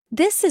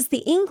This is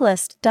the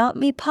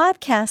Englist.me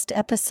podcast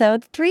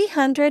episode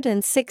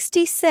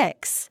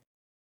 366.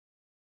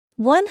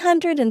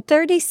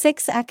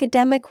 136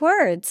 academic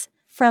words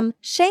from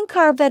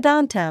Shankar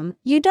Vedantam.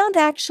 You don't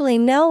actually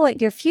know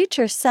what your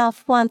future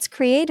self wants,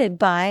 created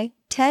by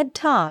TED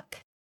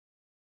Talk.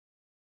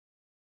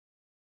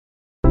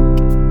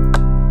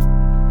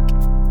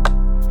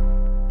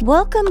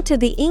 Welcome to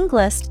the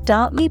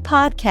Englist.me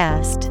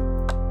podcast.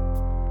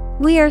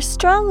 We are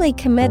strongly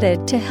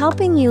committed to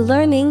helping you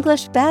learn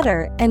English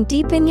better and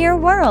deepen your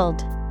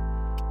world.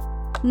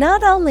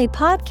 Not only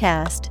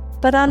podcast,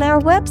 but on our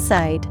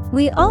website,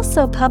 we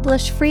also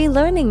publish free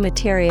learning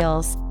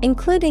materials,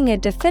 including a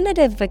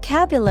definitive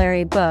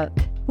vocabulary book,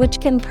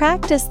 which can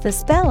practice the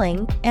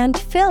spelling and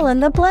fill in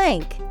the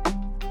blank.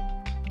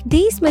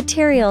 These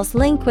materials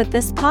link with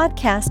this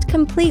podcast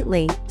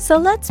completely, so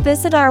let's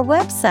visit our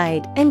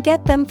website and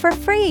get them for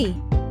free.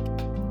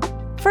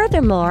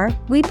 Furthermore,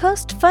 we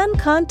post fun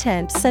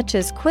content such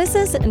as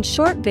quizzes and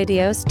short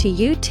videos to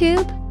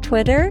YouTube,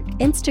 Twitter,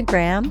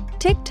 Instagram,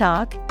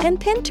 TikTok, and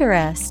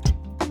Pinterest.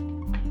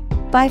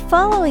 By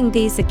following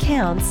these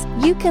accounts,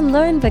 you can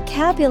learn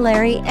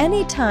vocabulary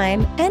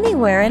anytime,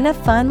 anywhere in a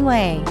fun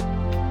way.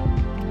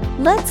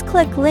 Let's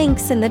click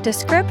links in the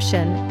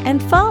description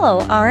and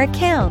follow our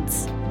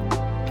accounts.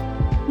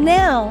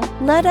 Now,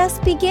 let us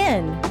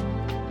begin.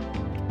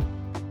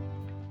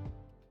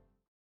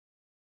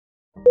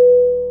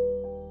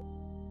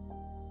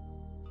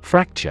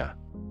 Fracture.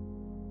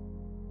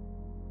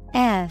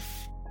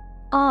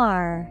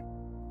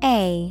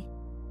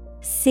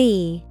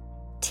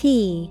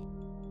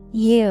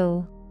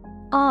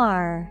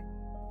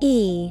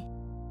 F-R-A-C-T-U-R-E.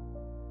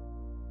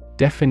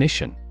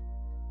 Definition: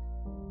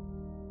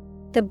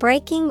 the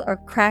breaking or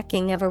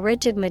cracking of a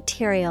rigid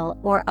material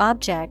or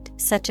object,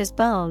 such as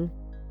bone.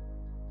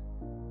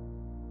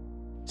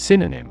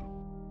 Synonym: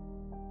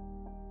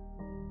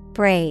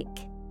 break,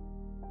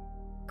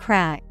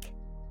 crack,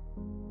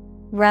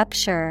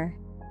 rupture.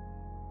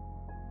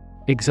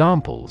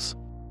 Examples: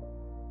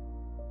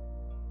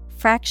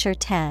 fracture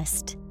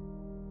test,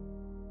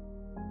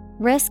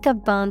 risk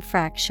of bone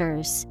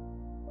fractures.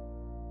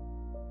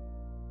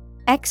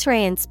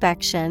 X-ray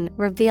inspection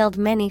revealed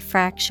many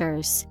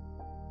fractures.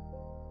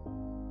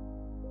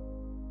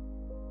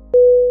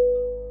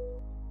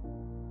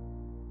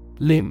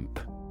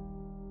 Limp.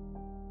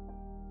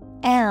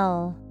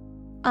 L-I-M-P.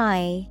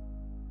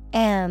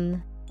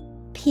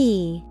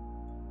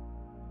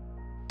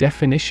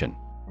 Definition: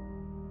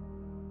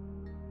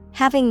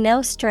 having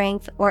no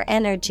strength or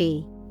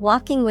energy,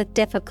 walking with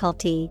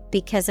difficulty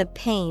because of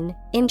pain,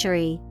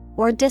 injury,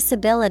 or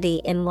disability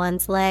in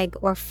one's leg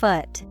or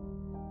foot.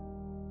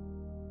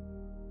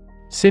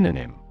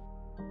 Synonym: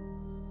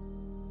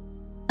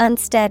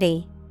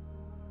 unsteady,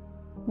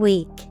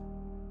 weak,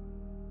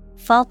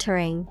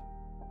 faltering.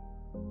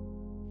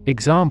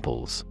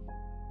 Examples: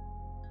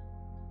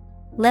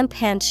 limp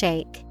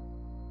handshake,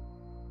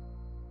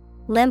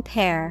 limp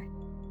hair.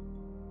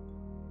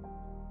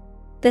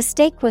 The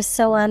steak was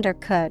so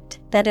undercooked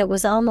that it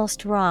was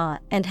almost raw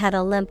and had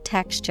a limp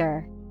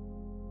texture.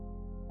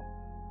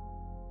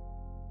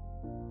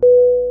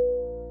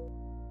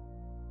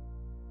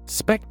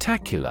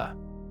 Spectacular.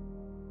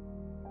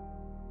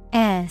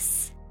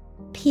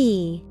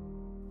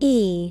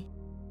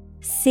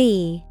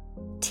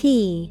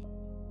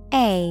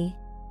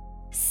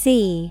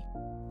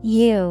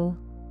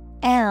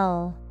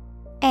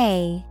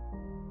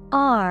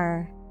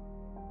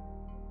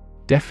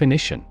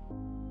 Definition: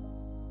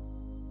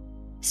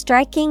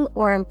 striking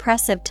or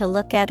impressive to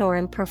look at, or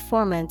in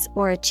performance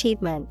or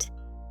achievement.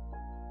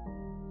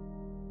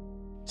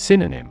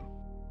 Synonym: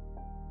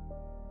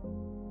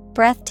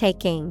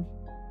 breathtaking,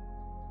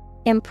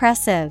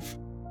 impressive,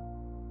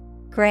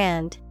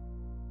 grand.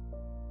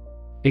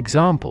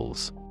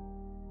 Examples: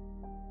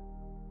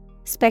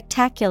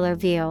 spectacular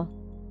view,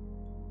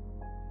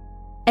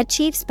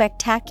 achieve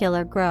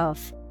spectacular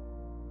growth.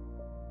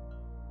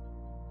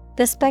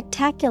 The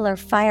spectacular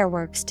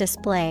fireworks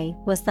display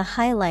was the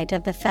highlight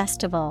of the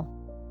festival.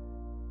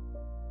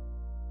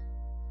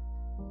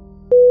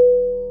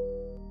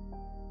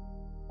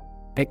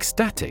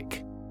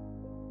 Ecstatic.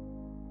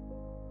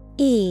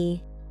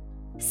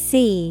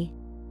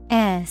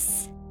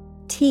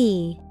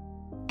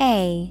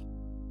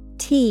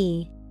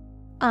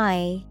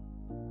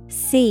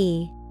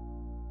 E-C-S-T-A-T-I-C.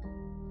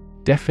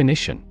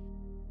 Definition: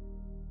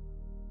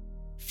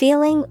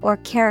 feeling or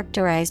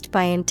characterized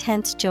by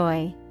intense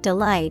joy,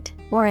 delight,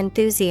 or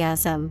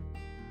enthusiasm.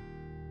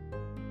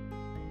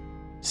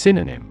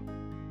 Synonym: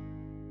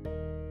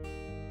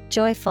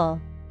 joyful,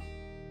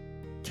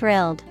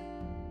 thrilled,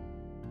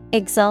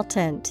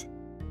 exultant.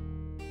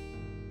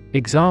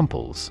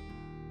 Examples: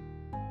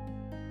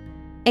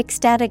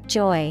 ecstatic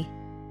joy,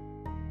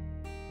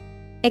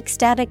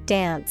 ecstatic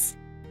dance.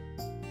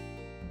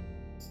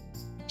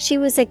 She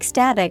was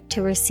ecstatic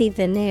to receive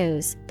the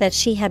news that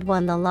she had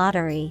won the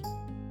lottery.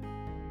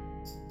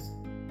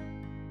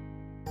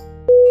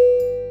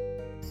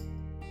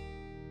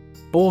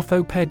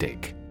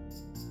 Orthopedic.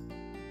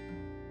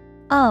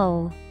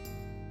 O-R-T-H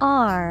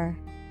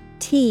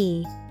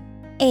T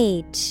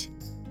H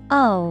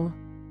O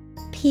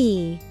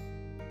P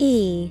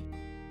E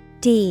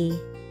D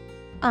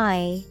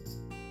I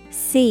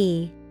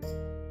C.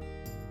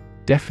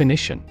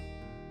 Definition: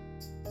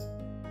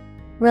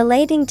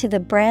 relating to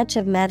the branch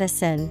of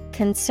medicine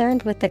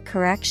concerned with the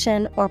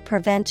correction or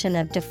prevention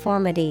of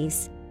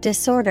deformities,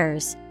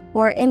 disorders,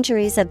 or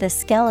injuries of the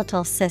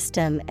skeletal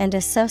system and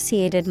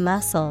associated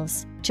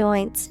muscles,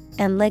 joints,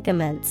 and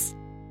ligaments.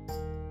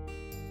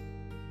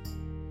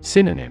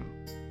 Synonym: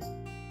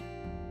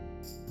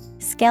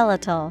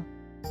 Skeletal,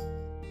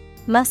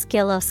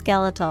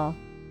 musculoskeletal,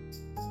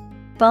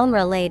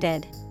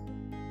 bone-related.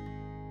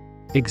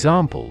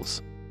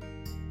 Examples: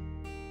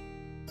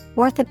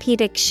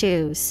 Orthopedic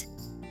shoes,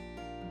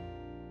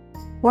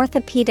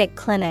 orthopedic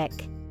clinic.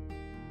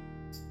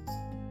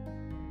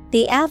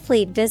 The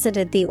athlete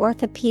visited the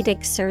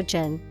orthopedic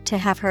surgeon to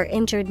have her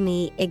injured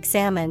knee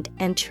examined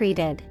and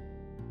treated.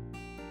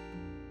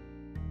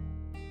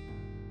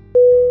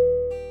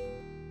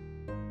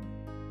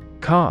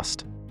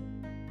 Cast.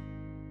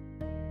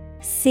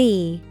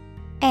 C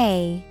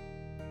A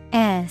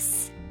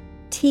S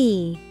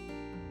T.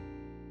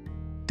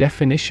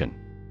 Definition: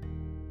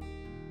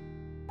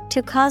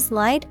 to cause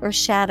light or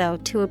shadow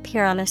to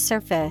appear on a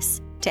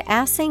surface, to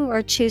assign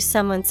or choose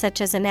someone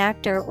such as an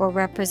actor or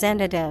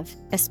representative,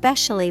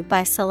 especially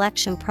by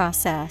selection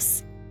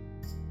process.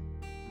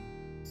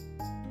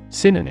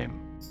 Synonym: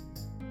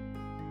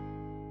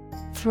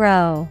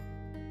 Throw,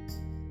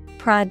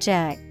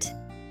 project,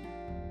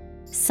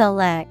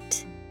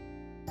 select.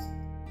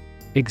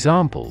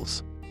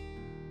 Examples: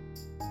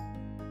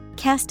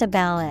 Cast a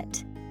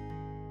ballot,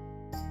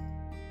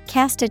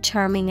 cast a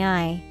charming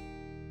eye.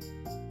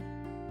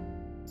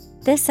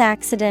 This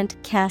accident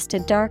cast a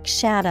dark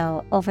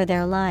shadow over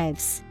their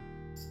lives.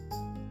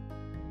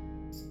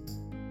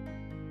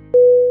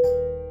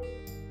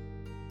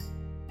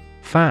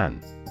 Fan.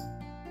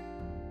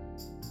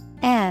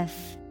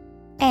 F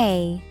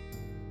A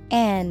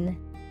N.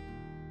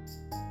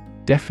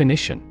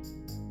 Definition: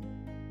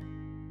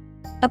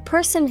 a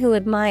person who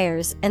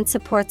admires and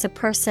supports a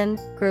person,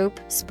 group,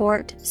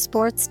 sport,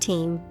 sports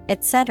team,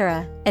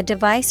 etc., a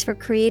device for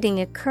creating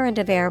a current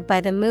of air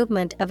by the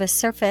movement of a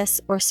surface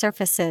or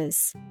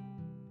surfaces.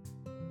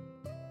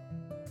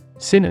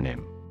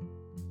 Synonym: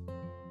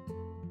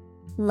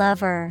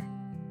 Lover,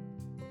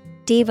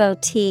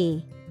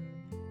 devotee,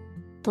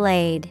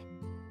 blade.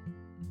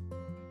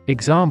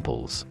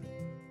 Examples: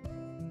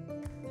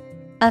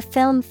 a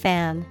film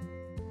fan,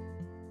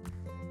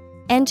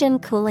 engine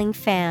cooling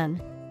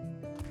fan.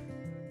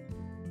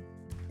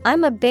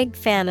 I'm a big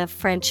fan of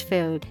French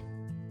food.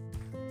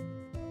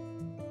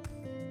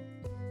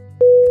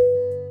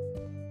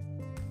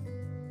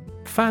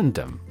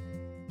 Fandom.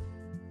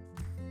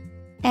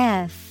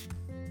 F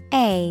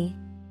A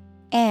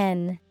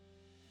N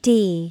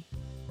D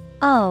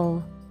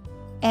O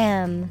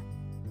M.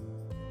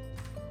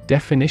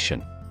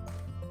 Definition: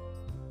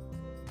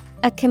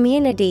 a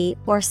community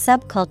or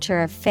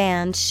subculture of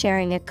fans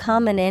sharing a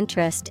common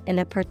interest in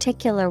a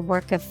particular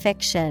work of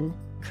fiction,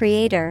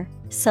 creator,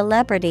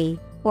 celebrity,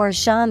 or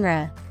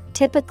genre,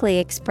 typically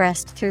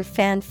expressed through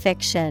fan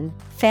fiction,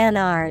 fan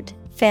art,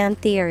 fan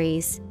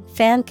theories,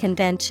 fan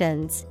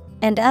conventions,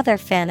 and other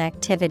fan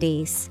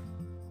activities.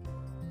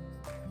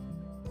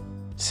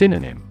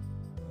 Synonym: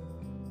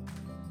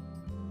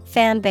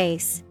 Fan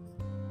base,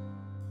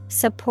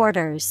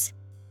 supporters,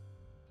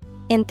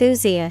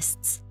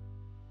 enthusiasts.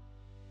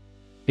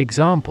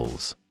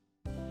 Examples: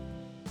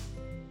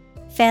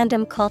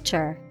 Fandom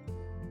culture,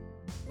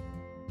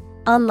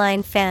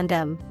 online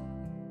fandom.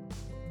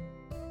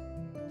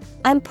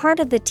 I'm part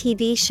of the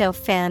TV show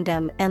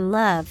fandom and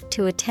love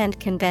to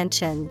attend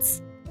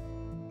conventions.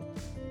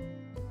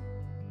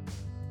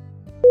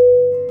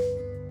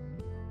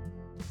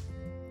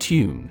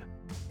 Tune.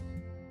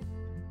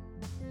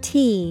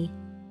 T-U-N-E.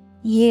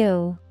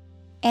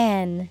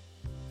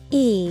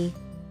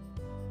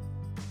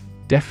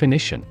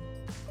 Definition: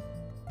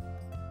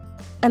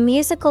 a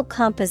musical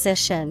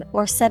composition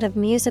or set of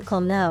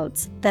musical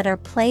notes that are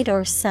played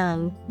or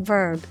sung.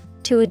 Verb,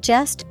 to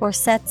adjust or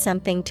set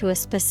something to a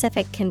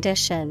specific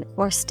condition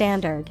or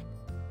standard.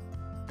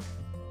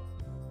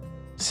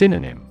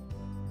 Synonym: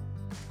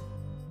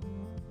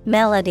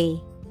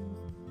 Melody,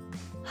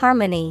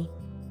 harmony.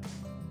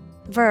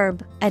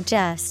 Verb,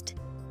 adjust.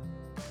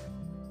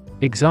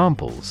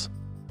 Examples: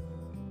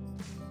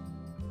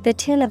 the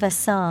tune of a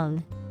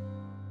song,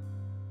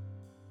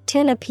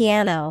 tune a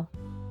piano.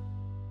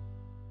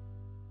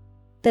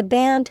 The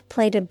band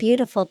played a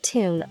beautiful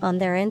tune on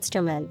their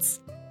instruments.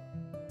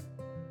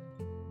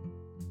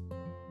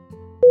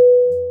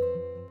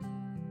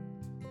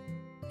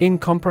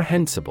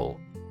 Incomprehensible.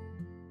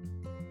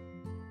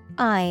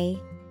 Incomprehensible.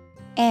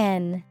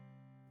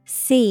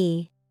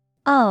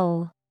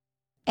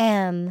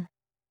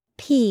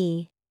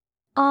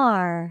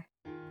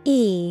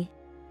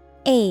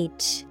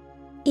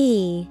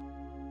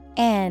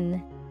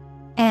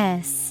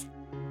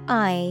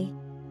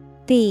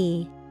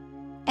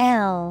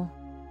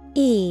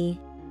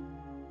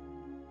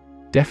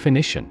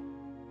 Definition: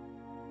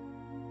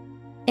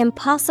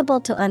 Impossible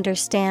to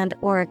understand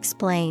or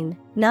explain,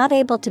 not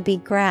able to be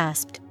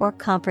grasped or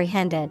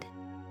comprehended.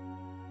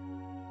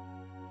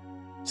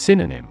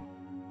 Synonym: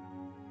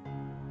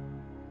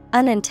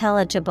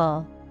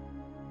 Unintelligible,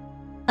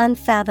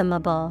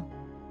 unfathomable,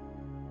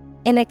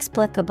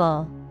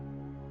 inexplicable.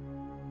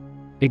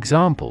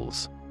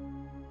 Examples: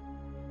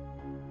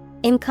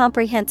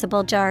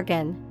 Incomprehensible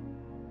jargon,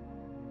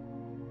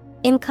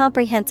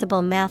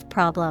 incomprehensible math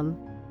problem.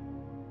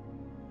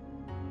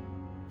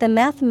 The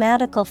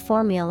mathematical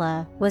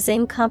formula was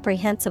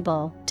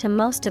incomprehensible to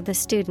most of the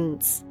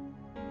students.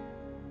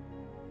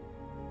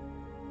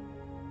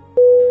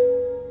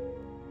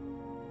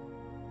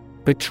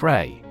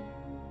 Betray.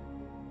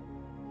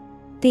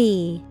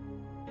 B-E-T-R-A-Y.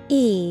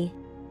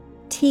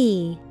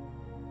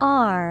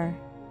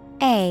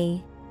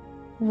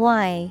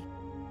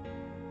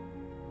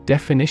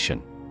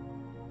 Definition: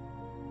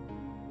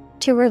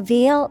 To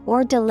reveal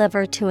or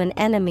deliver to an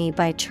enemy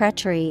by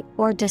treachery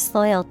or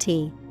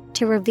disloyalty,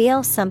 to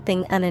reveal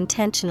something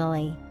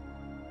unintentionally.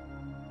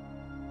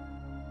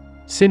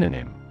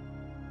 Synonym: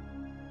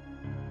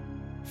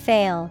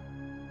 Fail,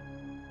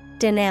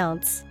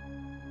 denounce,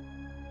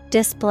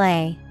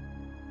 display.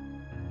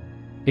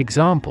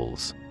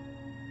 Examples: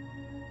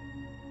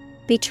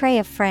 Betray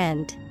a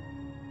friend,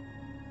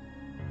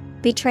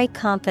 betray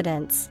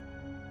confidence.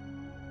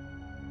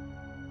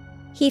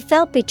 He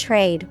felt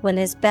betrayed when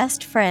his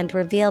best friend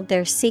revealed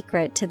their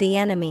secret to the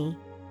enemy.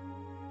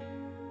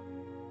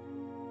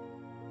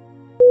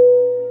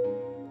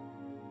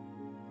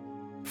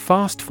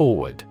 Fast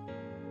forward.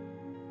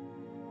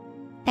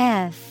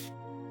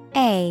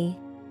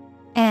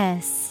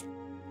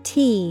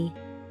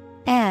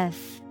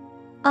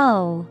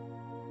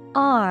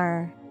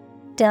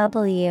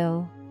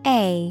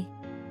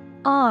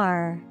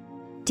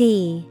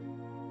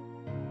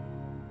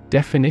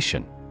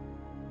 Definition: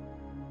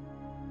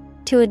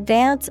 To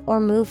advance or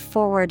move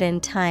forward in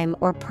time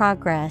or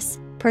progress,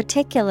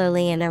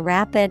 particularly in a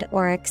rapid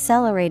or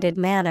accelerated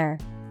manner,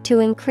 to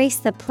increase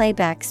the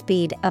playback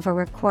speed of a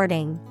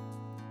recording.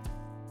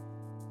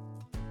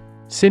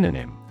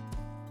 Synonym: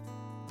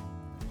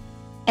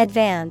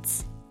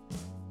 Advance,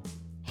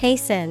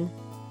 hasten,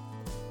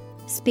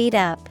 speed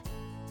up.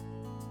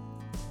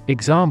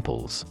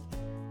 Examples: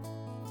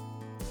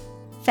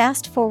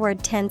 Fast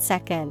forward 10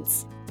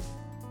 seconds.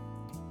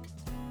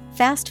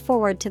 Fast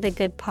forward to the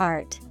good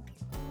part.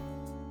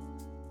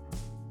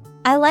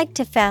 I like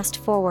to fast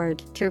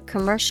forward through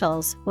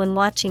commercials when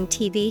watching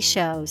TV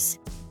shows.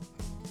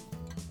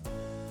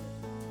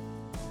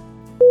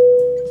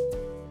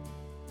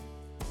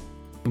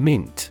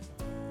 Mint.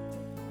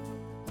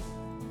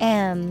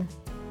 M-I-N-T.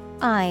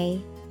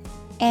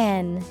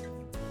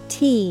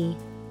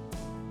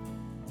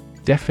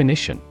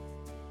 Definition: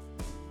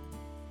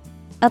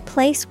 A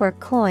place where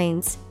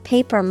coins,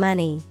 paper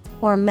money,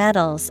 or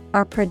metals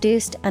are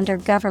produced under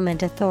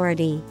government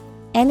authority.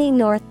 Any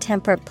north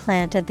temperate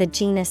plant of the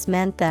genus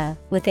Mentha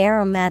with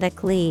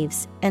aromatic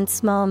leaves and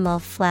small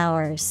mauve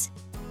flowers.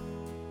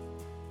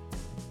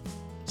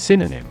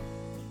 Synonym: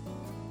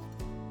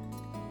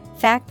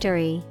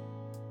 Factory,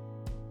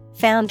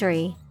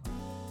 foundry,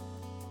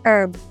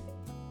 herb.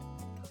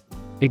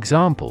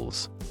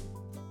 Examples: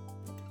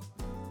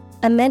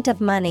 A mint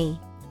of money,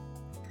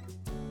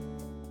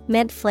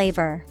 mint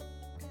flavor.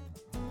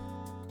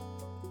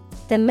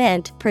 The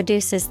mint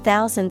produces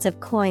thousands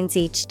of coins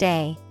each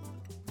day.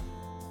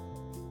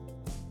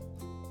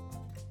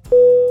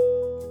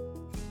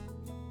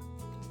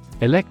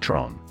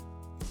 Electron.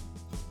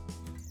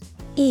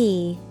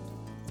 E-L-E-C-T-R-O-N.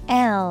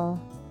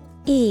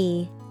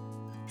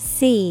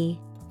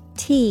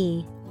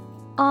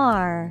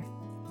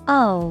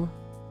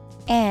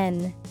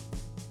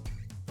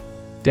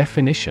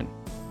 Definition: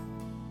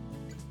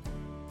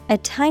 A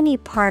tiny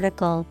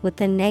particle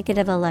with a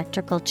negative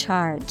electrical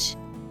charge.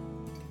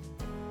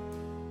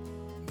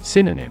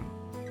 Synonym: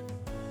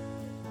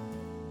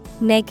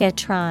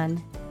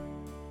 Negatron.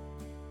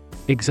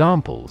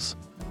 Examples: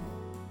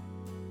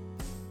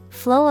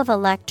 Flow of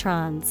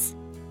electrons,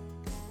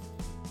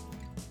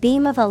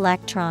 beam of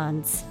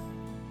electrons.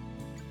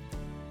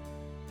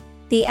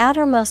 The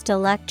outermost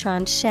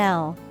electron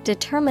shell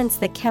determines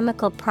the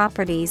chemical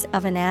properties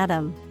of an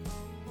atom.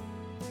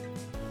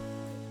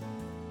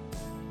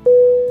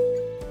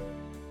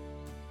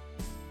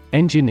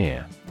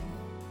 Engineer.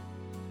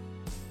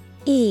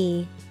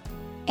 E-N-G-I-N-E-E-R.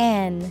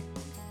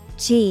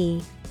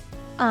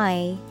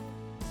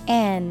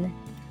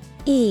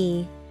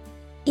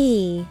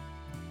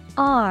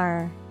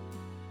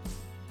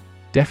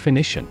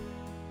 Definition: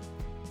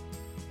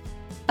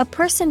 A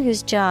person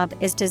whose job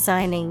is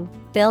designing,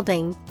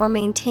 building, or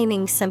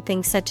maintaining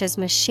something such as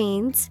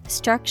machines,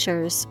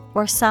 structures,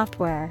 or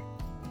software.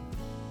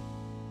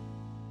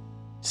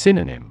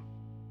 Synonym: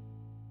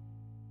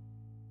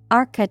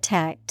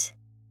 Architect,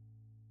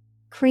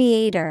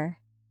 creator,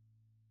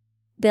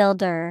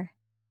 builder.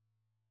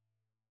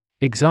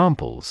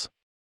 Examples: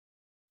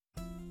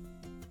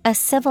 A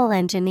civil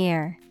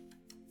engineer.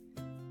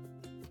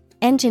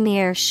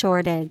 Engineer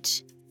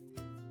shortage.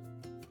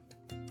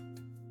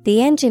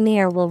 The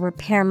engineer will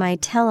repair my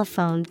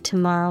telephone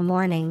tomorrow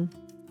morning.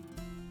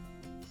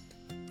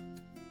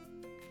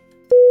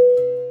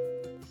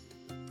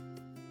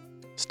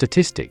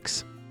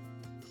 Statistics.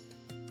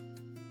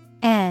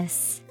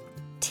 S-T-A-T-I-S-T-I-C-S.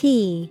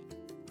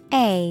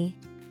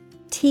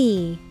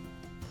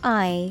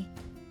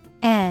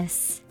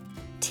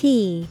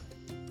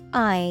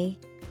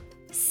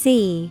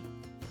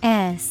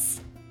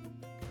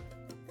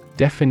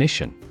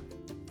 Definition.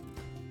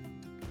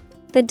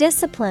 The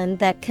discipline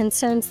that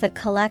concerns the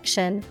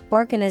collection,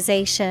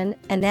 organization,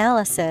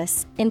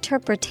 analysis,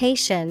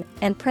 interpretation,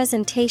 and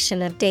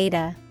presentation of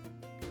data.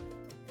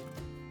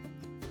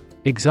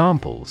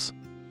 Examples.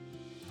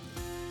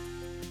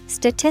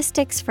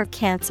 Statistics for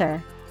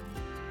cancer.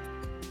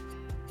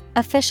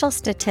 Official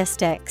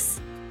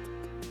statistics.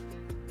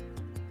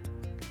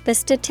 The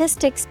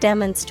statistics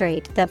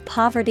demonstrate that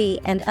poverty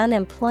and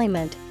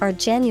unemployment are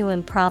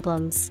genuine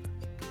problems.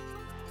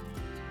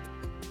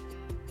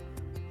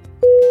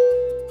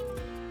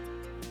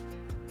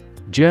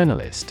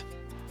 Journalist.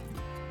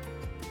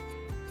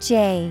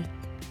 Journalist.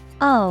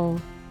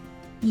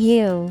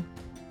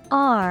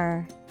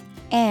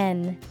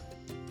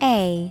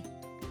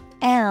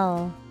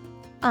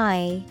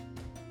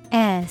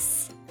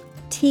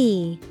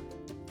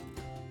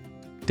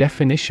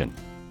 Definition.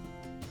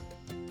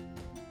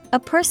 A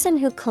person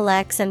who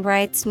collects and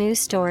writes news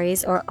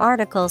stories or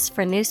articles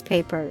for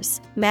newspapers,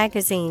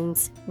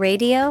 magazines,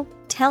 radio,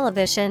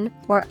 television,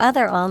 or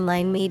other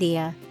online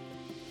media.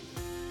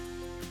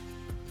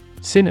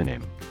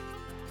 Synonym.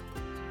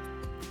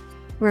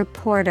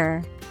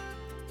 Reporter,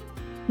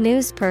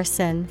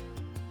 newsperson,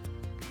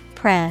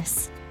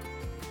 press.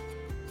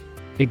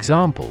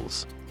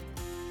 Examples.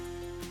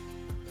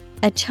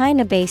 A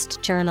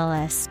China-based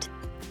journalist.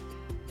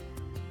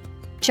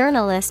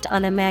 Journalist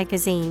on a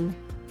magazine.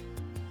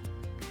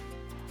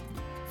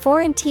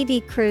 Foreign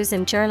TV crews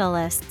and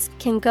journalists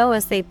can go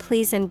as they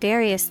please in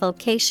various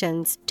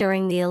locations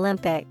during the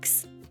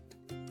Olympics.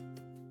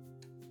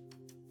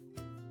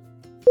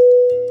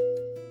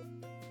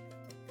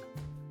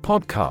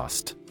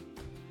 Podcast.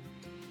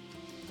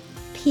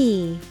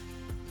 P-O-D-C-A-S-T.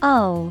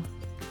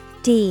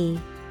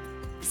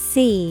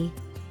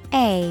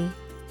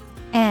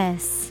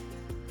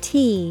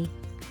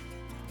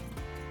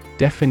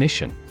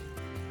 Definition.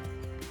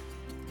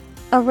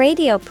 A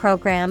radio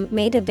program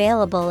made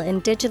available in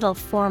digital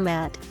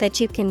format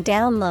that you can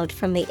download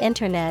from the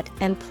internet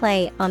and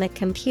play on a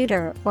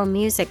computer or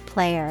music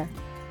player.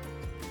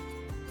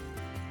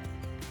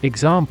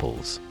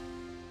 Examples.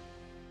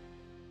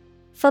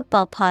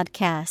 Football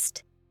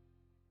podcast.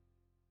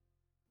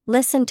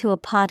 Listen to a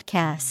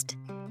podcast.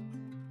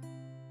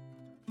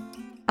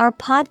 Our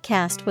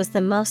podcast was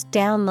the most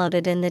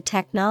downloaded in the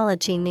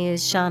technology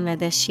news genre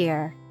this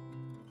year.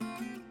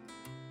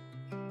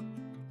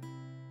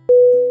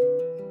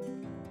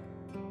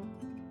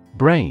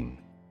 Brain.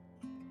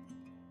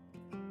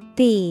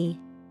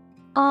 B-R-A-I-N.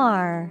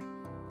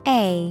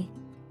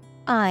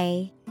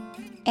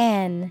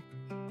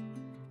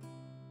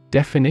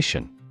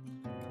 Definition.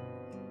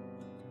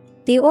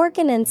 The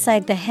organ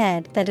inside the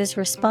head that is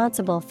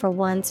responsible for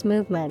one's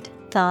movement,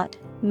 thought,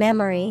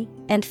 memory,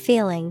 and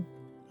feeling.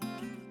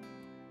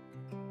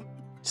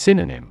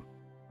 Synonym.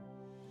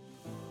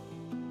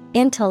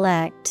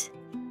 Intellect,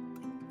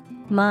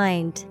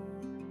 mind,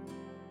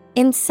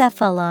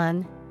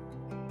 encephalon.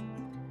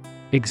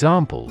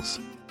 Examples.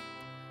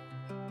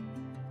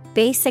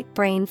 Basic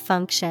brain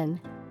function.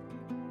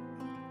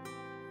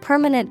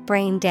 Permanent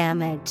brain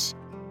damage.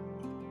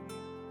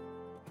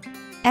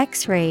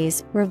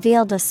 X-rays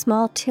revealed a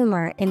small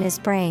tumor in his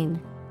brain.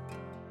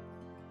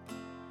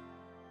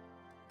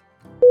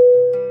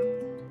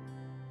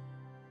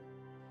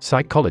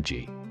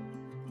 Psychology.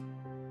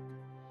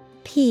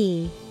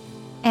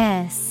 P-S-Y-C-H-O-L-O-G-Y.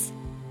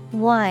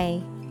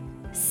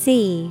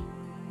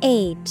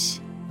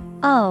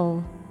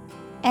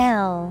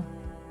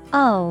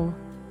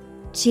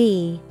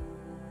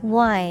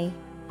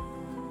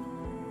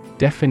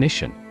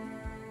 Definition.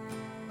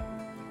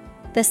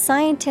 The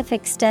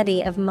scientific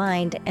study of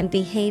mind and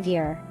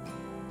behavior.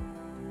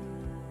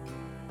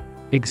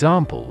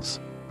 Examples.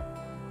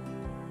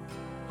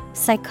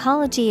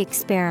 Psychology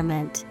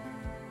experiment.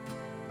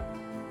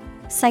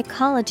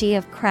 Psychology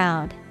of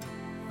crowd.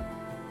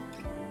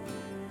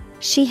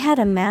 She had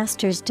a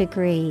master's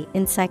degree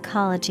in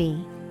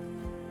psychology.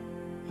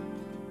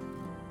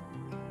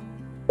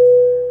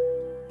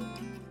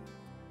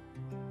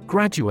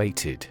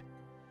 Graduated.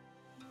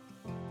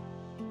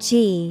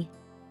 G-R-A-D-U-A-T-E-D.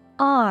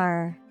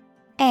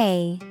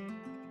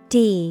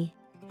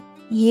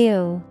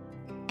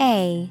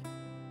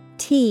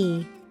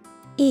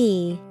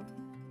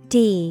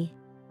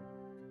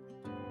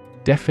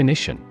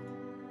 Definition.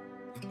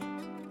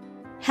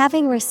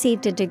 Having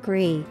received a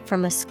degree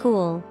from a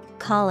school,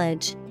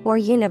 college, or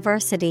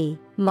university,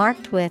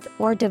 marked with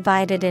or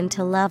divided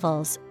into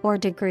levels or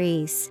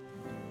degrees.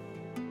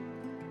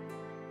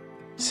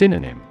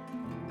 Synonym.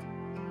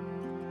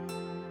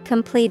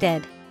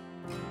 Completed,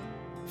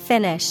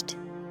 finished,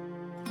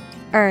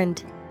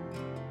 earned.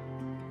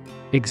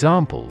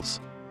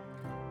 Examples.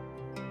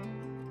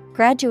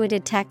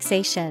 Graduated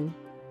taxation.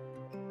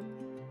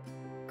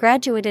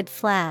 Graduated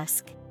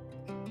flask.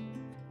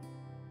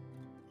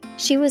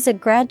 She was a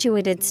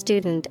graduated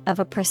student of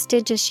a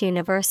prestigious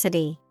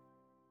university.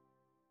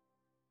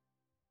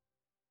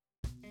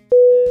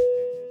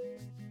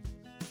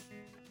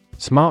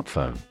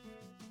 Smartphone.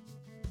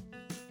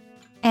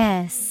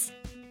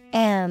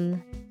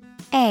 SmartPhone.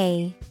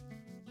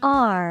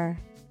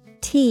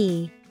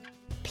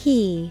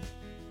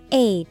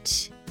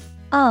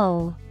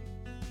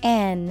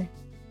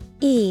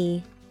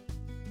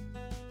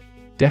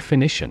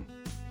 Definition.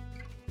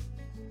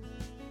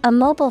 A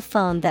mobile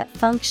phone that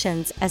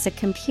functions as a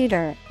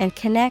computer and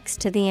connects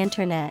to the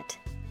internet.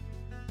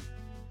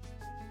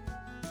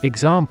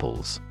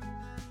 Examples.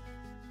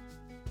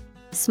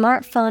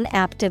 Smartphone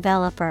app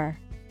developer.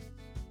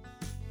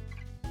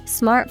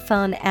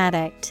 Smartphone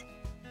addict.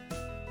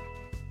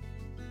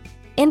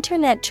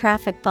 Internet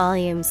traffic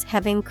volumes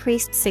have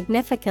increased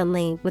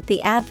significantly with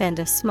the advent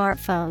of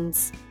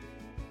smartphones.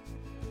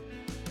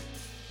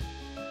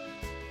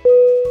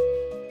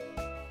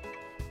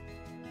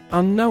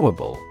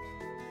 Unknowable.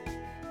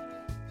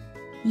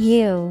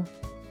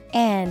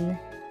 UNKNOWABLE.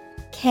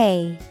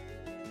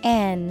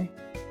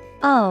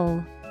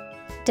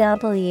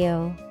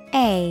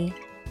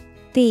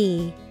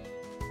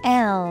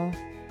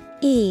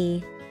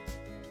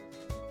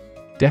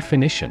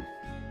 Definition.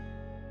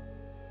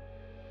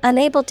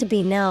 Unable to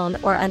be known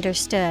or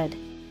understood.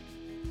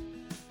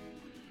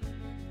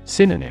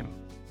 Synonym.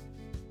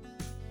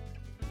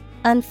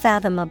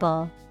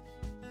 Unfathomable,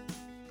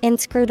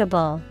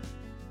 inscrutable,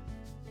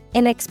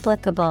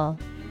 inexplicable.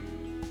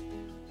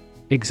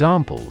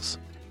 Examples.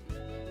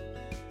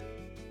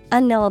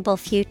 Unknowable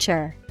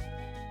future.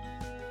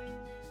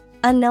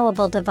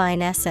 Unknowable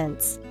divine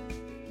essence.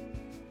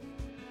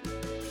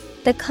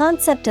 The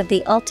concept of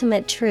the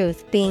ultimate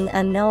truth being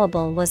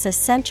unknowable was a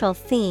central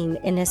theme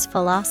in his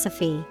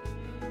philosophy.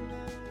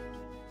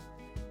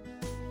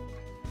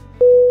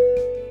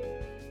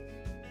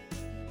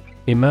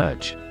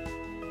 Emerge.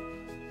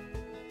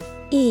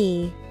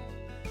 EMERGE.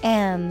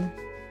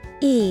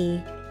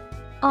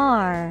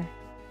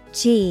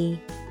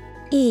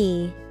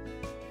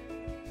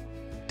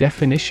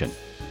 Definition.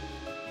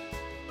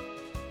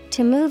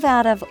 To move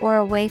out of or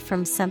away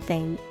from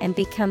something and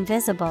become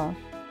visible.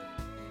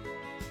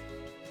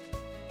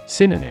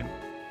 Synonym.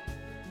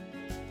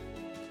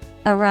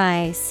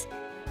 Arise,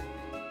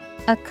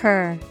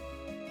 occur,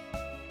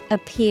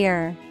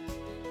 appear.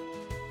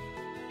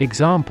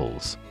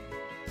 Examples.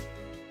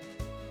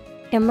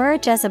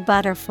 Emerge as a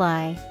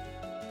butterfly.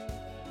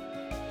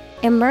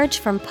 Emerge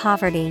from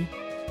poverty.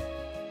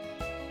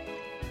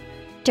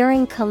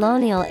 During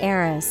colonial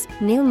eras,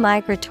 new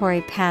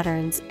migratory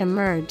patterns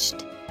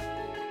emerged.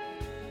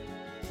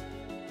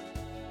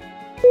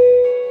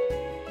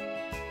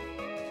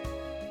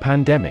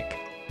 Pandemic.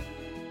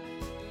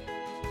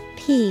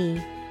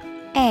 PANDEMIC.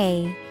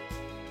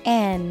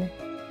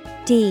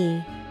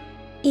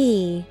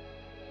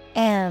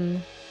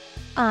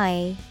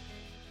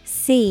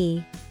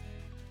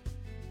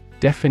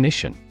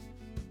 Definition.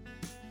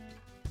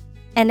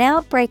 An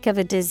outbreak of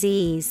a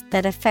disease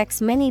that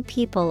affects many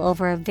people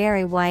over a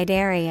very wide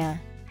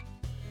area.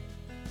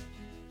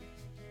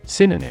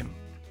 Synonym.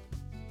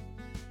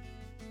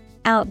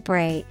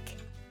 Outbreak.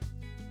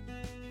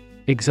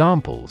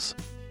 Examples.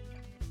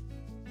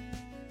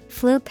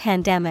 Flu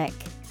pandemic.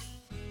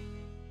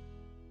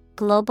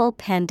 Global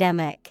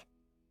pandemic.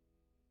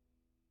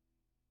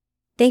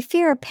 They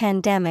fear a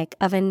pandemic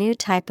of a new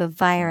type of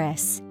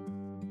virus.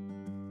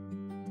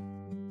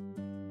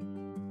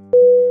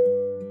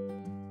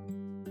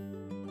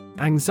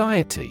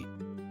 Anxiety.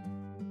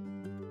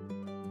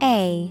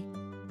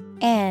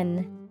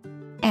 ANXIETY.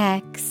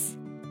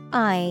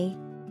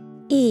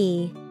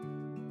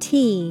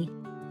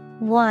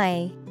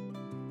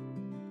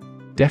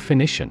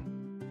 Definition.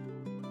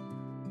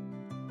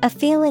 A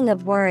feeling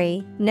of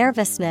worry,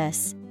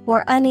 nervousness,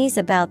 or unease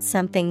about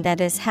something that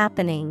is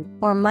happening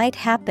or might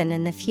happen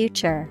in the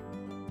future.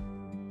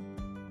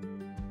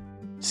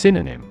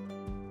 Synonym.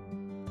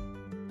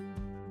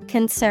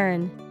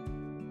 Concern,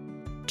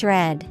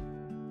 dread,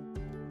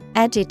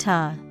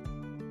 agita.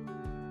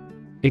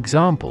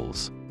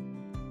 Examples.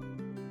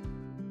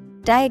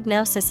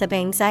 Diagnosis of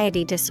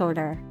anxiety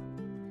disorder.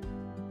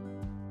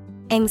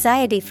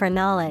 Anxiety for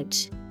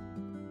knowledge.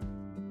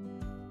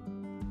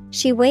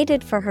 She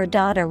waited for her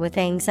daughter with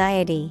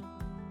anxiety.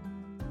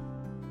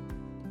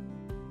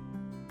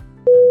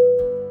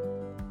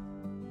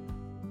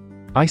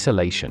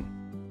 Isolation.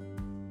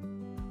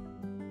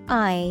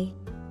 ISOLATION.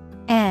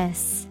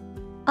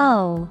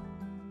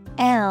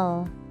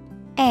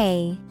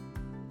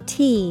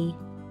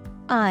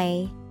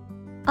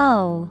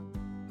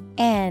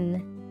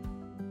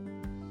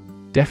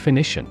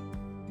 Definition.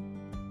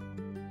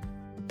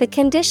 The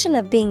condition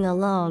of being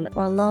alone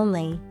or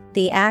lonely,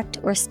 the act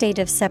or state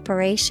of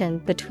separation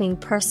between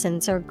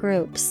persons or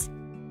groups.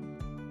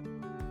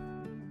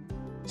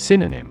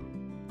 Synonym.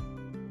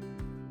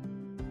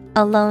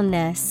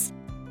 Aloneness,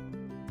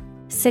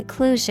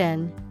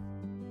 seclusion,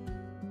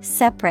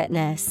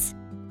 separateness.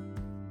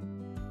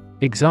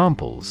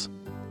 Examples: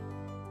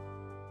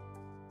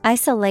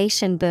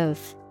 isolation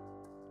booth.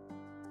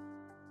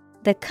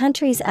 The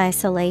country's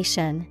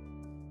isolation.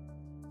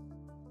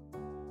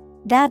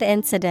 That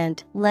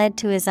incident led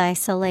to his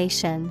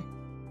isolation.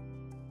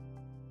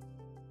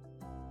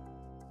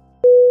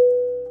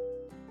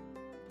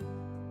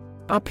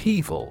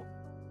 Upheaval.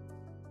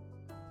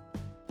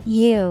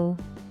 U-P-H-E-A-V-A-L.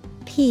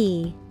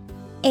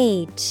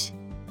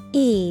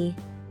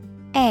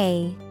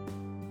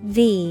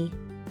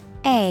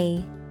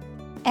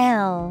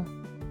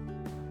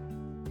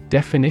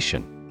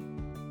 Definition: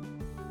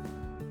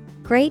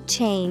 great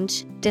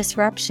change,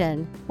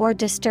 disruption, or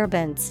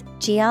disturbance.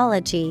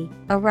 Geology,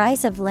 a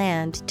rise of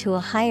land to a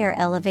higher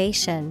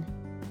elevation.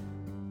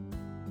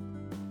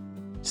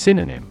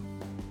 Synonym: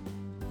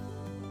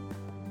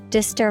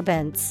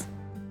 disturbance,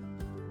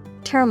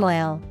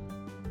 turmoil,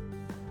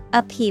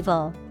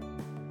 upheaval.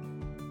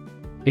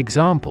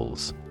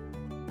 Examples: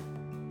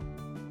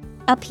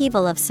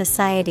 upheaval of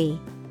society.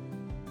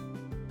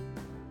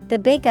 The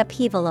big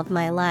upheaval of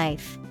my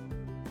life.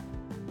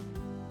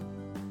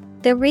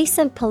 The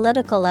recent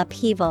political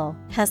upheaval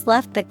has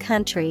left the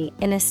country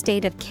in a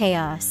state of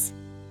chaos.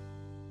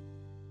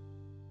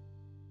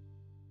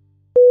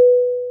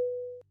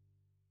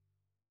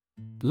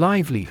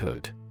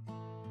 Livelihood.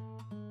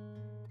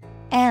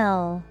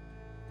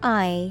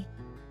 Livelihood.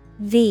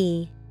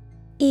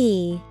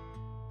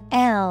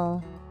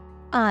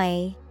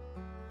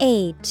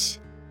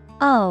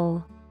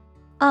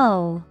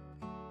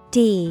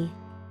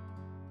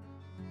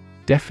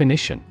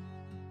 Definition: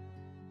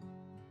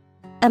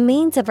 a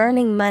means of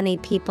earning money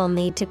people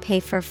need to pay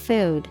for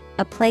food,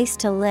 a place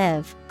to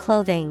live,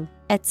 clothing,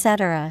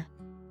 etc.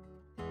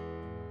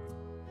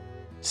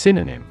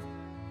 Synonym: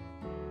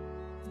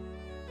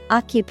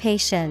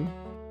 occupation,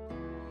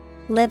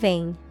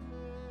 living,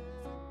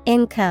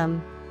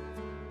 income.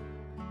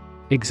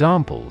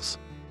 Examples: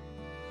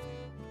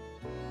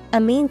 a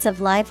means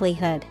of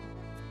livelihood.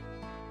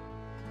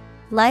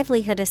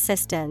 Livelihood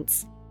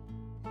assistance.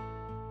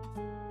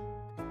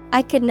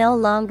 I could no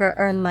longer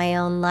earn my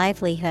own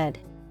livelihood.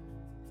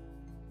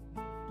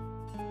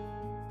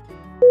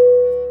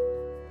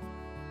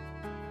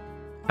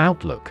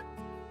 Outlook.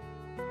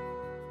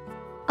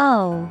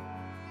 O-U-T-L-O-O-K.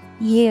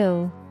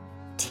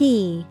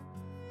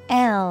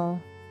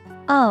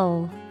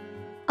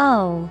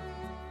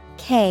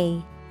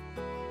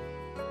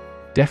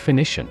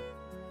 Definition: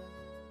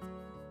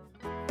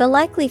 the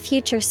likely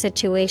future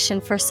situation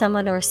for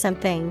someone or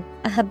something,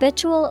 a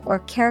habitual or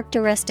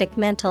characteristic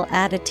mental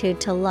attitude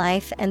to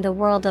life and the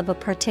world of a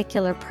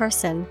particular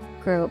person,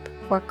 group,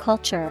 or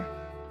culture.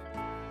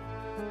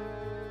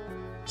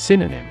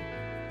 Synonym: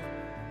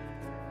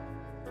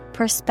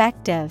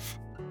 perspective,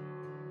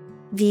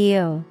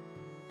 view,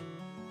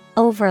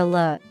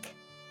 overlook.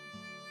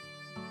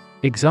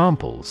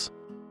 Examples: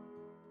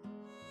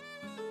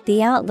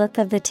 the outlook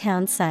of the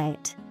town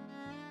site.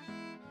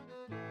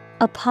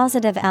 A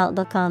positive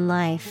outlook on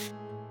life.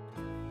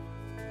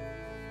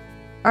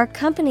 Our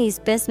company's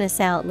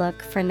business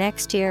outlook for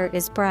next year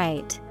is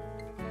bright.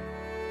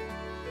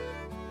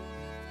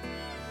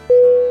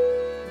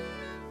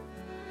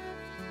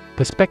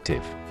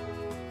 Perspective.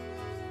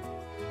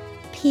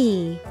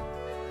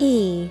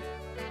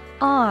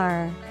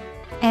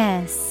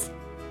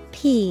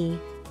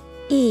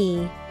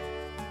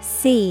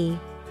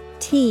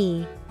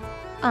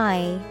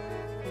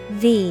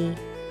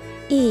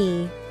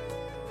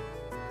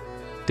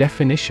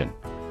 Definition: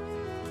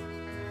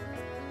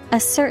 a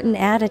certain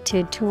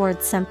attitude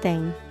towards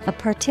something, a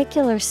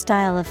particular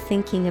style of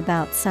thinking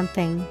about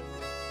something.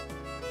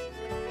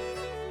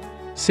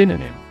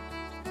 Synonym: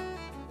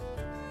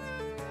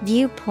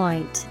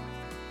 viewpoint,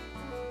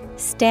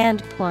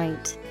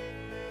 standpoint,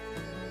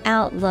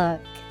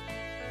 outlook.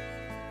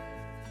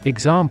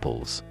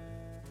 Examples: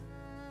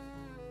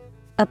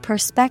 a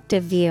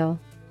perspective view.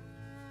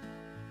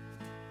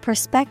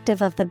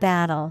 Perspective of the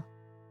battle.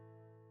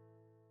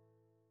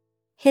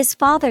 His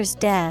father's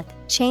death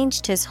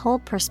changed his whole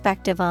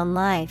perspective on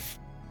life.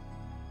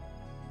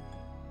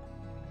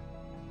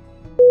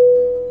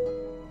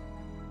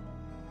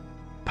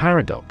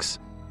 Paradox.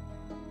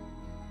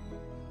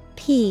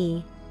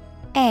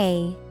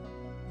 P-A-R-A-D-O-X.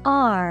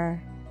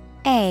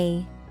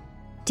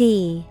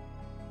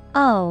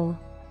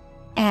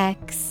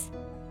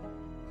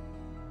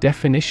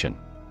 Definition: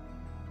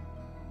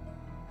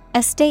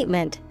 a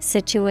statement,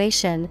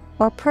 situation,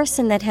 or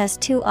person that has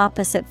two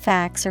opposite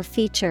facts or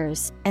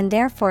features, and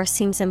therefore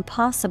seems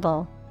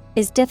impossible,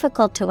 is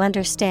difficult to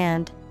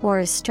understand, or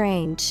is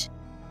strange.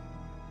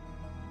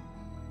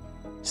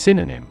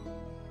 Synonym: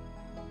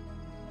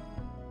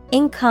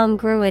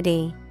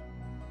 incongruity,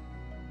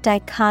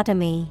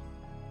 dichotomy,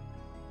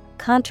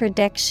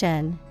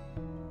 contradiction.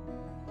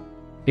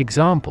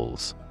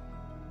 Examples: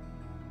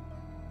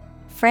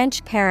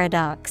 French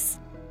paradox.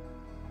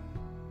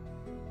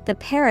 The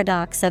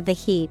paradox of the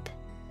heap.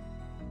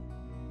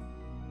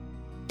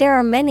 There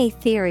are many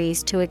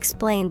theories to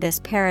explain this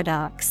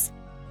paradox.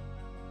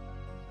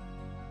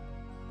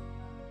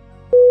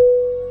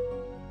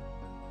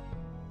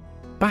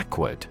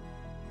 Backward.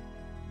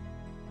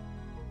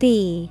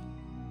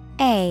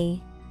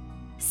 BACKWARD.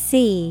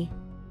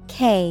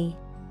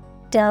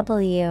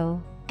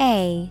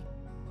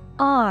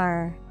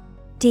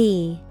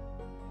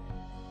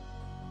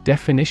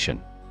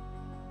 Definition: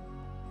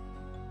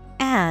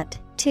 At,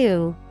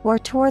 to, or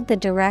toward the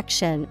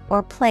direction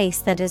or place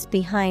that is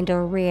behind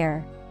or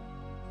rear.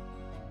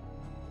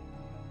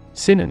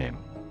 Synonym: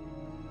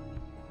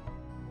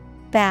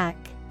 Back,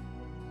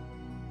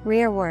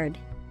 rearward,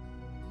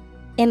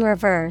 in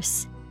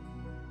reverse.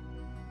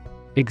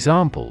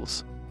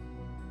 Examples: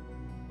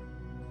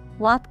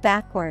 Walk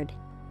backward,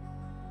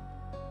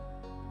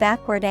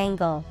 backward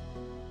angle.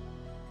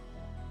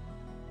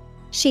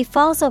 She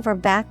falls over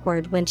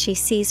backward when she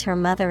sees her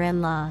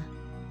mother-in-law.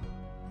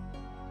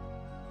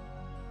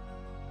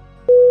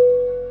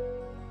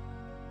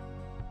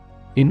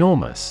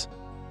 Enormous.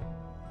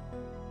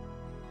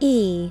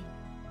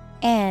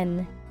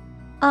 ENORMOUS.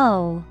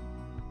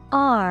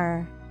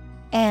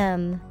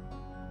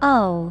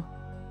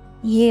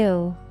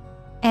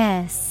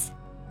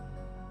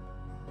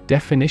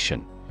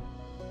 Definition: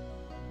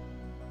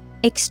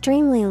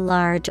 Extremely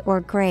large or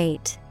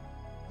great.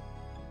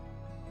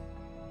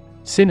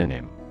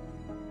 Synonym: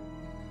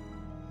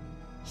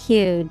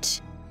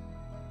 Huge,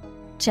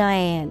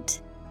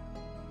 giant,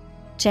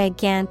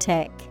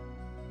 gigantic.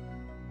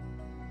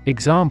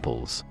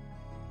 Examples: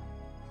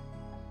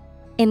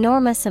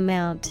 Enormous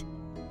amount,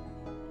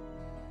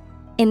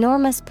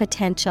 enormous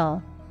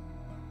potential.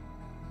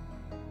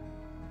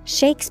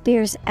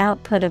 Shakespeare's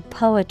output of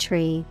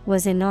poetry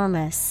was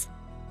enormous.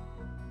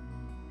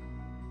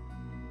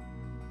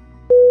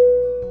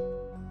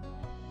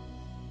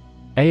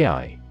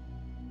 AI.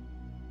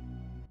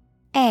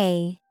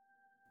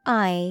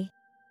 AI.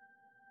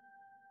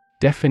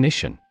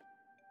 Definition: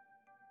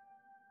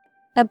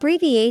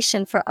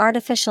 Abbreviation for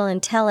artificial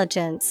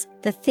intelligence,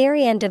 the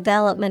theory and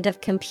development of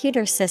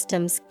computer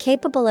systems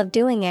capable of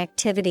doing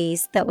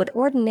activities that would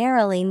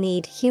ordinarily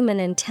need human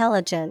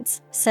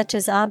intelligence, such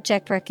as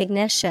object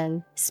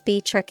recognition,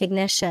 speech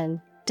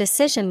recognition,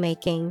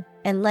 decision-making,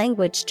 and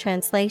language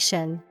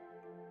translation.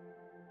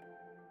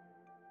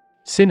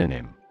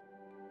 Synonym: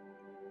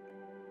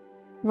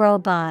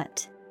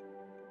 Robot,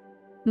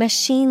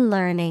 machine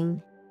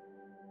learning,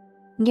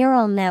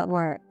 neural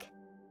network.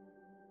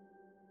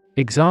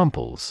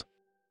 Examples: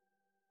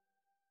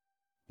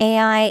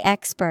 AI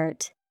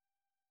expert.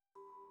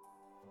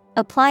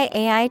 Apply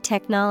AI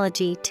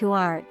technology to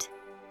art.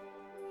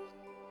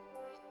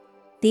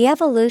 The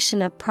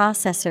evolution of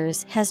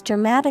processors has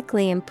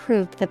dramatically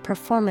improved the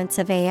performance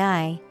of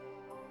AI.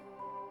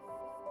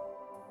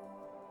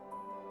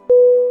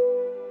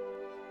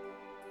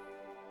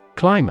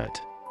 Climate.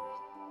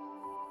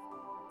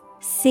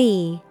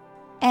 CLIMATE.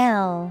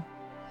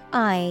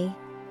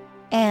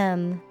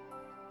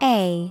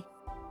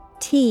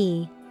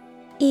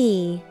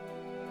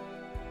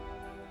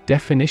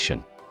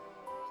 Definition: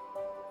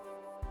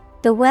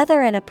 The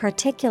weather in a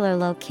particular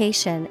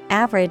location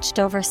averaged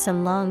over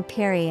some long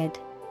period.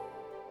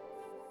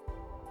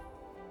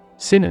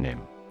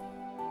 Synonym: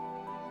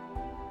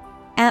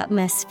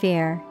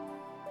 Atmosphere,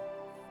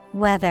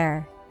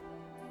 weather,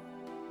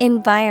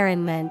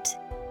 environment.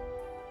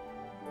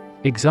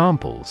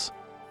 Examples: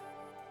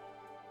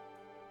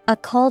 A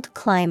cold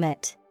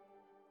climate.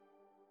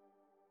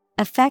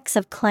 Effects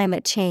of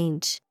climate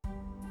change.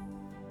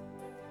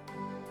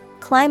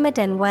 Climate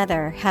and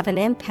weather have an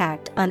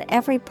impact on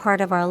every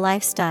part of our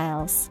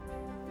lifestyles.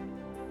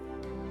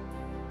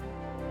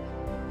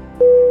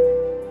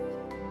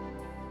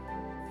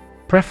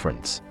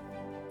 Preference.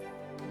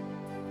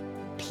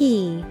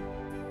 PREFERENCE.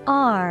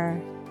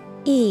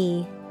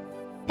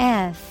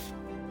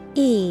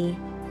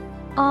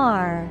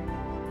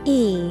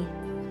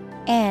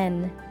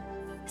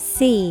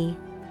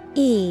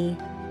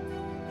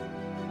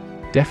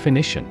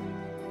 Definition: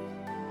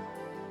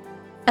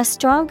 A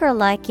stronger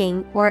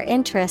liking or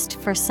interest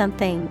for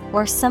something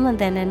or someone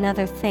than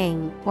another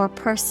thing or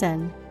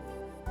person.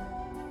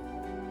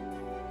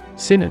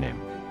 Synonym: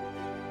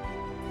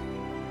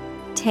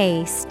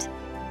 Taste,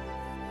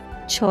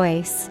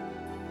 choice,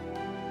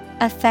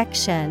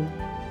 affection.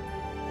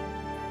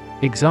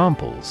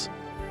 Examples: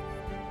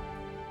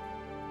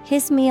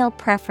 His meal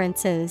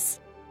preferences.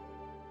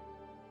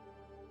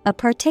 A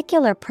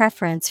particular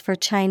preference for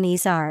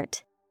Chinese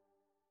art.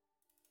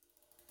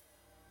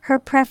 Her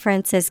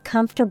preference is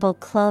comfortable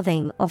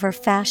clothing over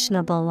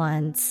fashionable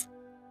ones.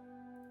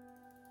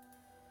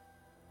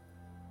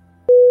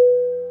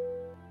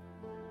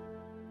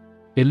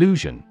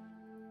 Illusion.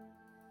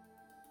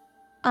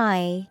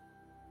 ILLUSION.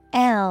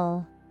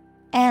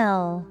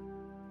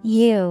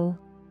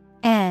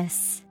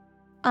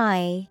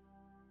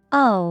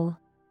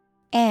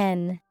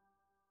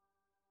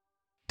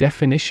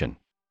 Definition: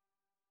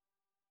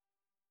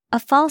 A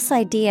false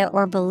idea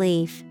or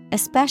belief,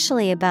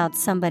 especially about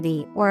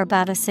somebody or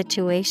about a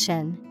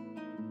situation.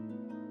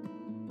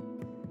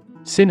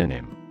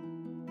 Synonym: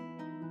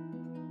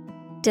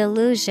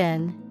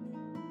 Delusion,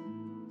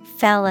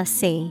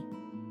 fallacy,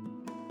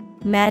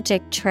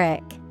 magic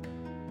trick.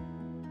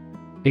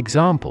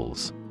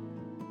 Examples: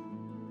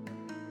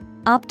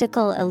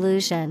 Optical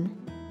illusion.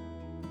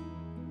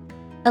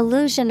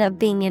 Illusion of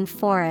being in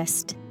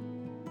forest.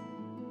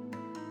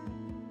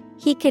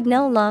 He could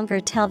no longer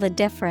tell the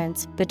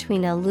difference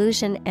between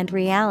illusion and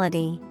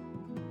reality.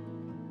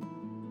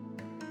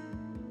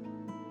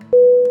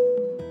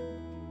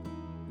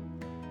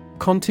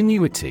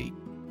 Continuity.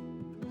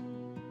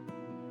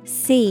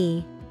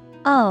 CONTINUITY.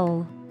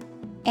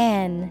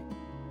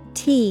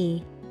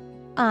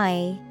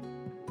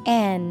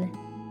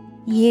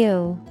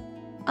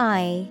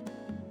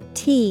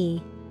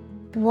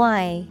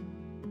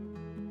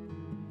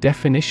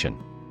 Definition.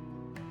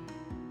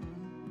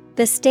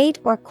 The state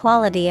or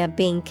quality of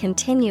being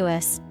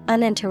continuous,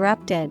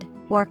 uninterrupted,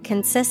 or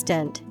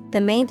consistent,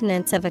 the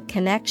maintenance of a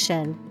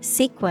connection,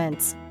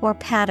 sequence, or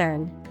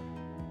pattern.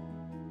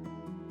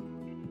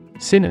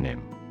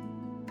 Synonym.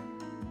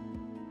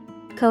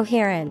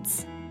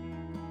 Coherence,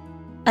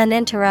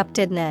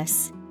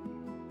 uninterruptedness,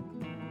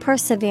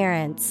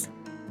 perseverance.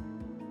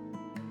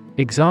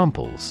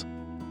 Examples.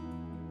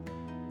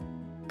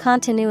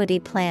 Continuity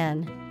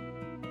plan.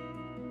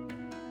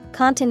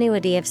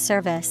 Continuity of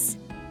service.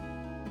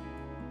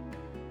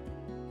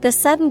 The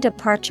sudden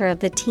departure of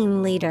the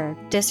team leader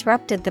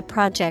disrupted the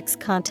project's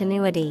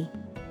continuity.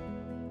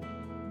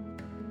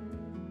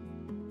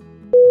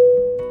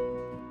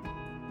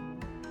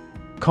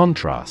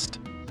 Contrast.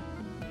 CONTRAST.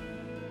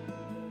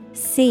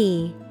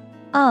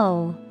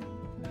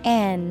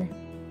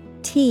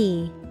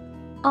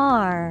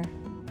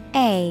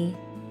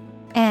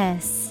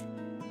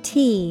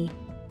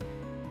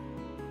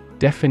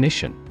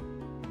 Definition.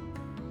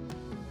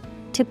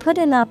 To put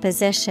in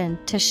opposition,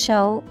 to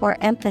show or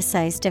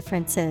emphasize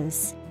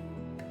differences.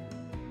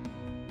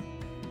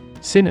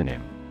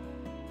 Synonym.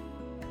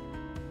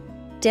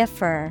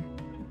 Differ,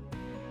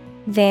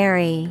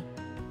 vary,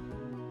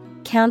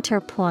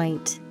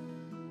 counterpoint.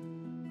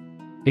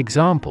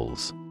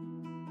 Examples.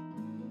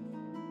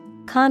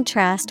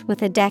 Contrast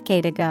with a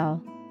decade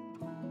ago.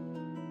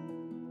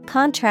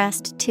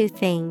 Contrast two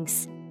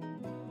things.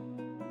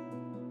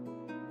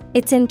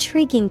 It's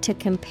intriguing to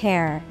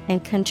compare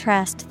and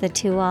contrast the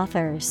two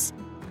authors.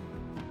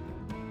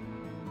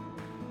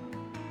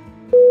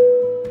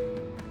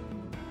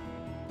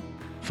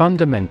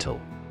 Fundamental.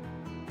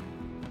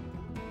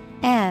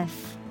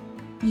 FUNDAMENTAL.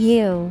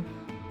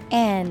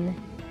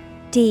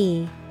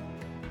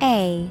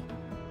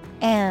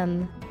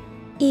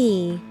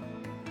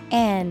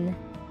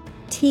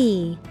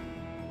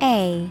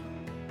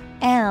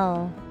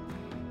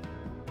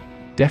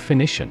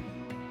 Definition.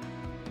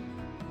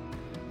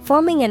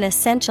 Forming an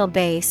essential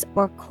base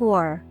or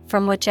core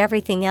from which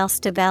everything else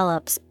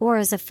develops or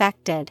is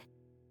affected.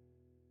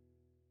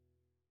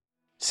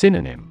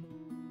 Synonym.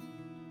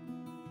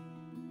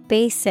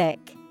 Basic,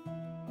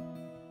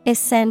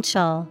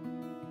 essential,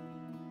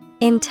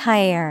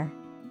 entire.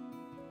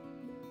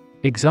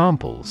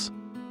 Examples.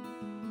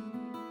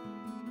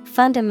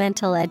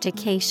 Fundamental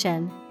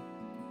education.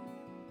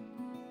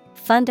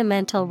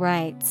 Fundamental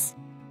rights.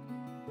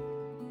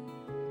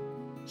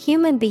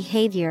 Human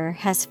behavior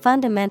has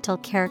fundamental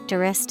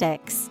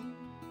characteristics.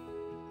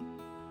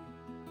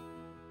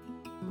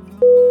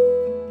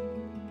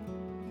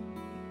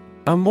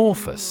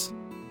 Amorphous.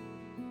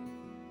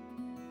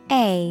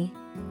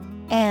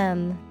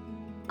 AMORPHOUS.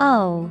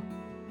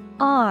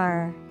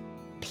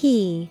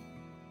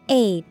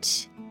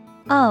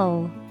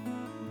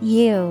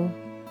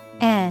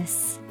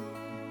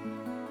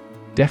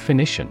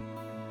 Definition.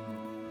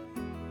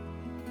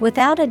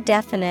 Without a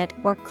definite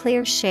or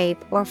clear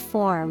shape or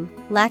form,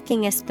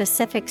 lacking a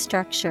specific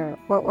structure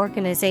or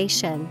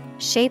organization,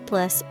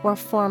 shapeless or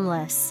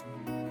formless.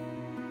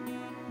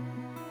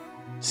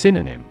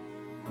 Synonym.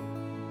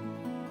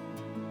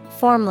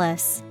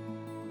 Formless,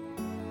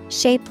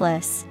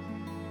 shapeless,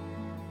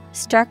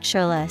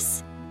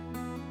 structureless.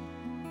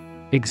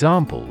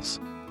 Examples.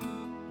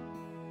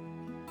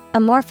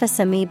 Amorphous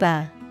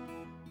amoeba.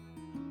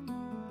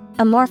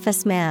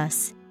 Amorphous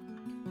mass.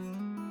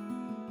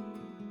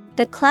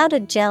 The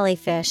clouded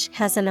jellyfish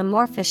has an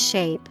amorphous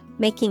shape,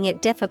 making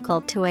it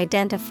difficult to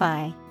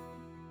identify.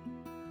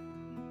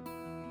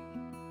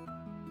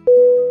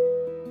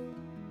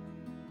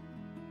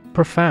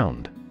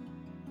 Profound.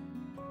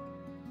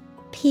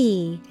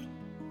 PROFOUND.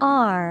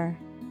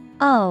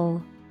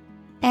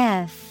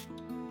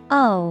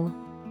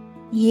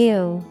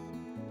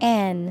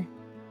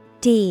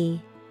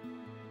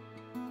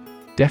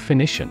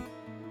 Definition.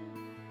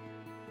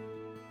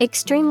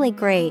 Extremely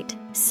great,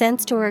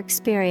 sensed or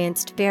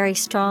experienced very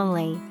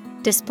strongly,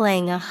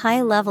 displaying a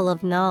high level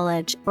of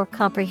knowledge or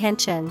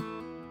comprehension.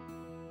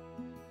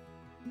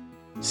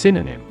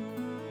 Synonym.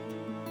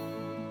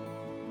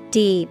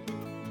 Deep,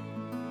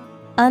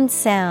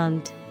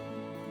 unsound,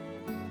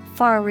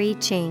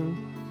 far-reaching.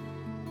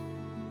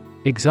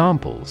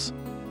 Examples.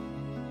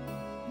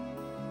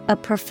 A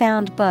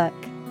profound book.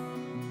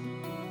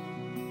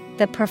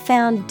 The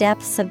profound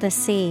depths of the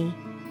sea.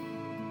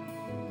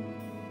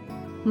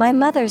 My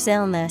mother's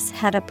illness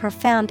had a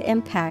profound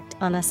impact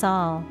on us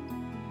all.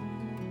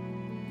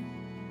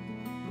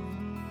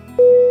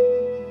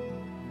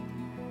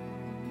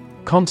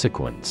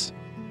 Consequence.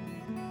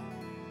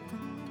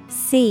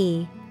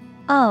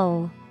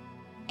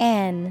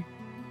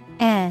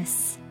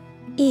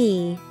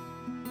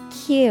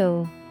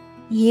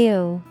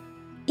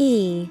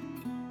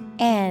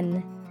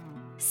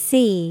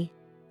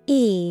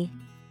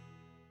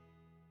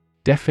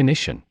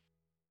 Definition.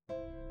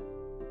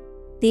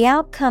 The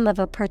outcome of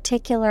a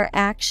particular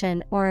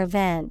action or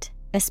event,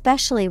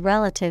 especially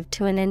relative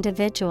to an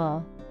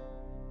individual.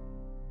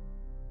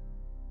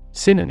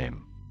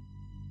 Synonym.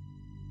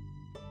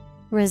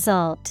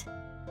 Result,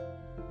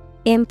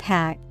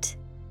 impact,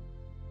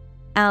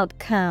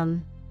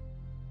 outcome.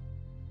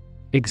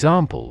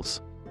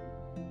 Examples.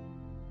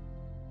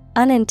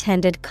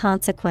 Unintended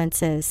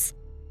consequences.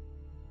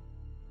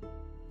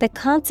 The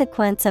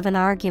consequence of an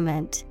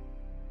argument.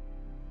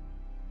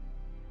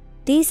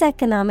 These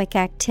economic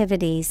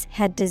activities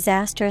had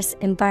disastrous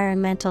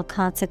environmental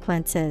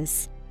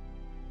consequences.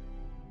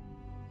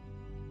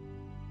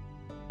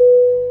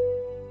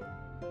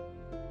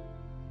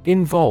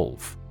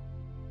 Involve.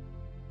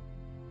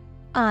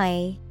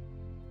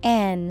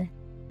 INVOLVE.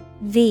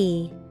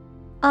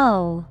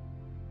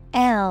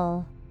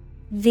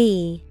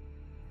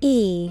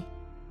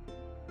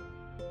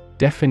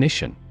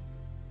 Definition.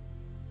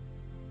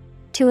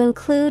 To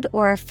include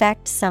or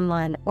affect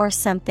someone or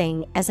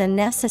something as a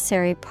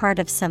necessary part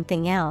of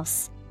something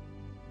else.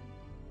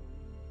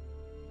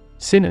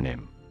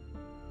 Synonym.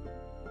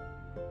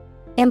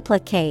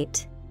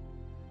 Implicate,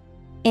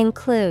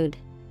 include,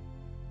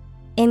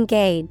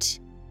 engage.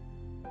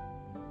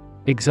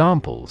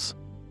 Examples.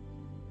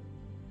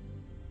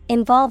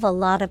 Involve a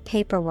lot of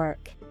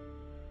paperwork.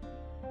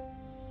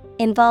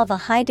 Involve a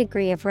high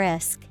degree of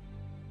risk.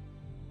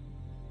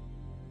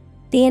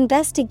 The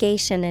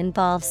investigation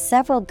involves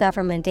several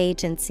government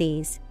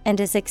agencies and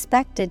is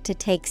expected to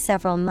take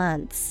several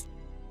months.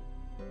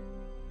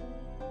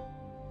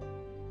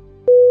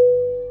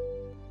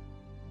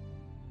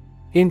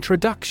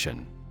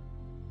 Introduction.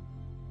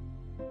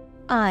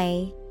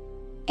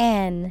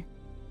 INTRODUCTION.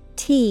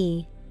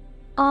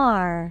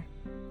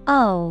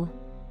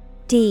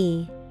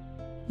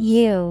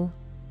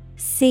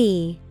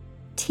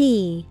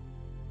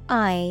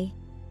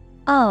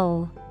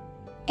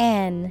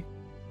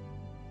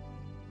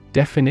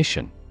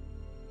 Definition.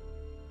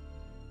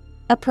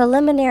 A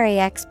preliminary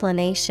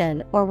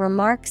explanation or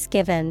remarks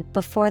given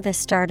before the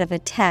start of a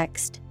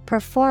text,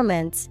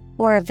 performance,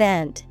 or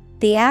event,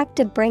 the act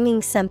of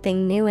bringing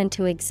something new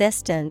into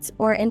existence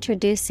or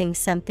introducing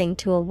something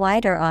to a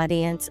wider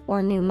audience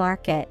or new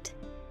market.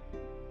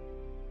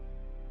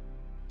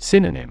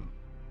 Synonym.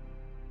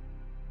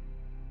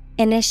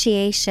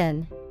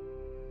 Initiation,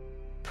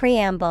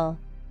 preamble,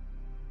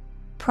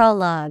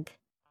 prologue.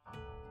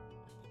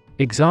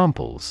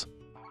 Examples.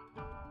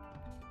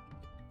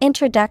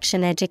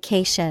 Introduction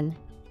education.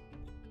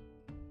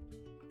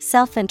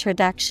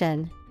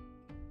 Self-introduction.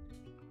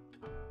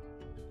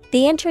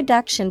 The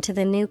introduction to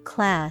the new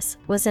class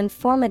was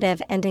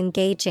informative and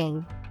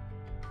engaging.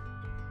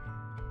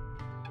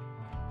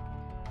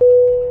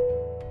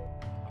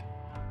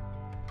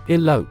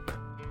 Elope.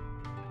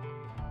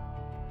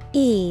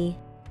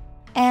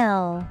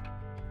 ELOPE.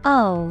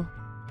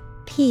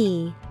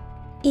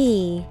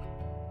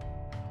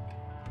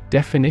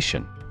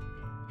 Definition.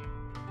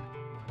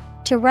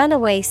 To run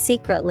away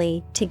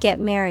secretly to get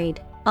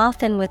married,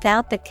 often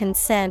without the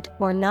consent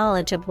or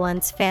knowledge of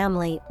one's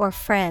family or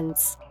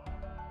friends.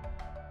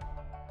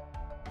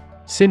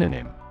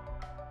 Synonym.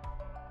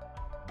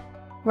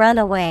 Run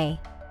away,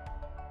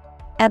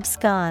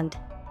 abscond,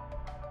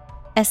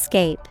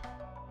 escape.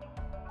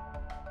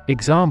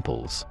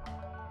 Examples.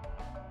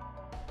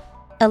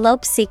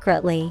 Elope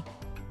secretly.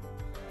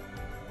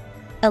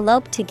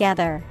 Elope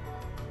together.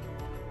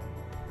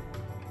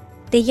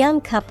 The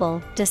young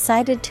couple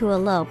decided to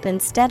elope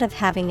instead of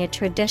having a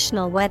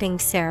traditional wedding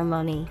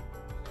ceremony.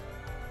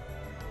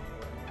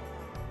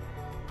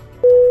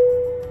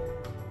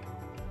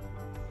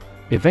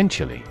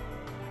 Eventually.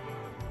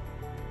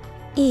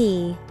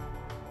 EVENTUALLY.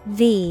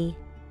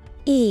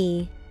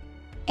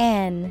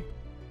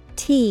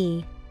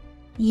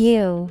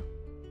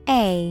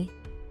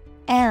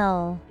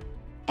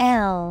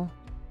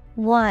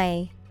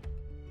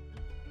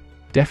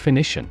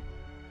 Definition.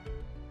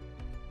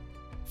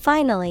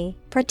 Finally,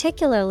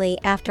 particularly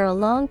after a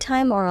long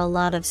time or a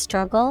lot of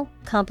struggle,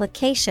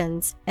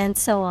 complications, and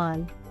so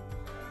on.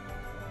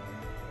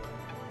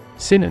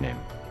 Synonym.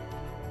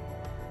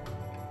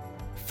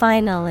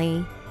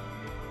 Finally,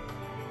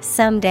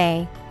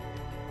 someday,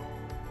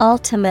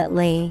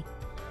 ultimately.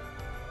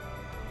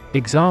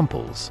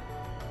 Examples.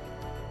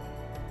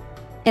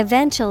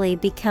 Eventually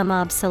become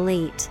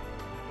obsolete.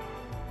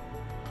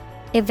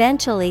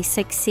 Eventually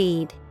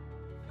succeed.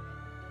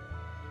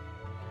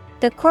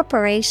 The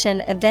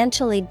corporation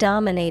eventually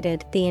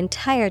dominated the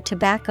entire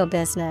tobacco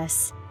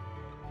business.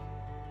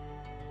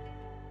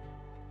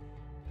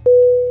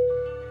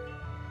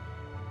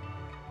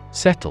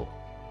 Settle.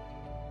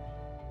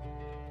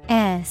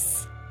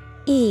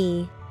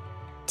 SETTLE.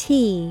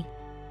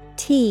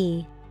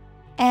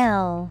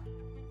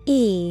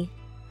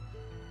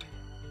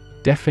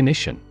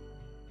 Definition.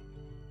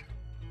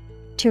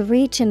 To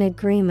reach an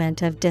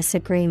agreement of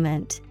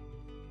disagreement.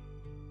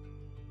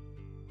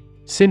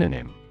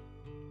 Synonym: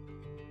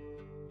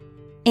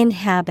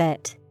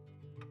 Inhabit,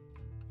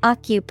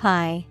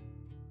 occupy,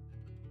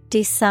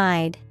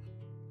 decide.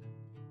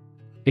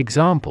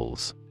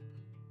 Examples: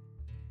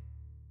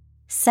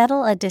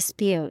 Settle a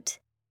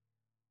dispute.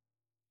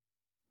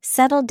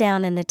 Settle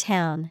down in the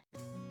town.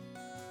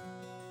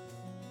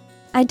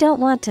 I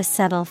don't want to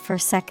settle for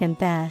second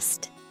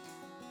best.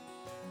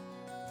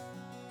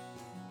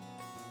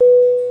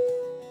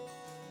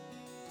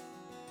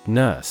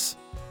 Nurse.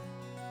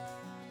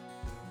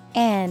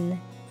 N-U-R-S-E.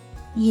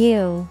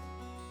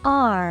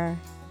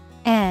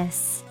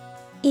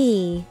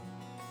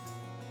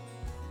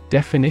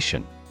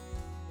 Definition: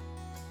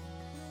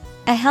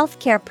 A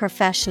healthcare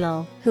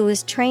professional who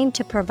is trained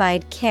to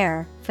provide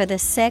care for the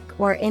sick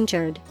or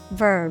injured.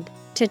 Verb: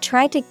 to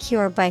try to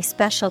cure by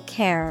special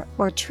care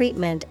or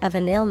treatment of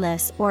an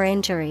illness or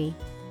injury.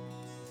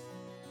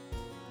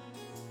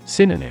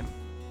 Synonym: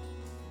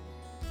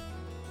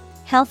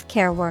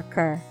 Healthcare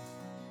worker,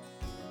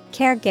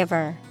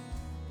 caregiver,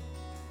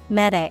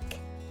 medic.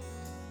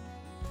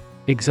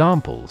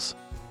 Examples: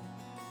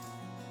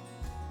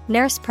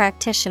 Nurse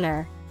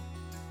practitioner.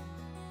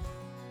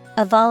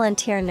 A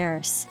volunteer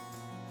nurse.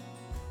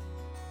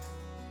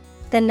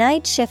 The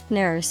night shift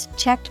nurse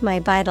checked my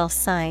vital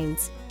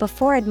signs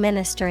before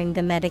administering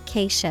the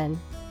medication.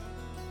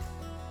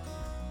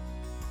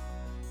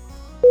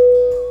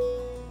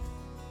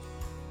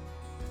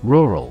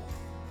 Rural.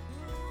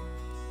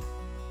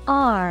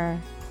 R-U-R-A-L.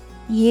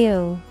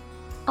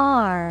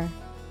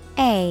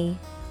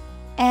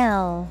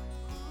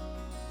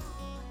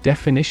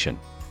 Definition: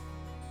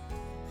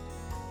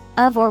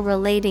 Of or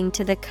relating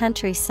to the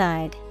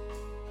countryside.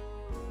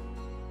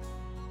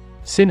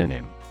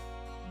 Synonym: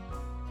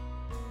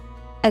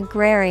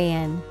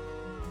 Agrarian,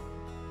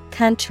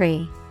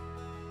 country,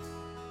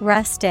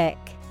 rustic.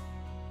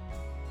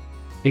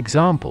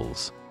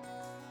 Examples: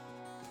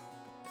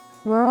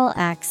 Rural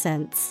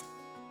accents.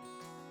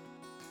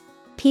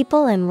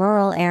 People in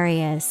rural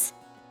areas.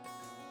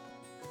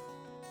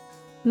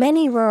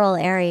 Many rural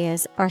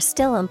areas are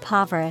still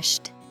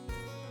impoverished.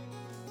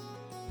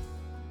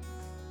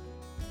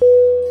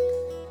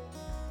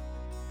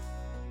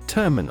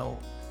 Terminal.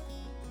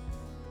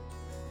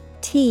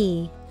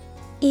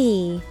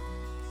 T-E-R-M-I-N-A-L.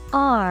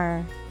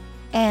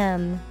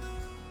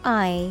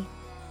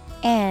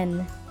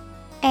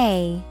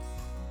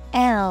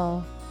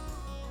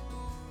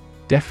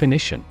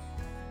 Definition: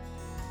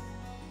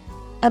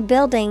 A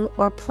building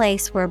or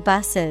place where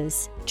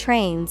buses,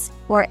 trains,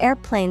 or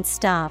airplanes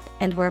stop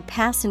and where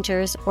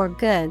passengers or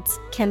goods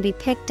can be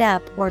picked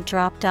up or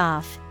dropped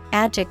off.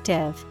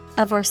 Adjective: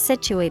 of or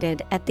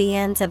situated at the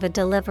ends of a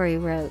delivery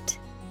route.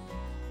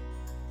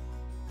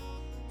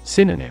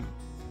 Synonym: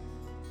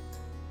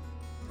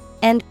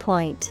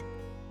 Endpoint,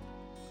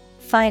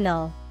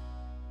 final,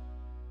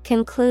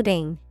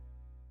 concluding.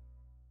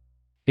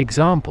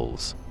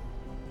 Examples: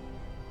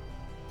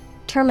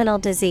 Terminal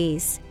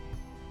disease.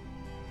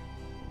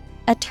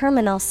 A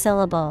terminal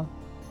syllable.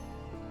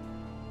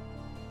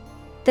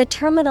 The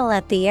terminal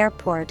at the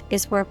airport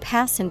is where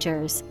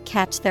passengers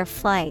catch their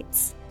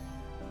flights.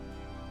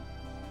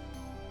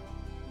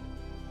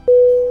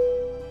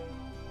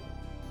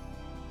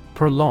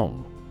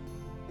 Prolong.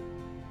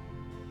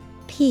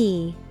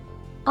 P-R-O-L-O-N-G.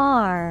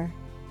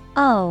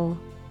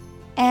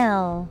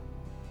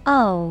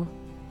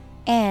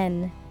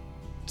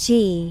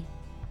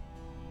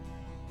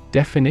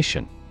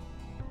 Definition: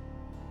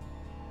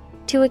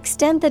 To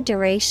extend the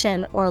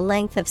duration or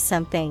length of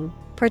something,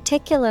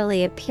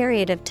 particularly a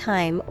period of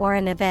time or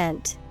an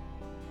event.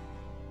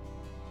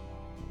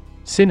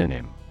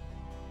 Synonym: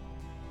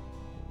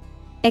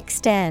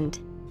 Extend,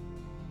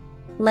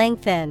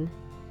 lengthen,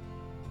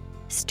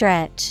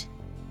 stretch.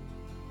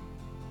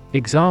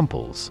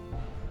 Examples: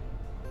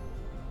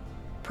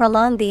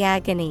 Prolong the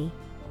agony.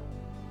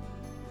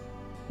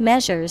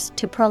 Measures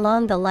to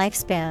prolong the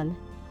lifespan.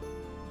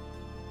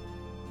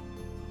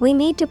 We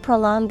need to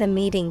prolong the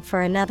meeting for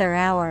another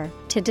hour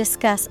to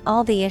discuss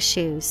all the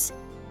issues.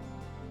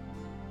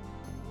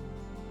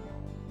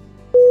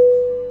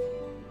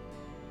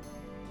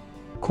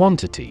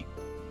 Quantity.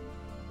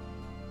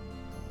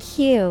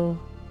 Q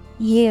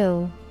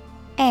U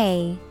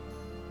A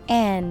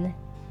N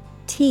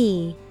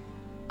T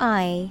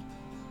I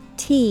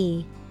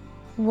T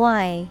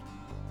Y.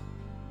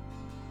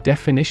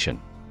 Definition: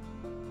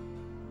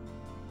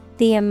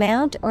 The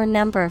amount or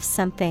number of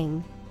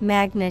something,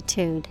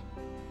 magnitude.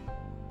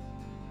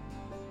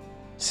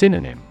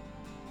 Synonym: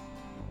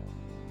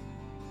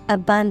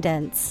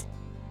 Abundance,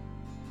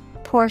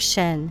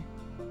 portion,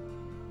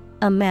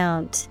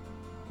 amount.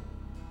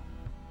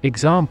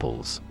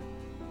 Examples: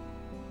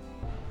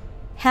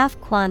 Half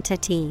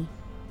quantity,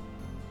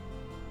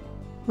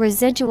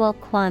 residual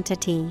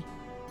quantity.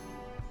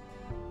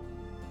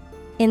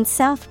 In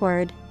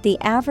southward, the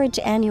average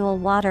annual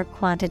water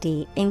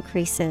quantity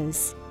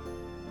increases.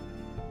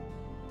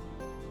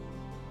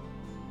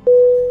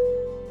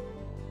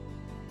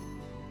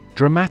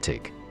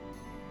 Dramatic.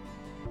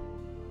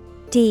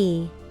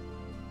 D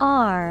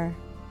R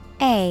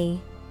A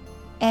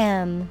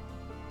M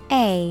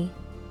A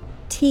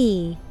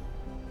T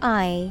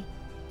I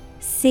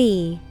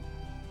C.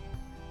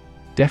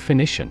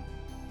 Definition: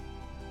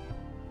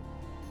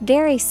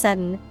 Very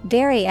sudden,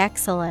 very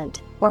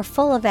excellent, or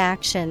full of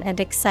action and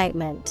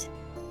excitement.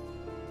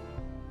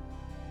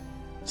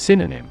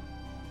 Synonym: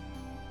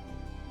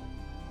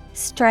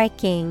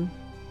 Striking,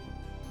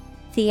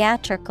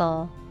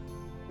 theatrical,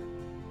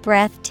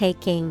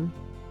 breathtaking.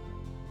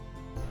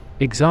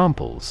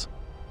 Examples: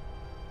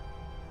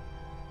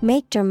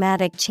 Make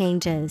dramatic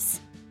changes.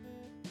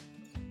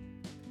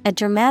 A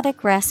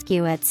dramatic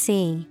rescue at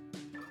sea.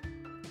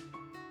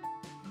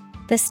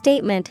 The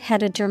statement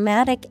had a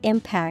dramatic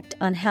impact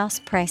on house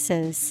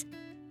prices.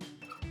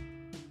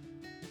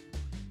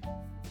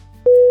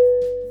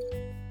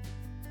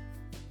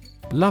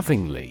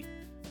 Lovingly.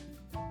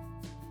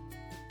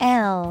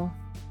 L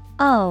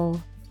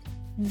O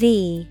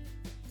V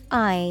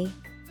I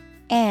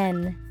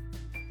N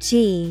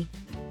G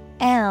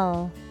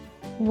L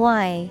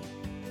Y.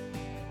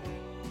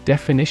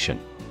 Definition: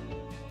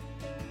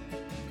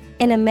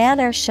 In a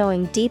manner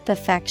showing deep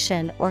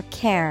affection or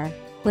care,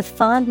 with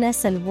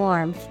fondness and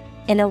warmth,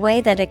 in a way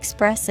that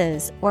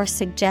expresses or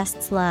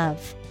suggests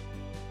love.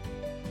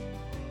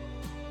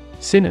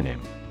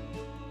 Synonym: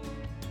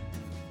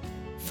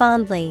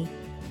 Fondly,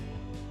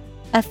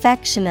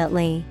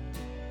 affectionately.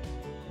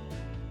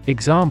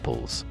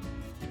 Examples: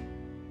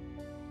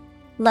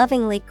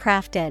 Lovingly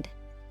crafted,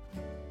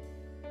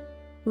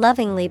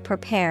 lovingly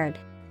prepared.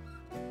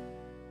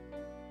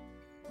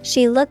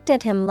 She looked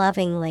at him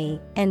lovingly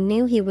and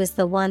knew he was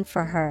the one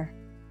for her.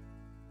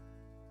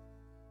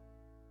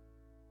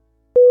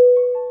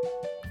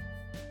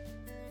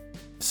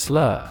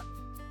 Slur.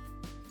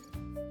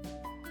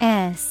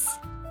 S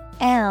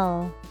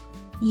L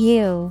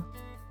U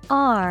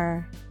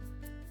R.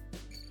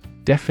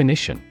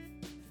 Definition: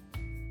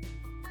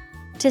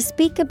 To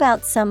speak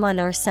about someone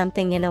or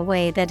something in a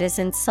way that is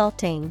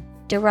insulting,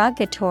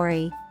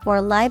 derogatory,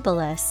 or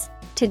libelous,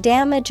 to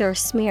damage or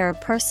smear a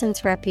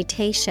person's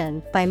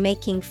reputation by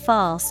making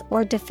false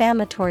or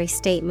defamatory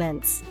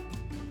statements.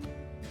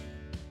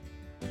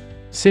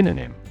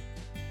 Synonym: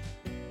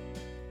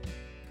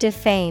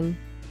 Defame,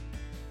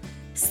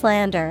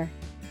 slander,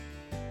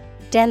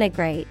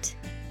 denigrate.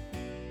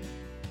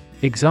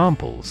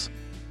 Examples: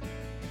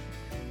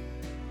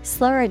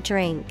 Slur a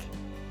drink.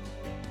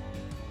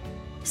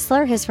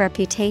 Slur his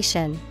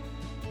reputation.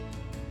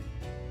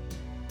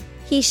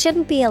 He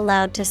shouldn't be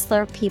allowed to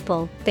slur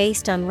people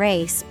based on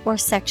race or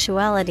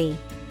sexuality.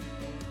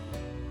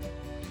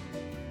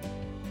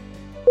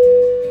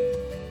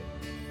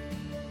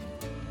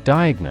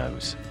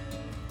 Diagnose.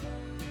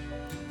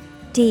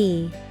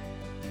 D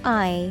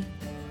I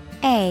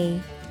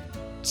A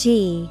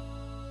G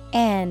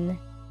N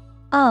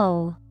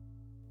O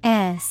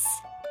S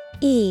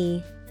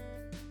E.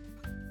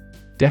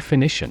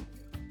 Definition: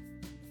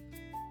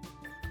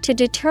 To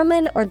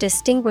determine or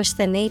distinguish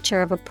the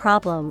nature of a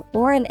problem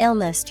or an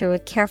illness through a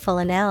careful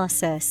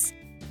analysis.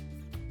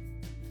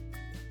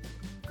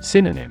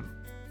 Synonym: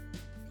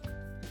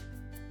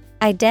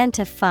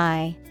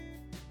 Identify,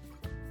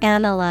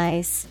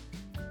 analyze,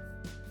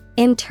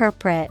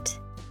 interpret.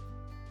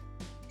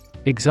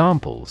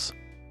 Examples: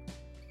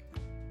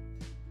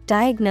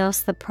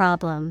 Diagnose the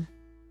problem.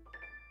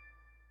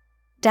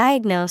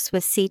 Diagnose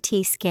with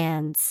CT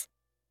scans.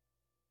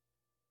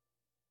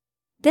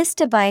 This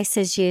device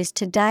is used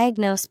to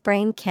diagnose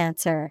brain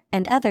cancer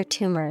and other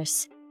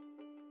tumors.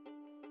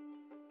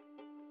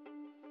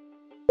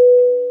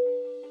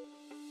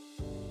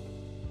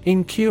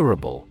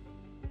 Incurable.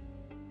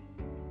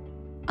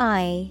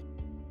 I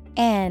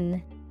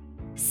N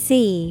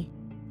C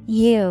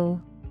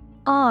U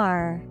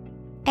R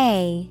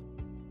A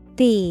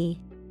B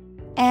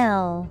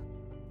L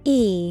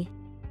E.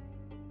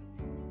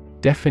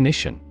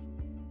 Definition: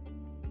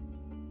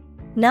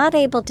 Not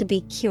able to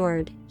be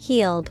cured,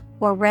 healed,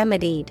 or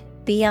remedied,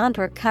 beyond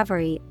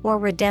recovery or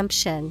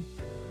redemption.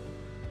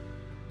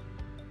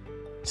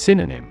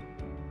 Synonym: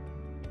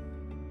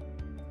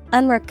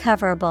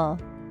 Unrecoverable,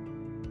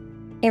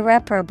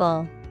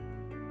 irreparable,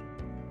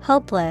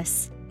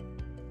 hopeless.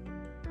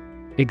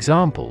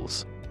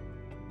 Examples: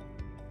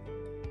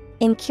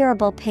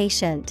 Incurable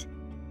patient.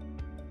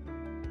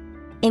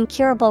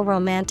 Incurable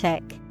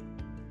romantic.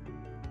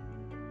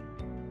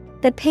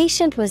 The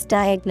patient was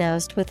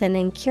diagnosed with an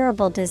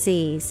incurable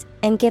disease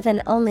and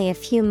given only a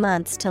few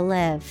months to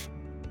live.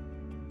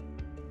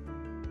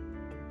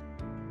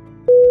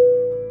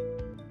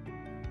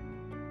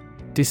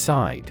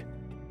 Decide.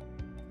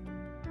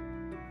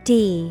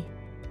 D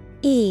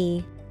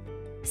E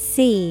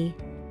C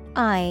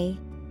I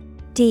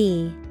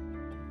D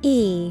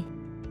E.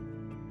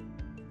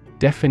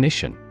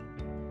 Definition: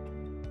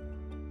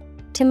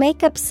 To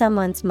make up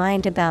someone's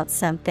mind about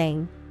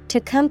something, to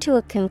come to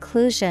a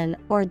conclusion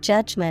or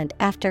judgment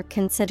after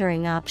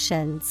considering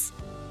options.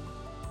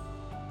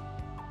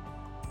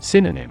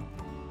 Synonym: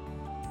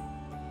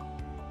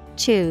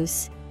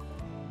 Choose,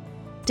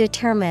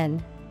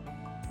 determine,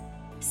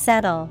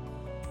 settle.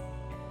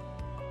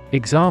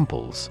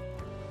 Examples: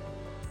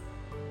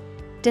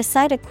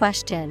 Decide a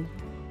question.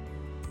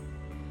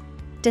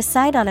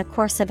 Decide on a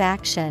course of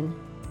action.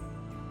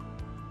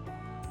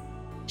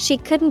 She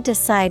couldn't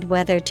decide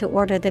whether to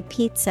order the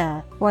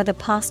pizza or the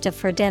pasta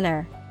for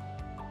dinner.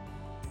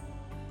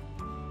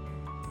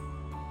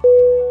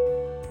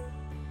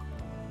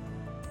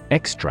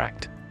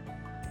 Extract.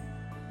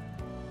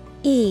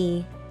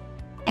 E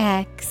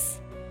X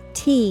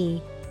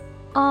T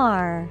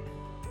R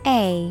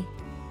A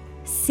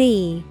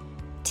C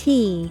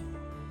T.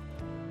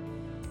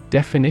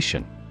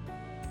 Definition.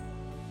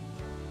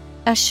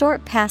 A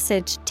short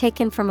passage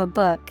taken from a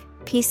book,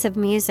 piece of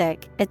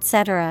music,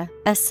 etc.,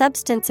 a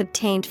substance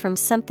obtained from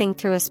something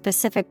through a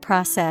specific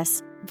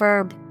process.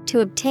 Verb, to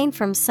obtain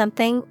from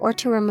something or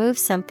to remove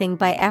something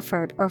by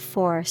effort or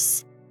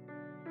force.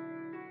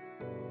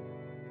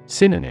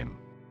 Synonym.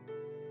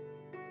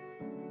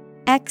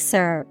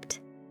 Excerpt.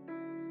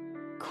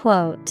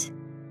 Quote.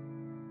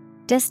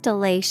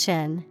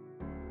 Distillation.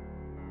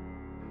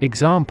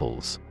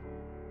 Examples.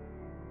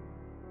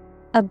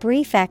 A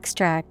brief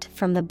extract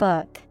from the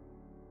book.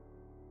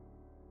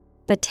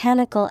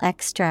 Botanical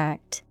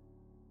extract.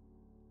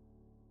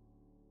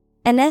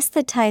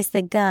 Anesthetize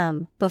the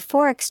gum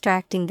before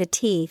extracting the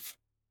teeth.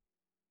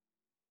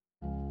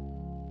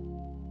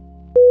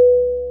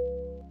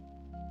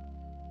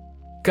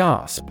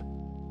 Gasp.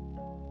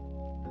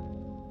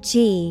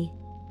 G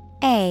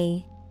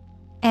A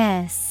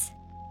S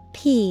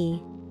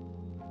P.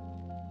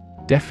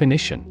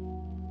 Definition.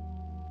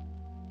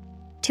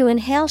 To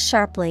inhale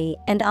sharply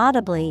and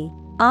audibly,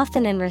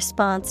 often in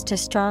response to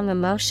strong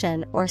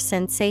emotion or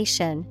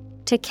sensation.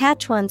 To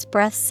catch one's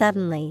breath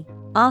suddenly,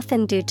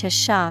 often due to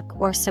shock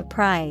or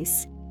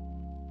surprise.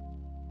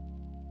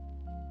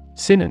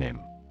 Synonym.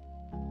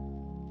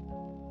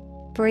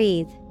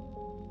 Breathe.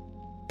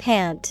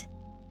 Pant.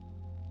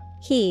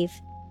 Heave.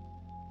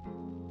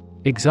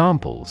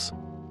 Examples.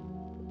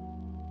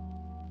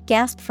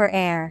 Gasp for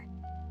air.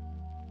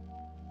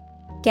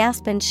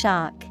 Gasp in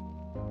shock.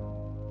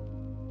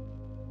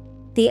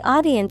 The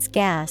audience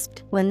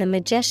gasped when the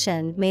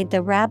magician made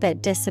the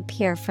rabbit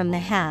disappear from the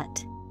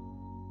hat.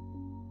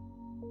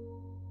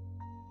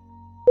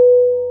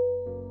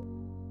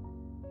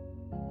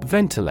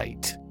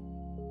 Ventilate.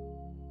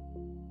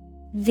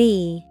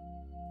 V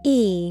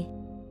E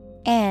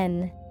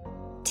N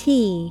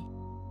T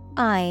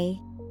I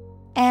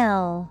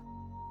L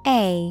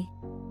A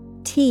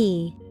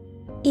T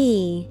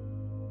E.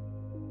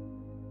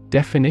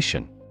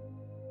 Definition.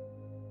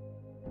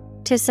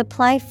 To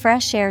supply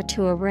fresh air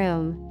to a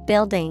room,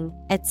 building,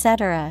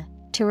 etc.,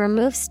 to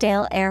remove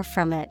stale air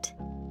from it.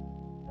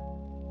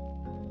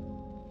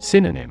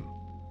 Synonym.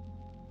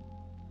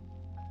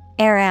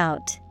 Air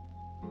out.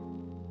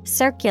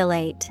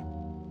 Circulate.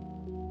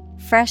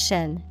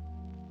 Freshen.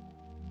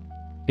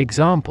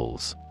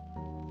 Examples.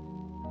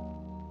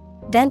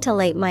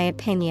 Ventilate my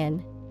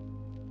opinion.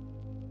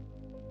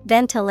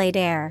 Ventilate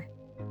air.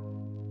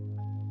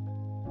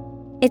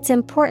 It's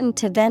important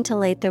to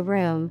ventilate the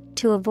room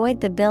to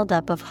avoid the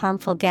buildup of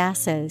harmful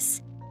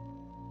gases.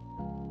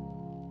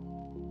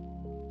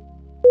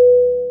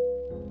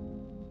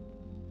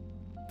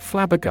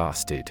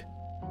 Flabbergasted.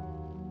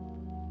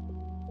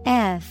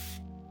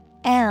 F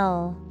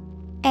L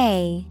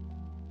A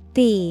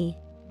B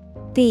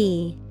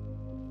B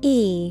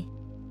E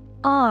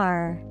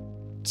R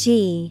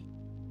G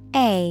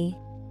A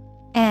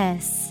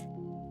S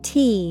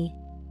T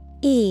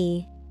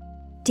E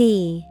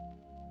D.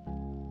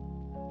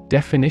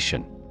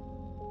 Definition.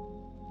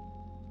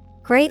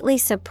 Greatly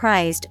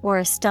surprised or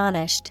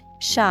astonished,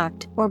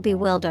 shocked or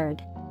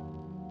bewildered.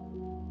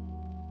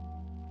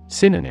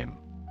 Synonym.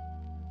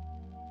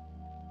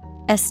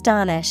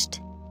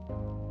 Astonished.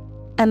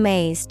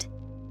 Amazed.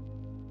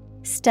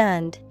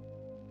 Stunned.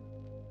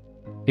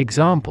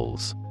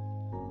 Examples.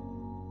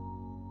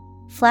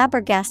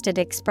 Flabbergasted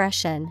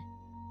expression.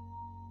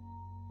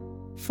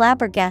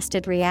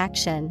 Flabbergasted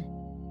reaction.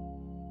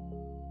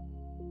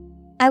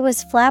 I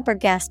was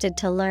flabbergasted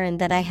to learn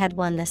that I had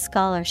won the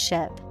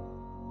scholarship.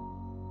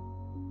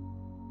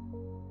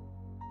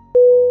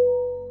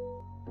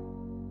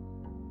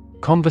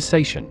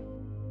 Conversation.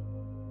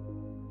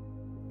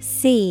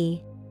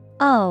 C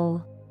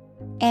O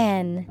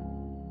N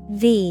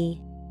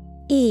V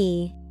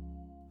E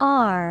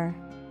R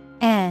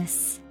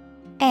S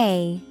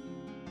A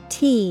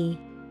T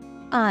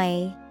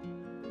I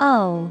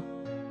O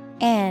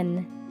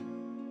N.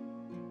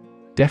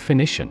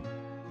 Definition.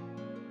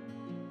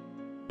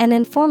 An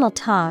informal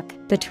talk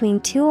between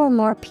two or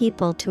more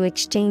people to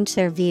exchange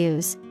their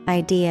views,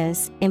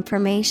 ideas,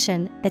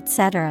 information,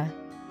 etc.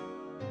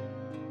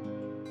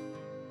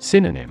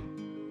 Synonym.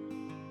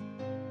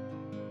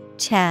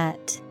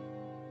 Chat.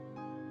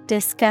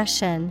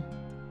 Discussion.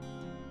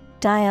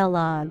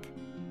 Dialogue.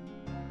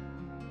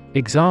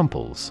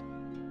 Examples.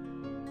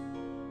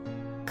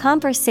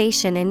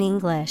 Conversation in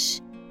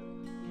English.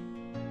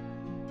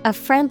 A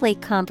friendly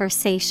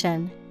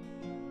conversation.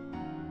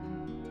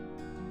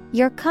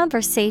 Your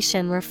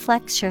conversation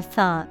reflects your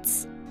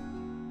thoughts.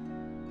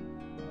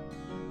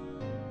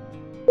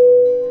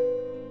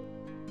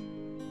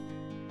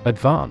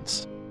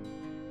 Advance.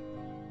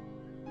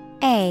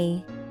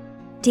 A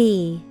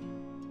D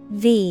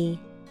V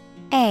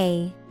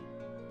A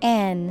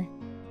N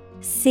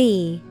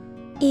C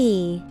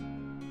E.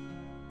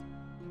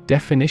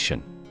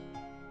 Definition: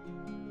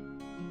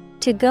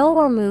 To go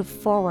or move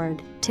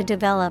forward, to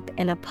develop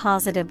in a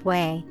positive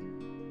way.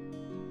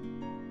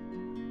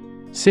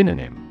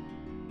 Synonym: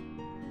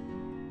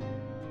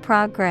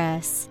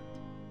 Progress,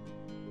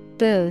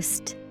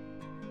 boost,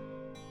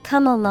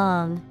 come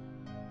along.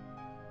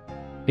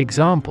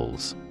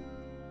 Examples: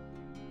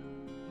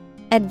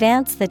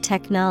 Advance the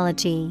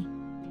technology.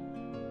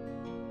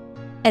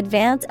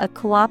 Advance a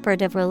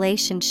cooperative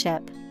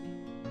relationship.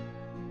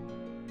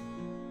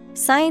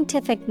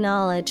 Scientific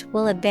knowledge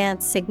will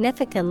advance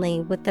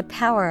significantly with the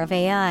power of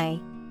AI.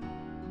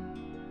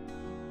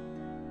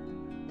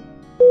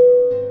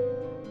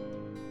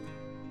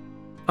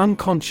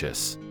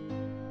 Unconscious.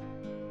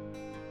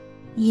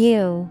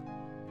 U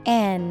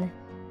N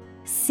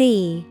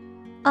C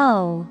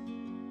O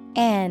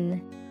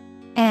N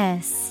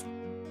S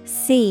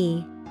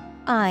C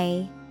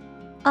I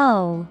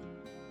O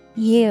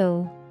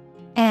U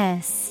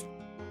S.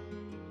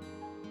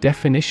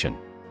 Definition: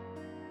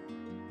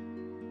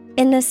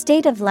 In the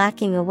state of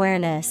lacking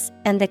awareness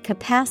and the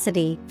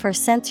capacity for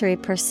sensory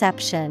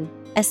perception,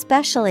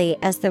 especially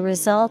as the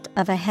result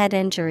of a head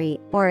injury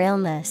or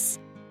illness.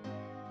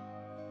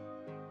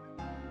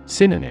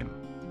 Synonym: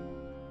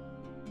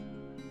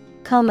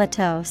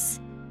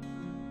 Comatose,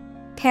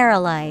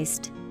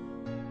 paralyzed,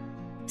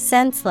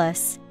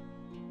 senseless.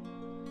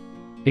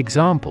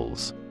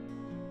 Examples: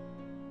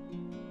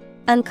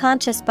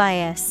 Unconscious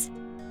bias.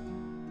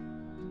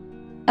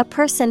 A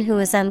person who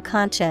is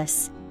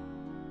unconscious.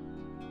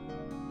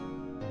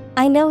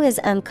 I know his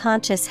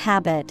unconscious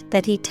habit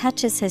that he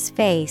touches his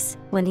face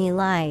when he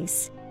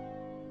lies.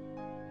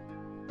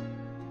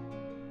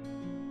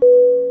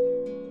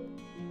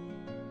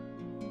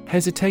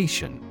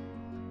 Hesitation.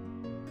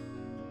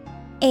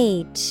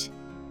 H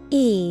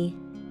E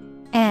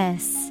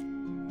S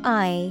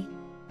I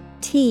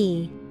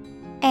T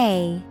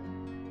A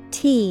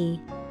T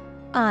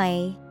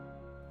I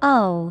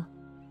O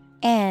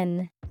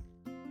N.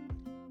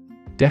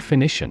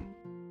 Definition: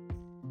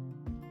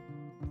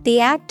 The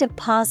act of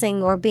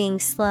pausing or being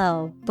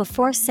slow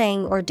before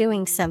saying or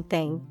doing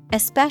something,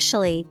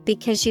 especially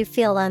because you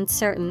feel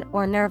uncertain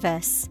or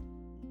nervous.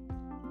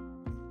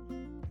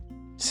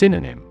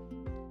 Synonym: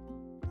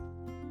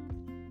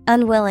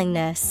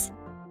 Unwillingness,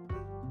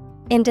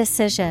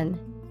 indecision,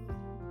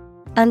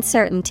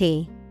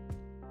 uncertainty.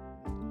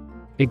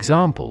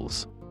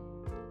 Examples: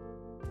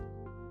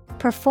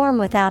 Perform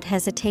without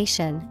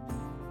hesitation.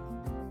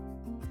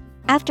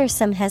 After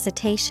some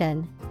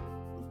hesitation.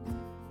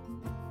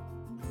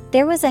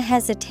 There was a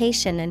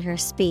hesitation in her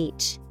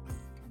speech.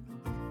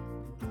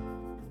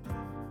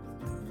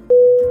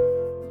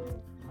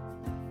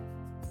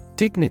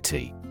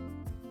 Dignity.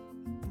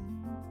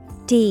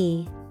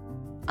 D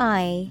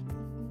I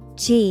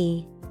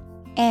G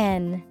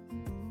N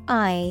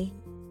I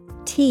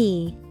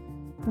T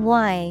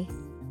Y.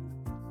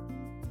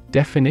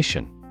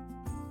 Definition: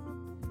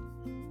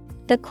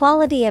 The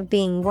quality of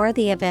being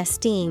worthy of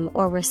esteem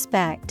or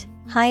respect,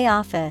 high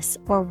office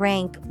or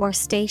rank or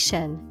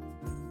station.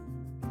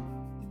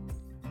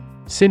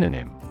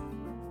 Synonym: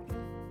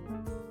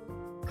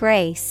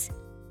 Grace,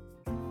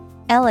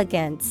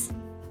 elegance,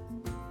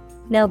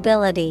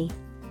 nobility.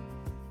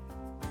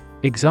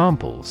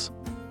 Examples: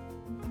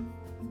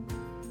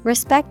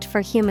 Respect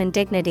for human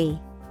dignity.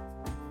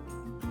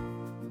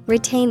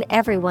 Retain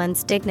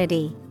everyone's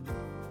dignity.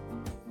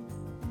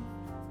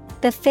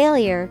 The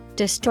failure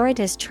destroyed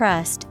his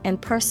trust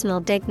and personal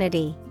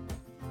dignity.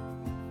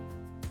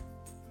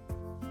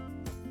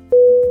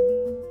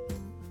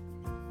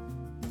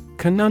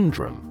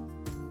 Conundrum.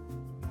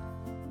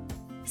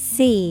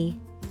 C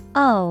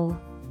O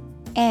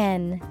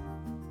N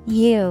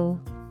U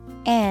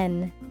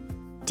N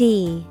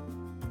D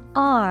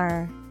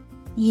R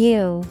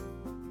U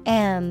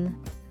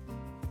M.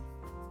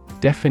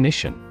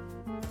 Definition: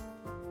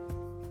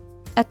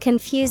 A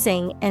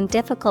confusing and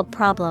difficult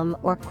problem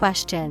or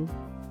question.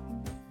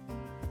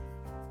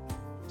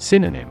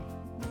 Synonym: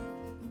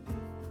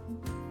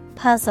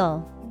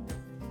 Puzzle,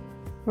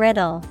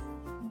 riddle,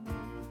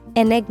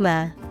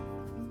 enigma.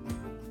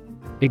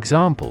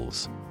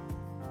 Examples: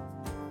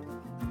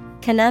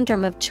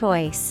 Conundrum of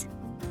choice.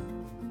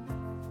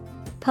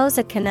 Pose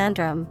a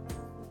conundrum.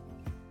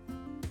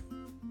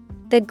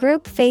 The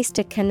group faced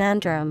a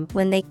conundrum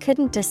when they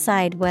couldn't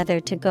decide whether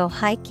to go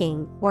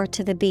hiking or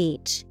to the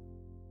beach.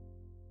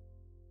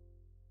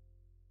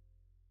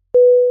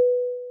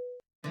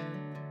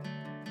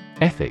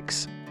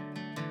 Ethics.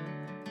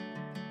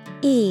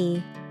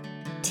 E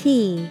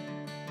T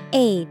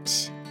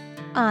H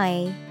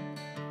I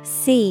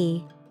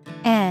C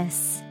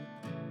S.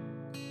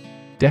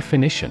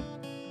 Definition: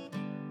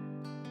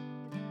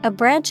 A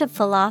branch of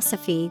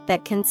philosophy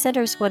that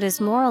considers what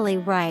is morally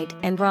right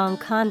and wrong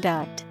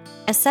conduct,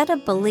 a set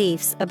of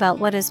beliefs about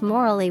what is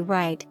morally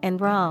right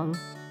and wrong.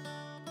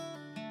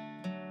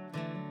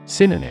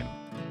 Synonym: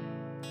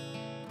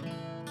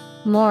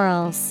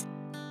 Morals,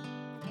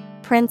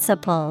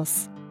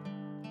 principles,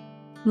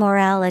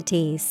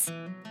 moralities.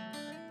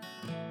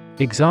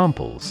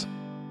 Examples: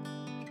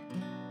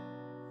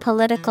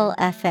 Political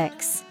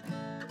ethics,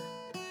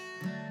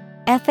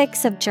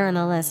 ethics of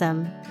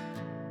journalism.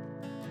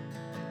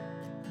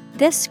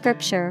 This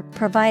scripture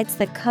provides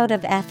the code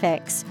of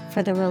ethics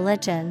for the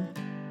religion.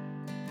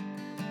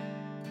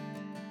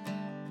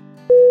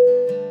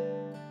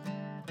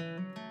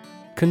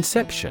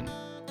 Conception.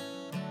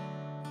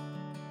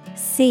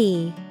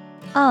 CONCEPTION.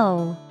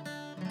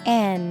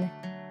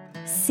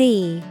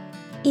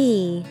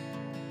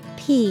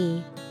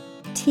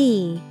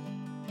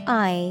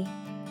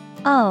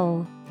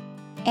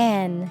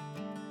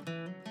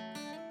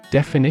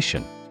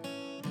 Definition: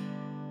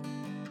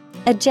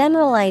 A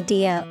general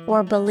idea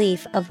or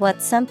belief of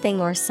what something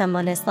or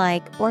someone is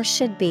like or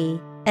should be,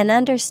 an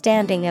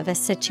understanding of a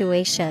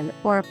situation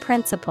or a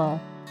principle.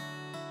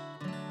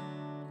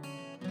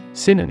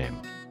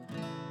 Synonym: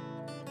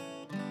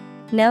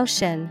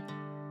 Notion,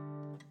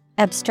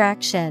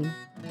 abstraction,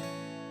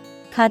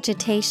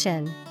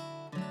 cogitation.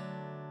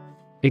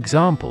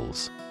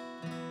 Examples: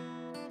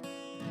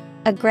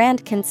 A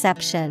grand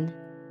conception,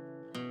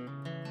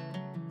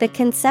 the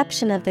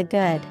conception of the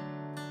good.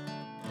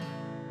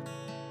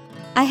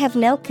 I have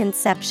no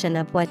conception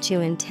of what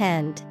you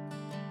intend.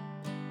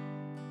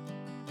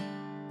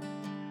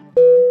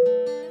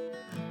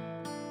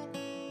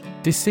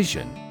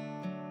 Decision.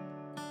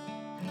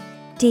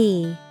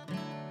 DECISION.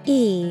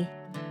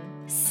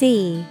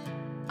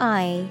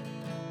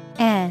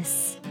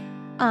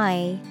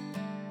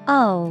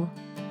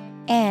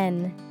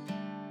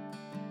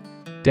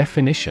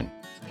 Definition: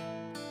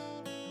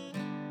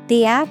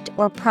 The act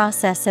or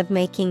process of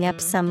making up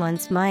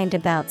someone's mind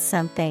about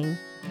something,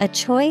 a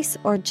choice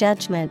or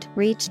judgment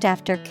reached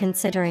after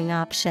considering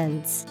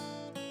options.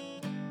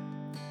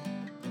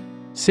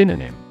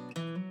 Synonym: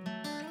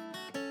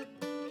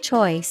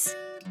 Choice,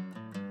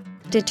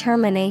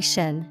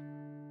 determination,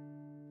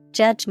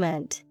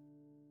 judgment.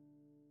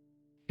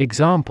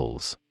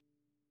 Examples: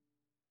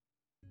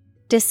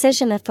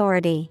 Decision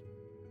authority,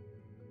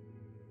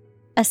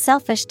 a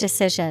selfish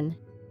decision.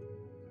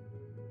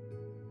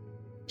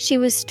 She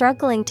was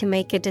struggling to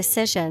make a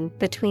decision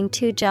between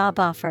two job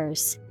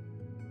offers.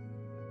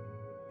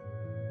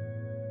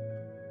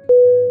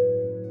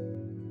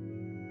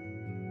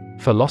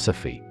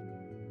 Philosophy.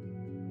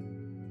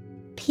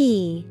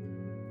 PHILOSOPHY.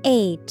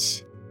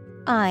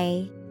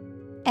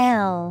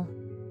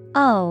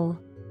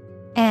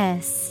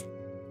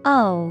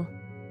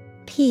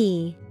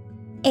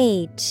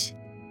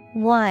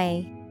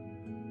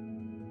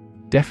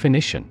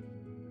 Definition: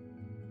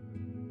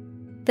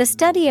 The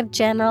study of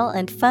general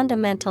and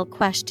fundamental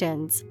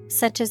questions,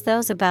 such as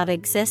those about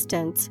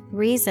existence,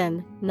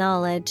 reason,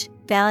 knowledge,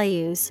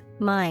 values,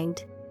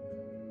 mind.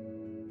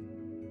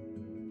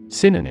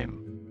 Synonym: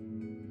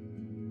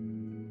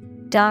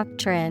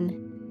 Doctrine,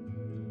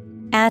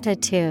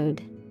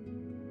 attitude,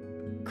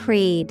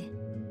 creed.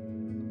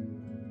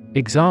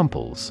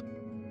 Examples: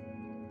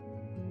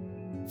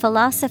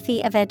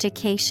 Philosophy of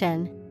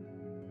education,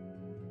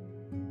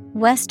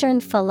 Western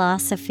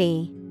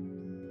philosophy.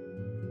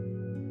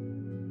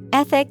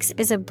 Ethics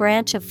is a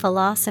branch of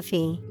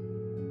philosophy.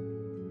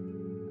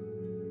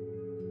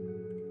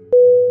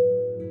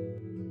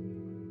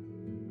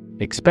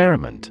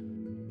 Experiment.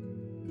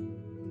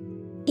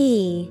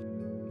 EXPERIMENT.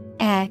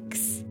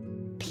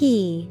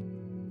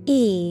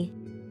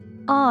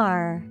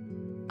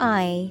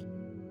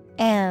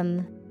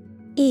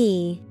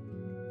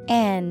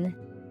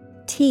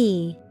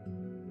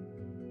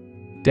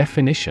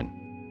 Definition: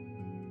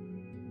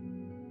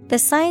 The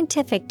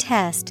scientific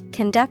test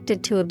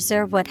conducted to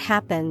observe what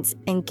happens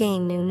and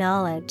gain new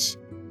knowledge.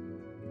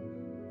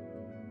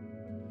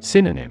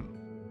 Synonym: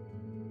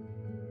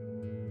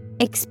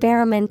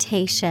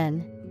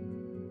 Experimentation,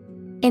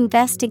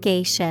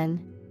 investigation.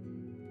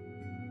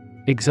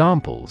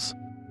 Examples: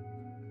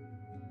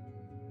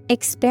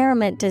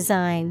 Experiment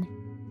design,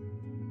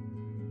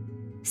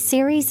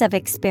 series of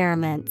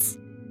experiments.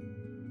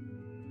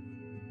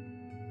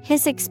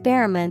 His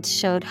experiments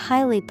showed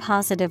highly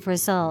positive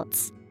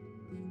results.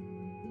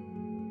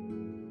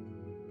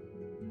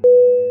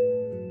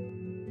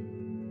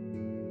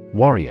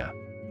 Warrior.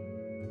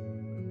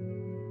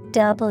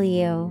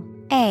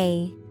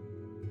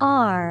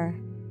 WARRIOR.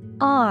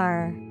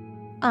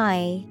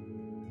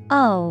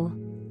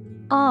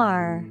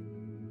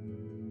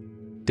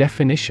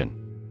 Definition: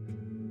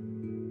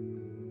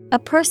 A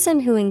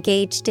person who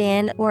engaged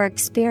in or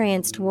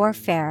experienced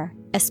warfare,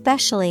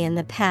 especially in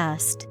the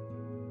past.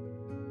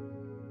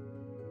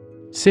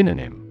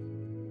 Synonym: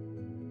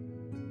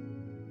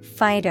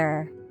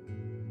 Fighter,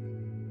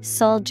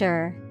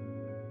 soldier,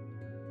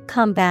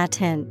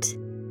 combatant.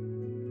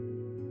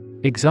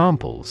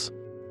 Examples: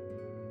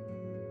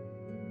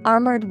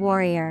 Armored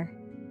warrior,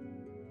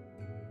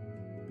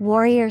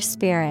 warrior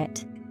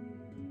spirit.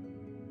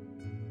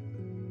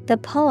 The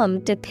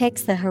poem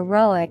depicts the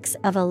heroics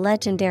of a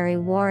legendary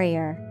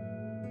warrior.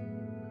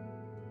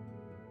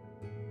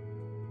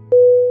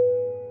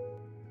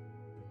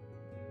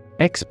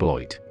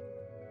 Exploit.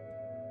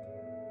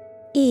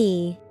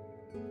 E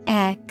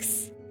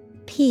X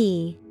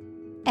P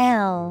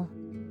L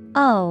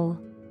O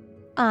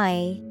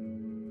I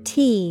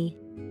T.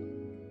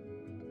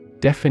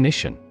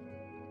 Definition: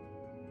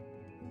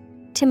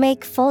 To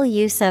make full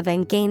use of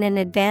and gain an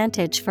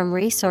advantage from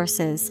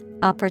resources,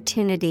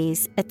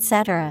 opportunities,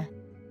 etc.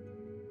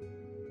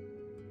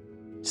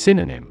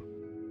 Synonym: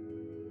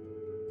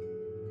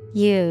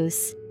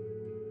 Use,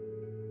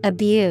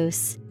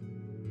 abuse,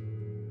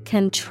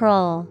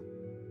 control.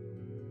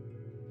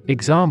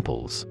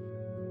 Examples: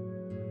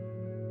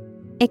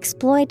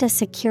 Exploit a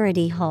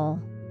security hole.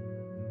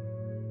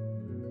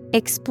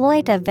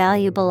 Exploit a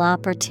valuable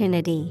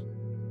opportunity.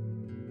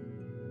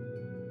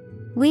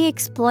 We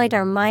exploit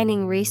our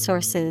mining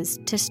resources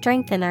to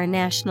strengthen our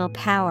national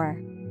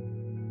power.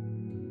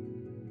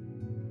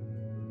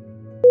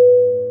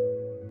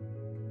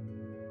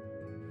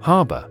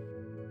 Harbor.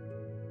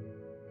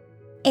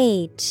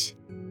 H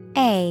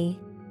A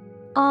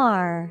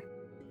R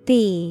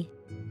B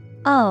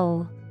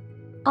O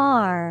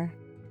R.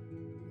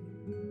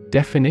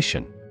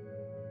 Definition: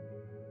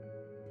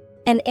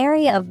 An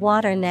area of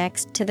water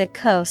next to the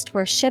coast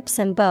where ships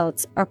and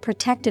boats are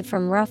protected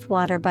from rough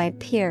water by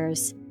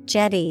piers,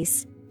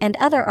 jetties, and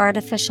other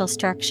artificial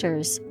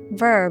structures.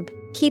 Verb,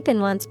 keep in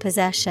one's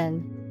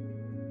possession.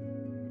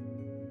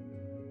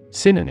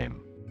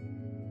 Synonym: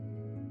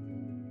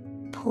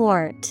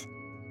 Port,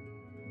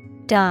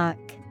 dock,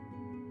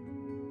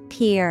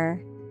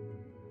 pier.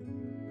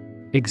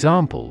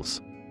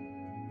 Examples: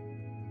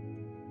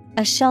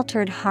 A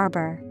sheltered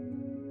harbor.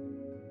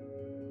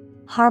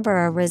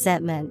 Harbor a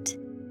resentment.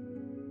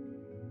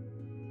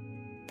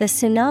 The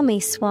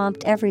tsunami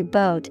swamped every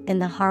boat in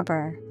the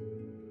harbor.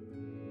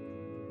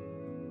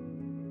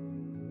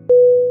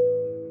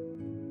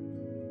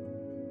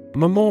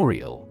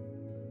 Memorial.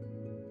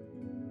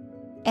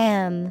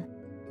 M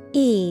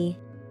E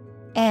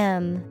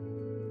M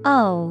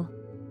O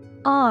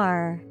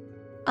R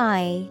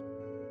I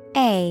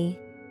A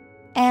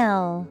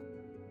L.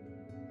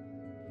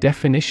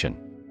 Definition: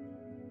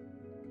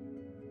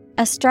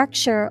 A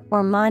structure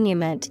or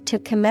monument to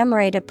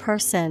commemorate a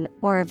person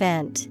or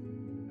event.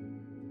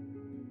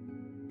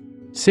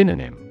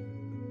 Synonym: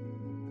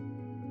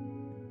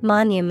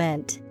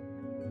 Monument,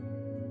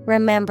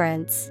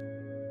 remembrance,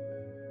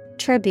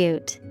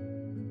 tribute.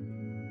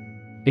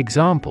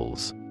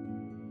 Examples: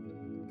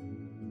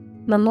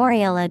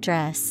 Memorial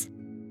address.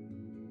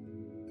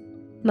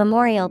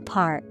 Memorial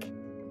Park.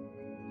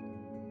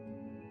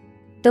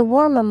 The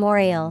War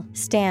Memorial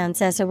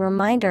stands as a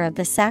reminder of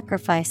the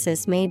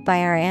sacrifices made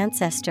by our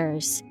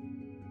ancestors.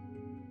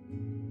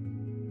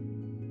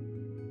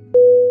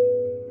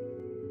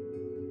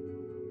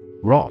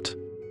 Rot.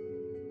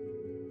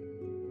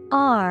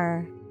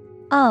 R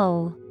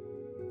O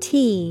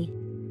T.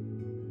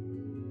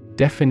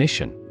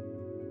 Definition: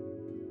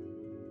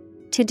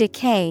 To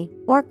decay,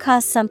 or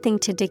cause something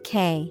to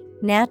decay,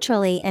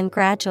 naturally and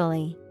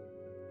gradually.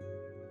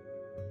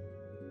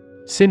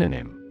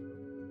 Synonym: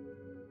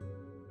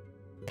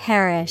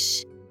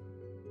 Perish,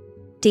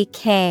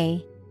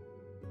 decay,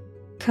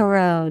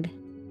 corrode.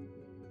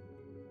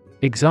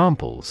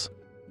 Examples: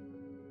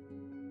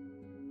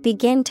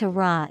 Begin to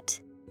rot.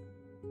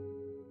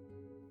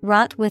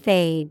 Rot with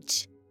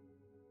age.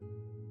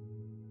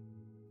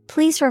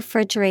 Please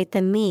refrigerate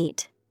the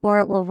meat, or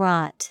it will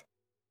rot.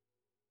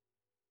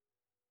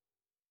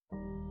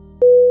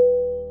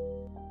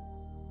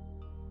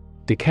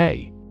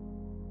 Decay.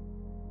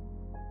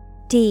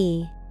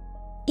 D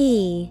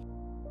E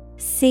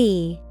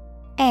C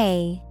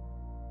A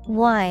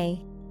Y.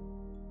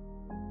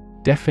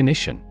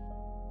 Definition: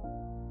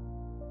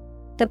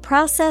 The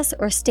process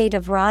or state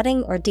of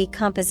rotting or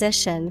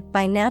decomposition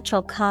by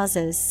natural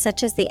causes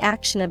such as the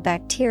action of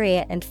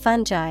bacteria and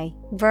fungi.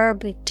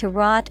 Verb, to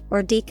rot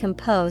or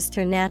decompose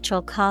through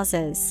natural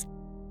causes.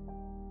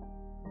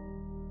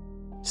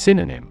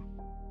 Synonym: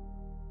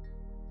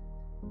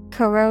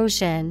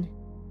 Corrosion,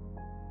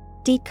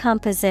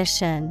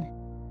 decomposition,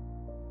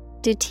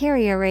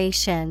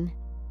 deterioration.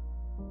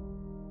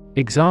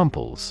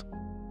 Examples: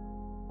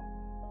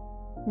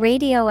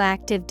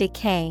 Radioactive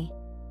decay.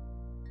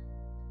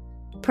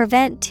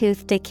 Prevent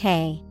tooth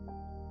decay.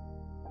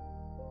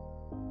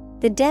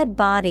 The dead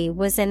body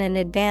was in an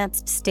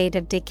advanced state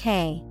of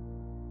decay.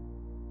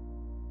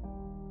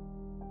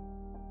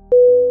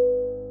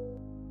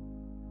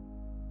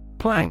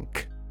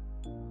 Plank.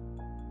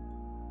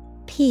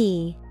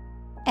 P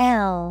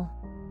L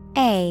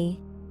A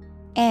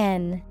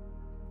N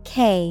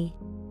K.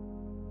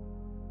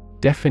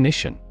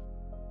 Definition: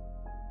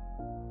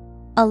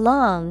 A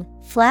long,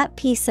 flat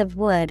piece of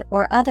wood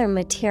or other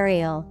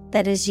material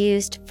that is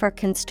used for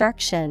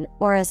construction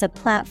or as a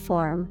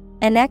platform,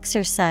 an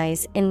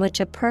exercise in which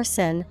a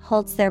person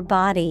holds their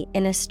body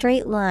in a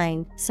straight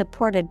line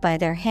supported by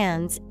their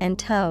hands and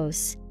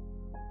toes.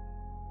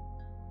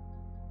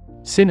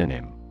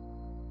 Synonym: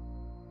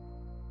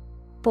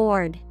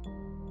 Board,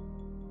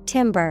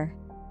 timber,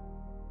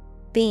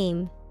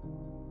 beam.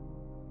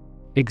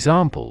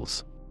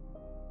 Examples: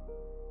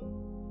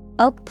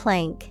 Oak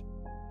plank.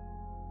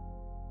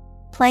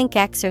 Plank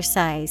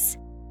exercise.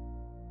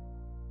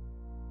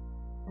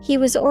 He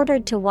was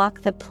ordered to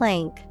walk the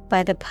plank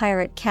by the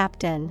pirate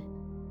captain.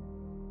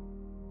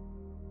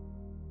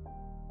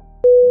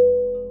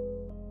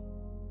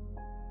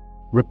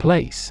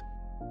 Replace.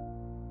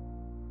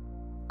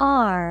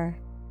 R-E-P-L-A-C-E.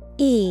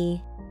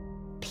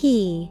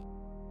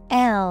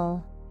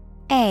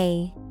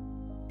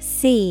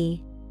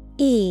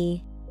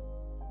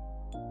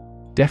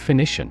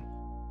 Definition.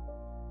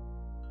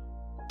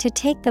 To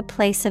take the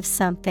place of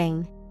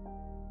something.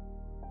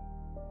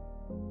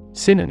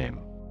 Synonym.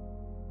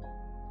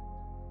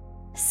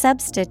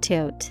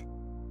 Substitute,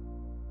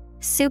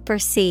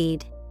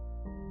 supersede,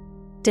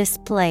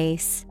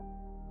 displace.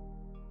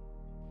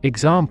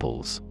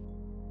 Examples.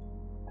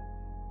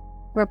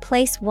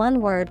 Replace one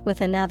word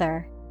with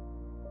another.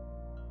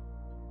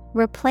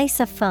 Replace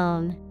a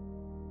phone.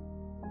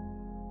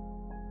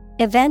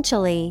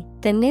 Eventually,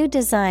 the new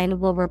design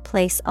will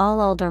replace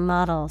all older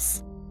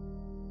models.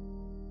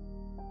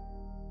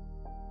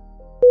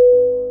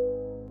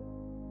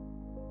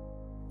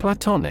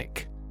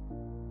 Platonic.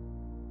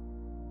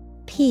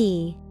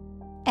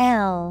 P-L-A-T-O-N-I-C.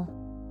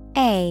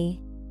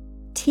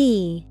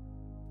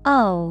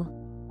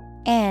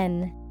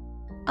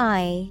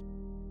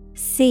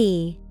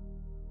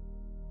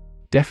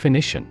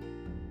 Definition.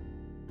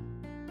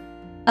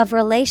 Of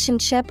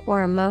relationship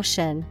or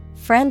emotion,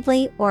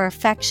 friendly or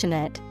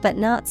affectionate but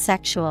not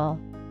sexual.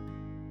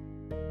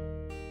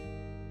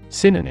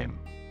 Synonym.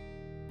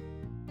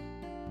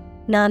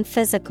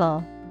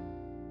 Non-physical,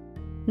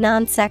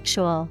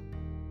 non-sexual,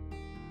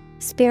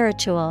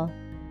 spiritual.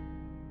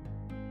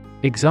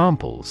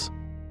 Examples.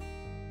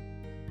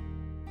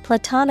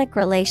 Platonic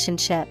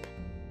relationship.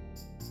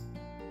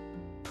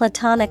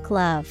 Platonic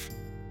love.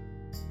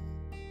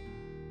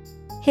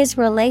 His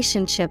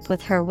relationship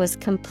with her was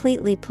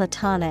completely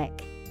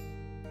platonic.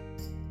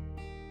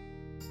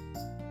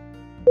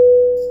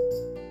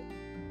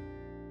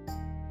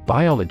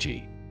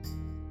 Biology.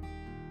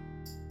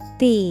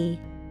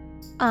 B-I-O-L-O-G-Y.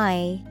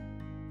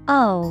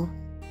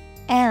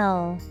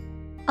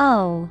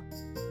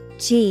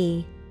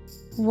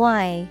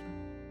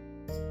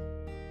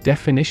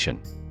 Definition.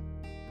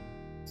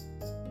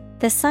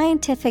 The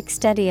scientific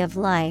study of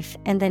life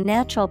and the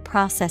natural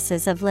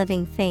processes of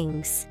living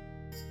things.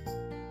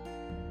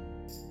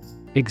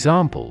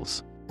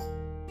 Examples.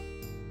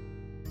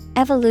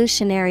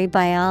 Evolutionary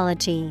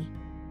biology.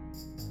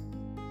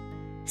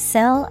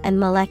 Cell and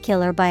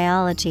molecular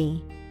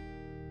biology.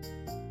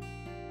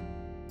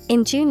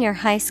 In junior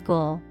high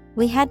school,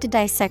 we had to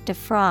dissect a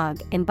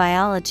frog in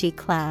biology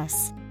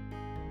class.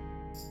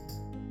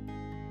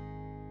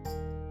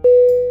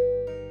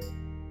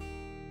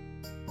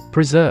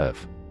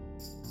 Preserve.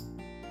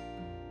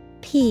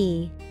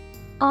 P-R-E-S-E-R-V-E.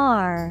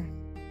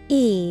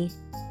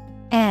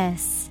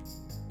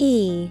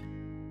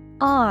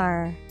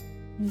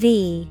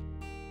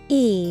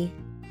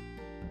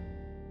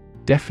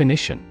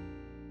 Definition.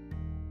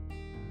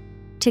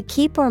 To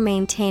keep or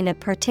maintain a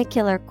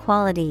particular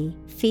quality,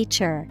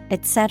 feature,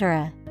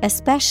 etc.,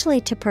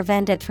 especially to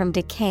prevent it from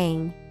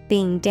decaying,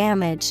 being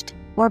damaged,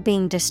 or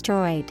being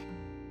destroyed.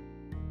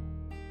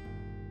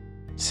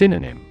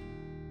 Synonym.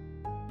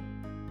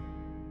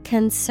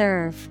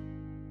 Conserve,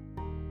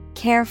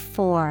 care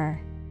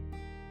for,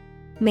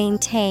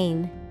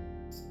 maintain.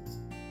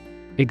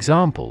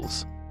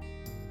 Examples.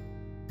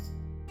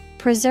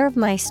 Preserve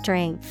my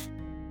strength.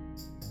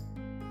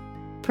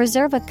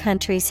 Preserve a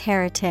country's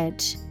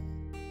heritage.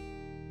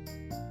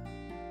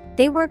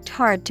 They worked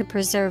hard to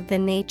preserve the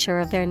nature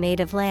of their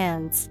native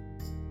lands.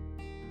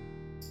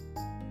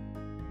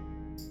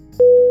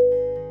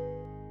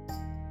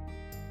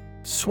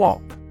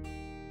 Swap.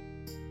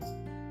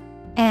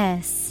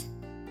 S-W-A-P.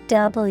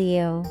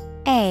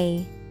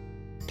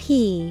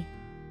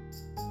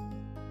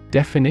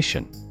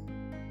 Definition.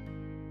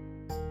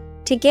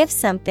 To give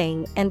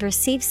something and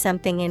receive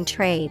something in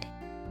trade.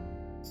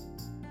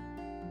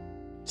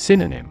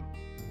 Synonym.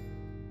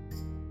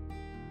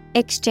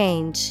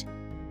 Exchange,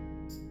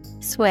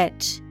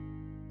 switch,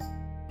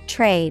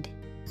 trade.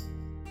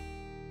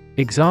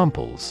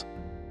 Examples.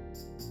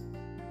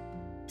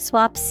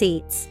 Swap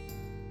seats.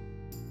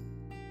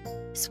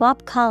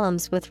 Swap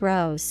columns with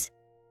rows.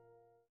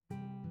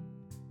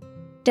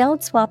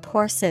 Don't swap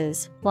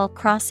horses while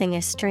crossing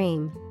a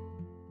stream.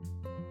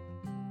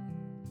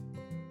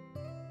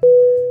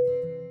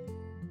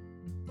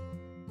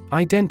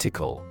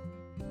 Identical.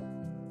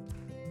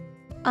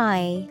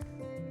 I-D-E-N-T-I-C-A-L.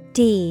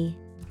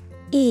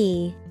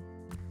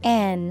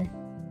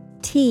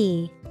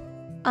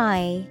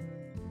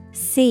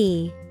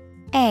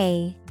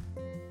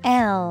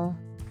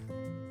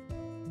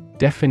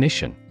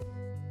 Definition.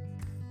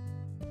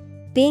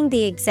 Being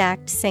the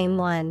exact same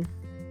one.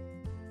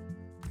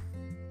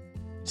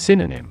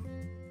 Synonym.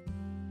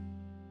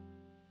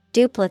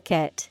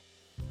 Duplicate,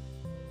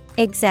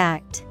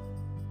 exact,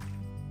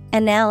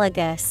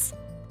 analogous.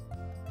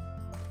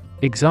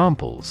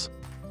 Examples.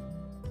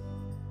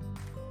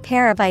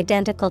 Pair of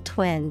identical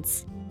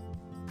twins.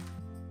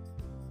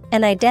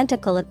 An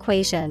identical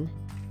equation.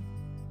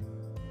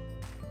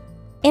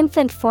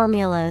 Infant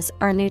formulas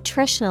are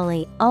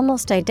nutritionally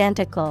almost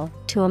identical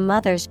to a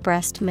mother's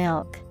breast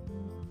milk.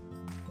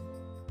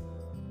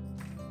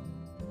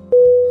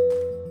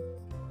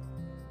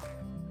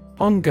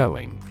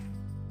 Ongoing.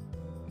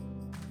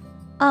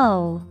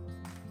 ONGOING.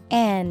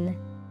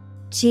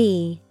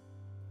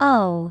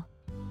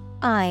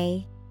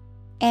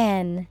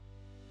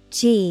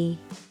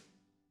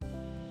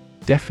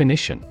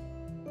 Definition: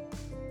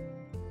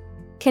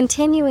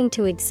 continuing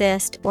to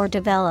exist or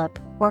develop,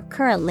 or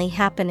currently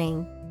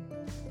happening.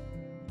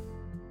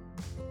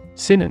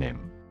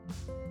 Synonym: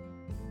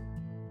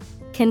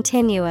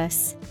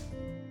 Continuous,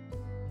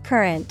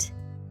 current,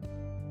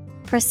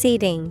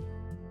 proceeding.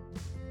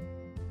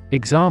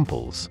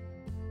 Examples: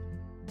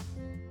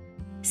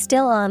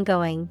 still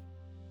ongoing,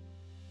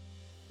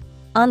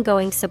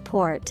 ongoing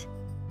support.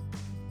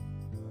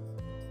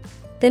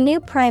 The new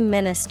Prime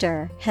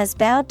Minister has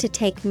vowed to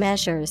take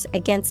measures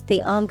against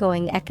the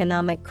ongoing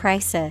economic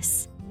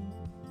crisis.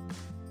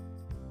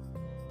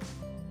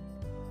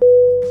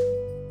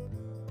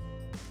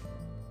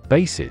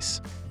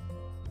 Basis.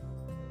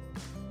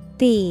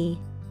 B-A-S-I-S.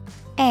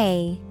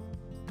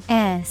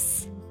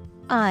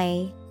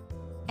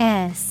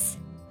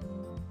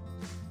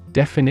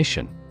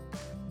 Definition: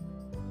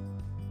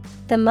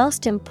 the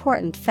most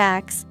important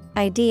facts,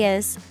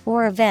 ideas,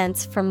 or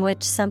events from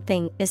which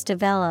something is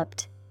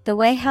developed. The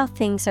way how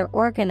things are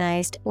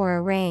organized or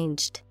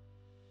arranged.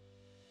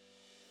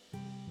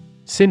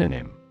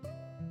 Synonym: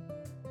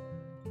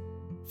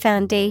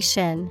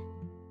 foundation,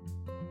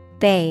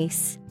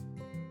 base,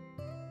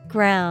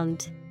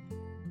 ground.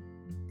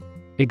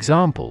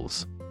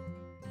 Examples: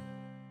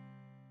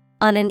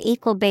 on an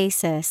equal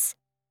basis.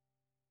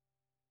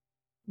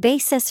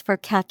 Basis for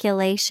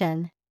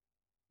calculation.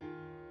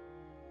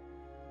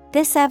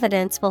 This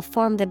evidence will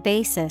form the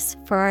basis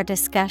for our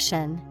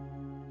discussion.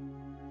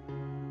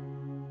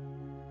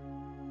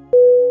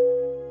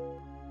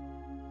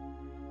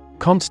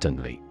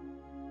 Constantly.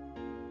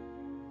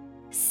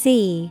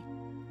 CONSTANTLY.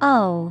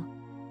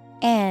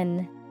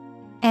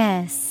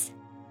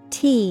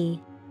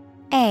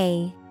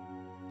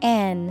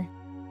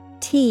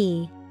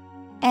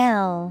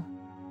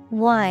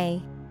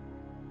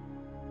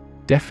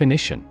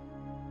 Definition: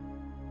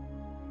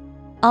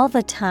 all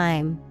the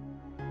time.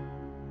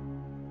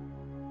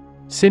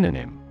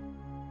 Synonym: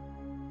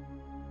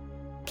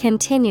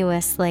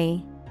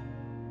 continuously,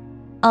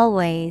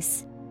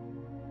 always,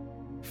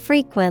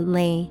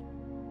 frequently.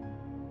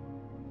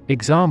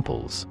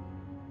 Examples: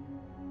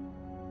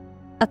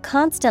 a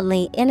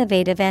constantly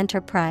innovative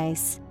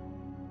enterprise.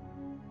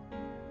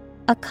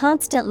 A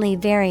constantly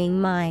varying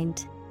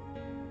mind.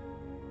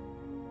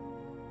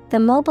 The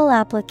mobile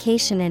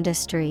application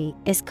industry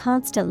is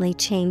constantly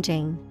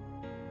changing.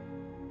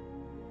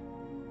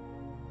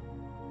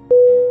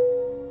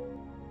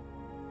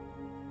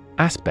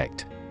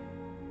 Aspect.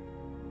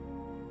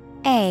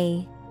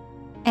 A-S-P-E-C-T.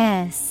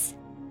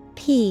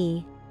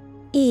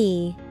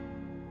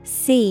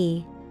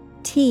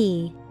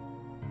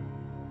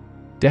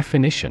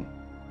 Definition: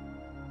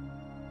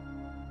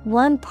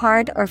 one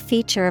part or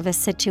feature of a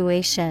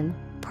situation,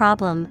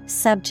 problem,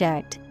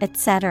 subject,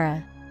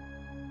 etc.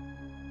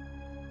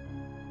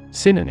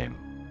 Synonym: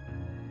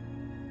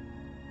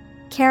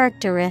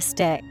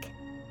 characteristic,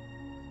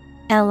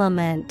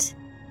 element,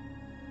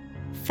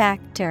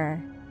 factor.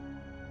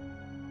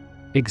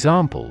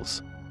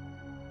 Examples: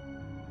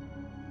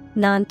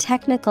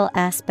 non-technical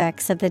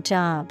aspects of the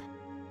job.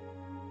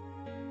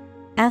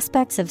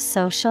 Aspects of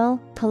social,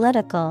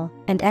 political,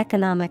 and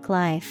economic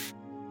life.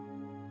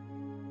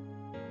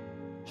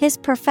 His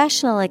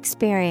professional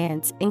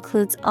experience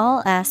includes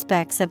all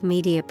aspects of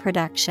media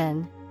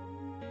production.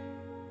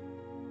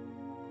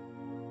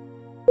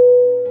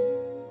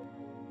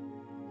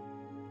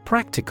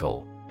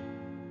 Practical.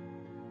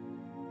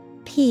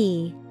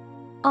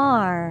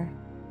 Practical.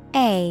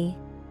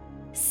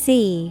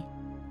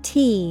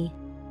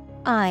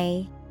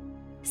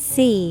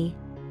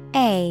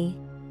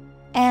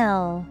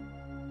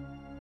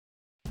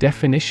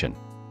 Definition: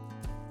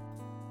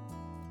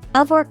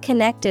 of or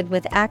connected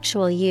with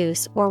actual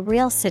use or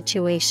real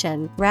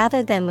situation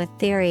rather than with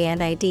theory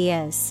and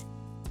ideas.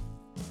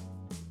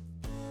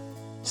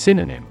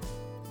 Synonym: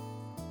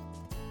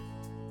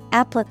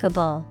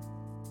 applicable,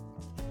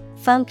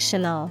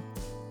 functional,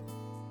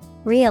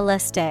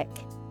 realistic.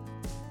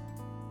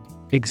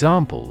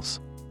 Examples: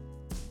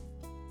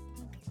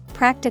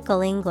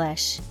 practical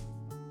English.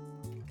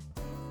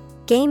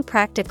 Gain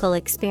practical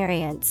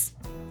experience.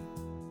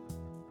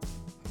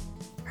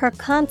 Her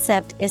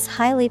concept is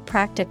highly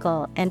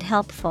practical and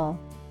helpful.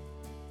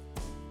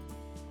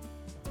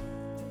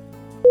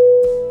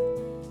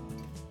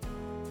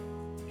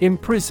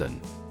 Imprison.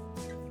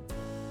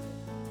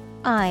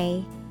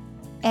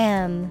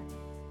 IMPRISON.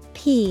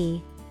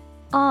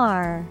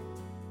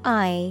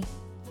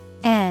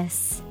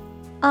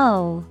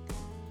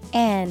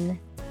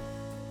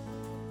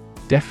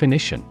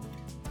 Definition: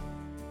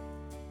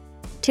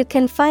 to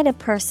confine a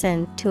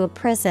person to a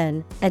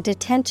prison, a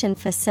detention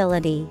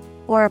facility,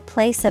 or a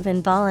place of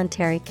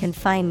involuntary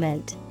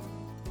confinement.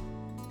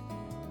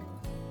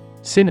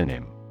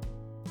 Synonym: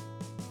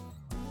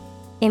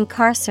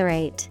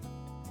 incarcerate,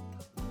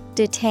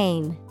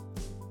 detain,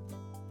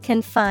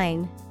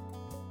 confine.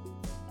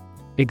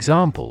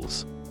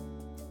 Examples: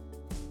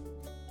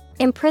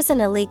 Imprison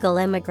illegal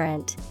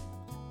immigrant.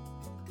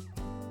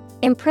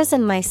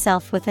 Imprison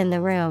myself within the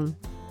room.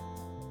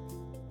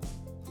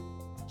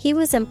 He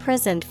was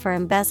imprisoned for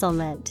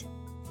embezzlement.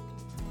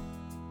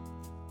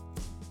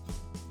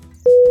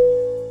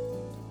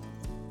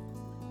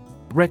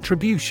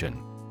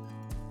 Retribution.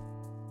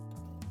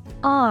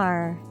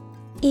 ReTribution.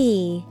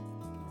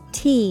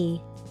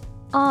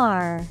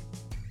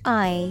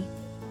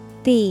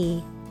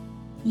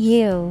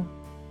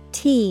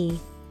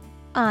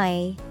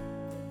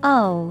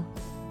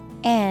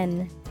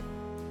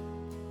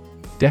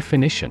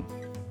 Definition.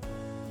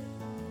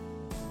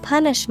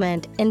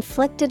 Punishment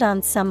inflicted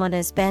on someone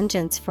as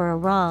vengeance for a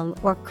wrong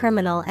or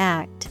criminal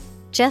act,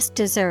 just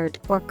desert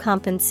or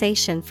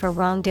compensation for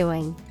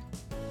wrongdoing.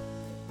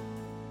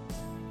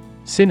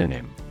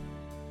 Synonym.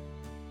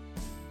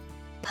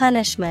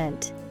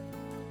 Punishment,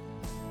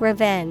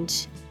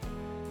 revenge,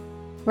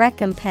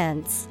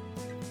 recompense.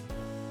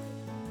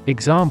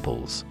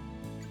 Examples.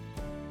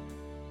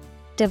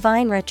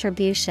 Divine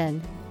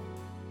retribution.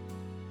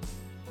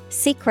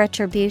 Seek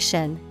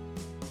retribution.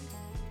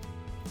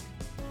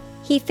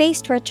 He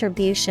faced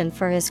retribution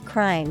for his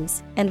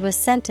crimes and was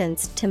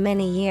sentenced to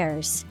many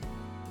years.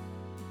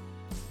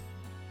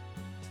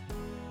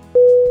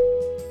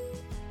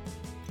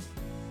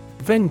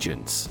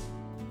 Vengeance.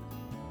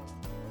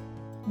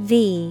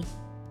 Vengeance.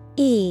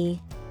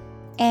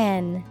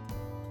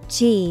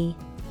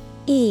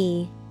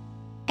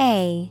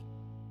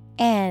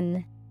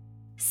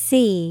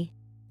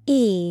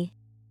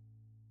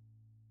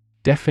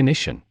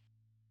 Definition.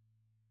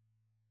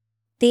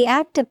 The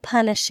act of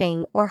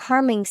punishing or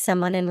harming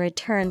someone in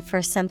return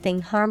for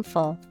something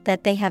harmful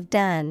that they have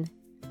done.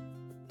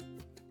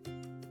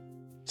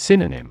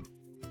 Synonym.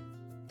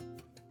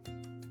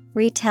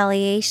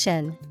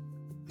 Retaliation,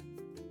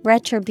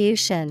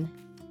 retribution,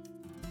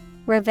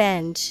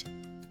 revenge.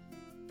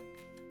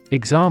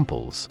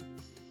 Examples.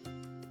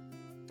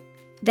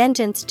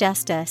 Vengeance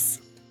justice.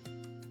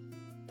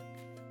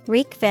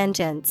 Wreak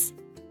vengeance.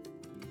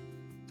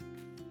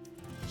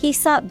 He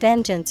sought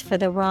vengeance for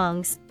the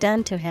wrongs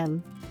done to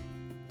him.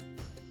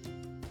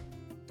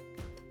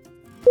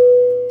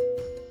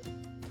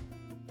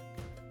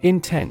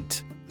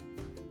 Intent.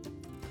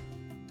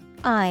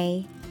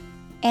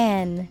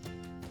 INTENT.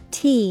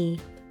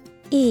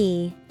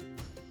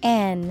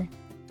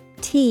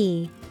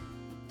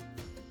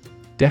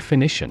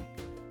 Definition.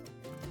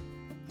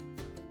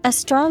 A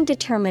strong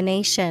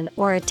determination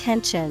or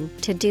attention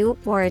to do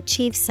or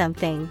achieve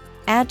something.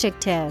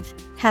 Adjective,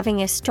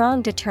 having a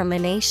strong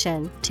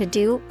determination to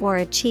do or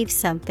achieve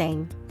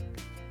something.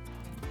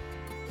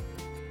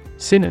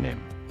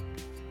 Synonym.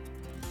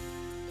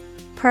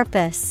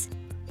 Purpose,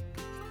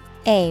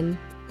 aim,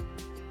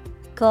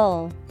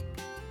 goal.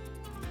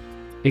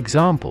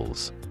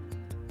 Examples.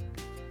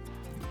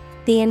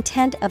 The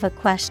intent of a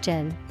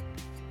question.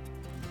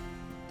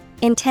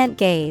 Intent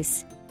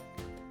gaze.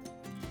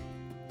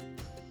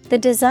 The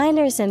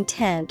designer's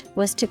intent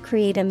was to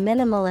create a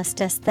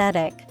minimalist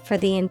aesthetic for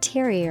the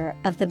interior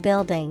of the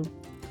building.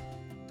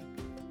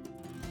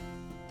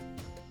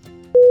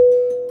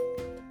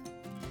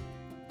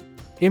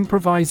 Improvisation.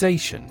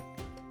 Improvisation.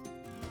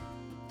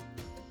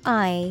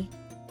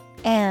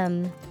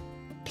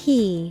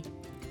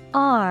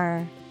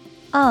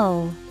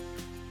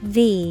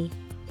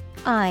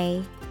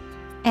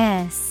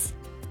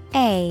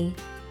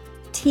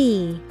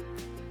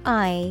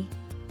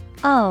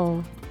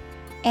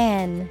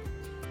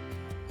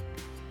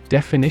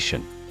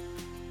 Definition.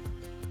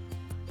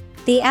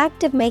 The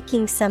act of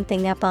making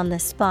something up on the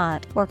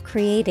spot or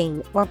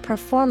creating or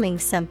performing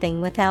something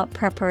without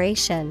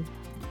preparation.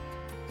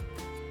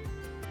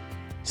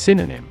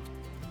 Synonym.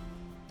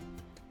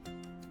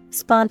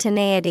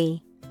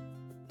 Spontaneity,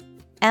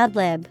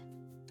 ad-lib,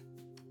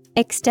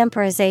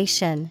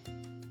 extemporization.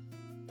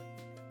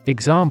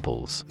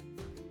 Examples.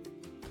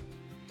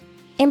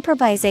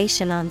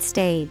 Improvisation on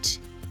stage.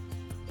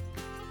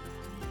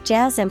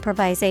 Jazz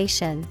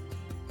improvisation.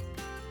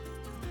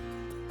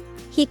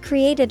 He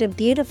created a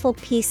beautiful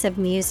piece of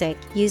music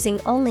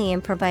using only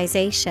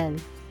improvisation.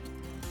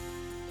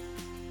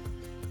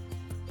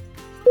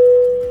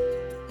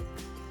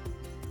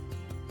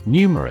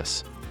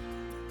 Numerous.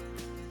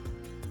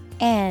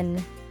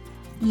 Numerous.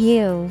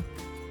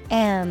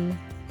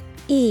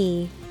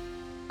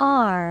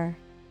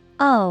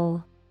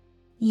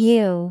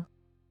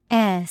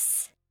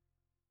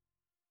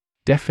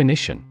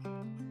 Definition.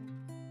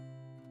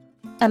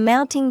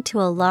 Amounting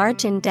to a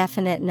large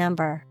indefinite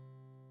number.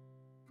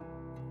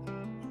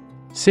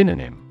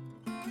 Synonym.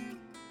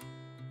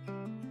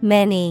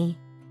 Many,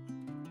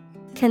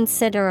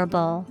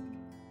 considerable,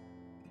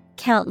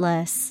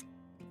 countless.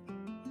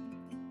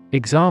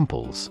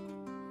 Examples.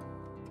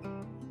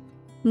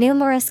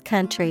 Numerous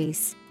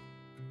countries.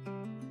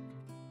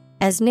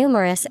 As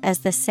numerous as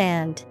the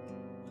sand.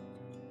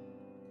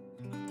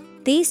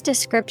 These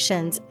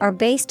descriptions are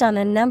based on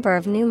a number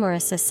of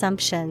numerous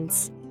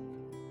assumptions.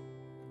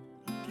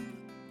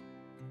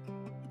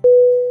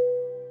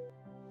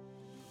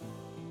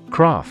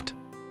 Craft.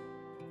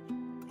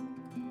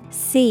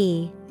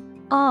 CRAFT.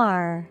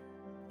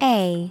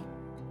 A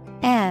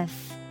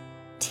F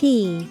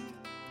T.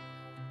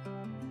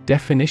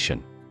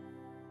 Definition: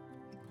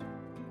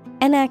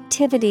 An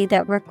activity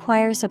that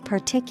requires a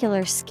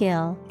particular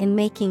skill in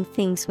making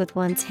things with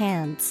one's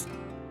hands.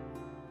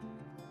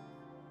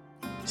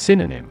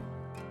 Synonym: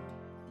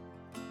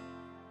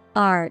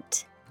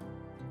 Art,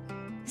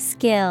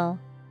 skill,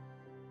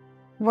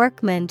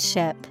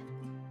 workmanship.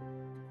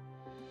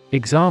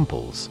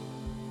 Examples: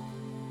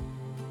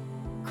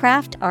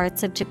 Craft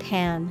arts of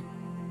Japan.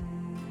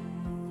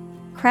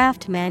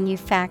 Craft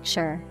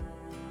manufacture.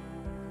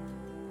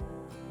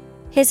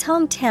 His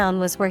hometown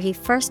was where he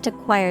first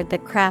acquired the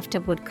craft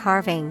of wood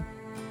carving.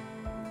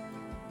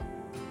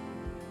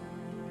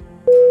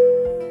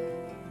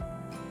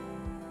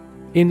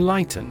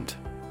 Enlightened.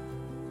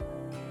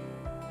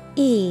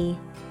 E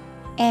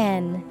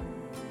N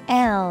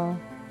L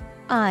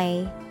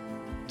I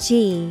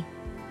G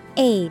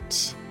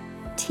H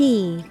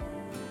T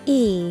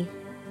E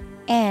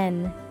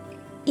N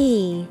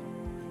E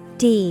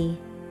D.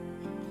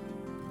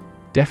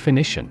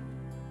 Definition: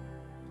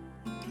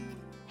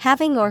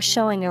 Having or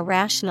showing a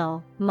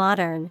rational,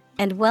 modern,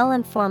 and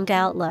well-informed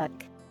outlook.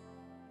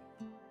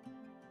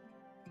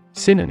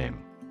 Synonym: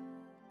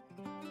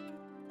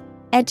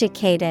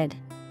 Educated,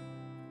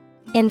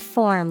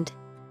 informed,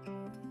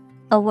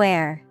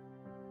 aware.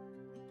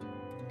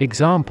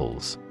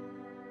 Examples: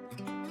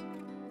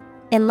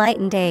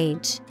 Enlightened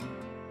age.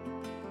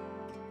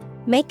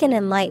 Make an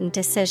enlightened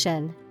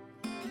decision.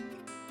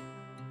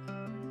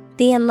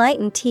 The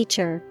enlightened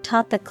teacher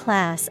taught the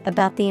class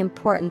about the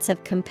importance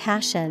of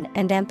compassion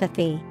and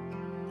empathy.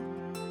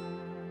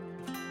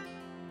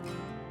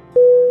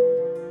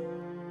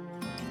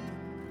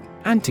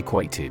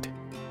 Antiquated.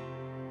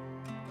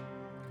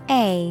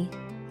 A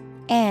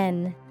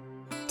N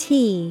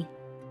T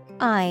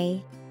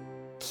I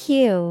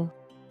Q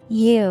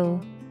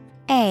U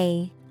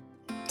A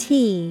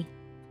T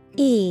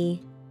E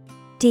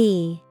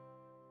D.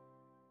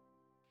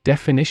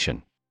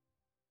 Definition: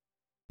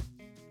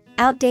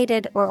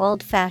 Outdated or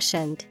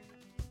old-fashioned.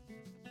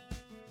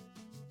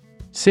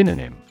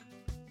 Synonym: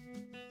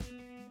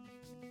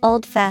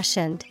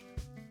 Old-fashioned,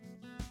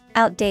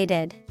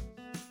 outdated,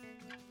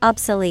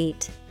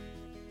 obsolete.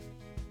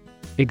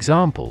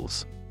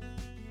 Examples: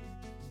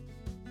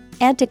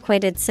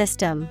 Antiquated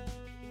system.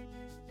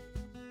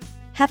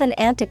 Have an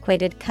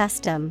antiquated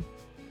custom.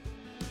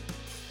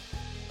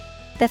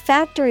 The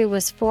factory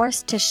was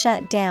forced to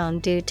shut down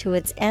due to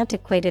its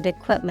antiquated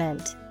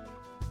equipment.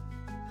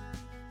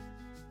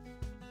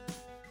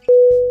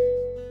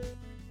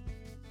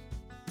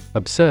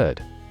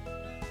 Absurd.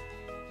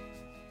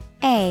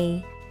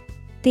 A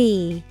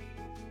B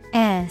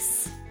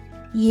S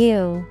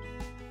U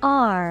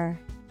R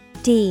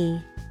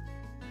D.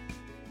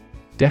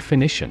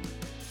 Definition: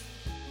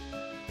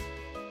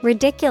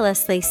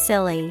 Ridiculously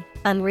silly,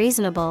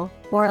 unreasonable,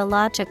 or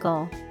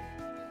illogical.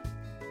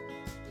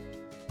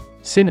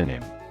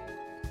 Synonym: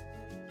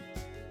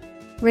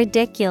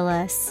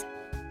 Ridiculous,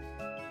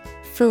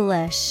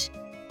 foolish,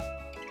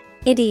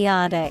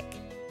 idiotic.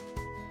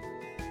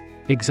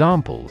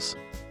 Examples: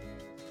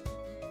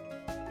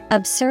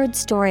 Absurd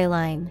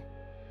storyline.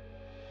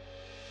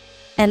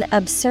 An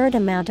absurd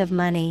amount of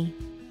money.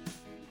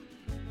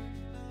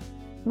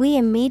 We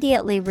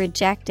immediately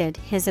rejected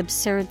his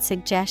absurd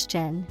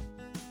suggestion.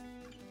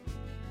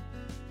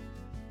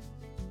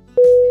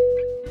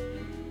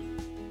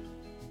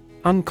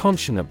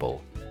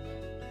 Unconscionable.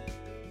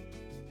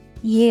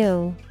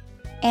 U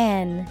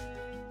N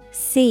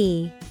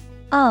C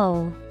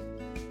O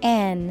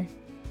N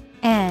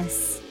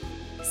S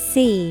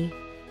C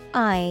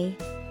I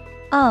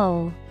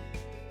O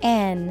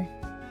N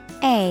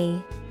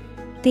A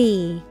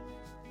B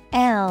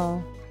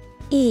L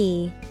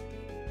E.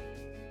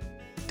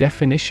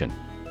 Definition: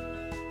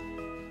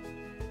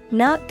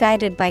 Not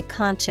guided by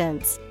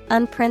conscience,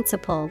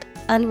 unprincipled,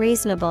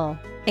 unreasonable,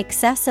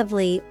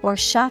 excessively or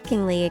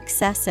shockingly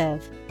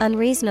excessive,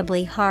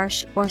 unreasonably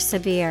harsh or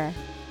severe.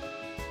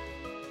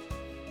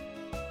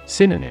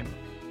 Synonym: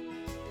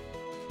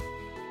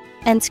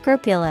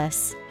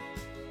 Unscrupulous,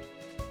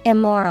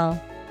 immoral,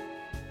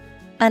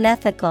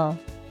 unethical.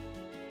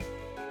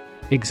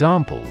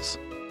 Examples: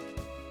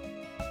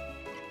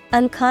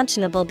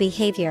 Unconscionable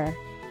behavior.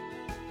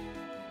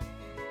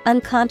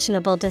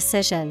 Unconscionable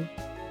decision.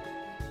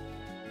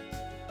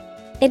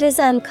 It is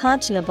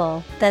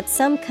unconscionable that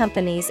some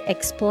companies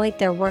exploit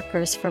their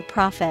workers for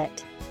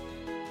profit.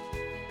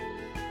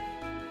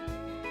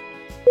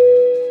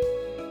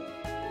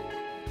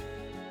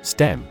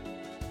 STEM.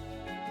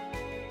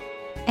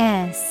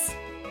 S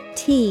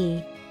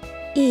T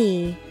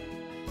E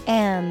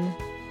M.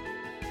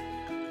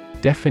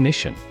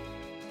 Definition: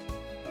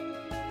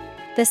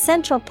 The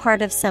central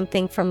part of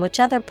something from which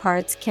other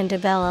parts can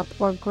develop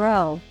or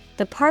grow,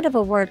 the part of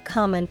a word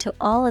common to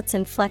all its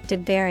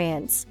inflected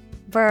variants.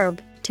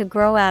 Verb, to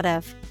grow out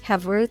of,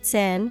 have roots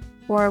in,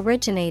 or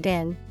originate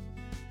in.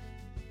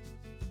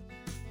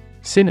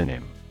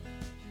 Synonym: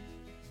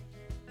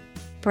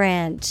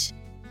 Branch,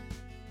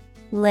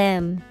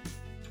 limb.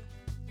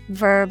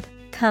 Verb,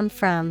 come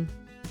from.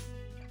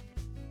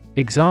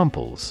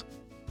 Examples: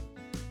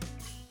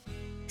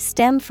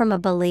 stem from a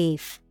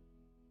belief.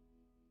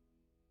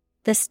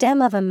 The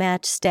stem of a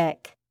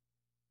matchstick.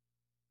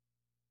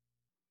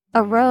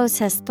 A rose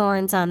has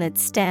thorns on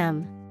its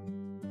stem.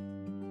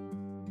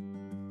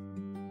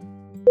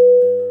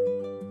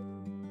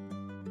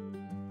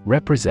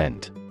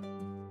 Represent.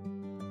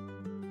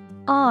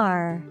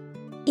 R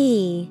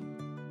E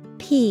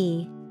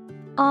P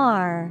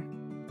R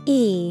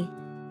E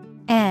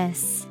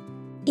S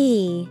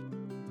E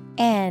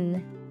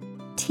N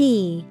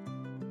T.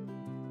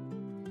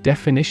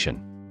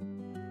 Definition: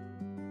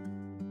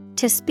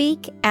 to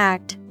speak,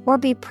 act, or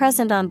be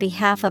present on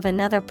behalf of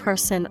another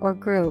person or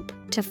group,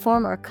 to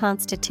form or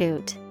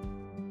constitute.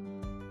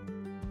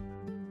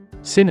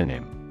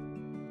 Synonym: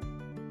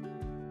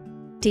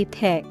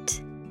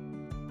 Depict,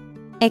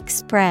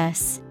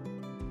 express,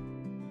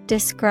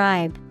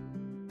 describe.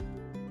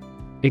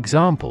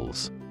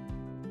 Examples: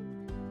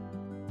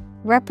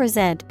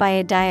 represent by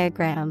a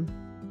diagram.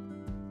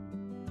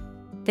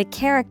 The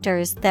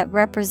characters that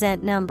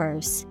represent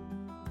numbers.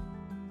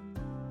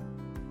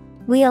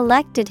 We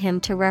elected him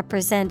to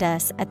represent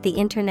us at the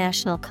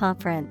international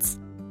conference.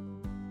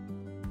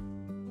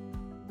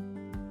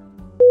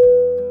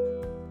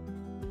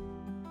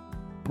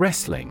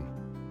 Wrestling.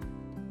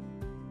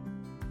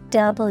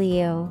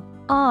 W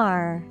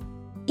R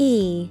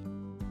E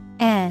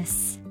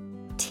S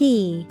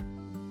T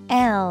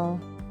L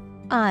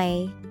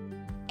I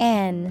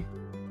N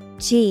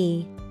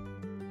G.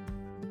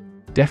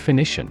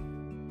 Definition: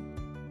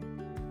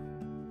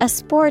 a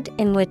sport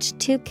in which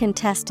two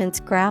contestants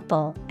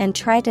grapple and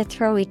try to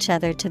throw each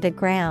other to the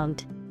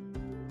ground.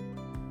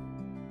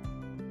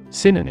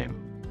 Synonym: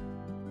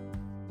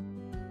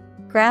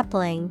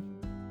 Grappling,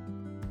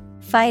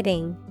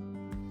 fighting,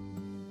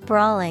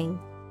 brawling.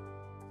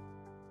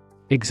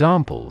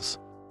 Examples: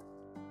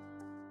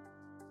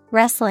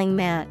 wrestling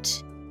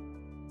match,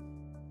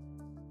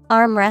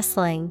 arm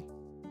wrestling.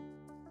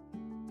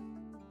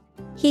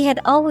 He had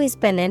always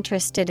been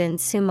interested in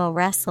sumo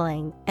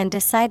wrestling and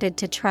decided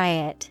to try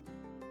it.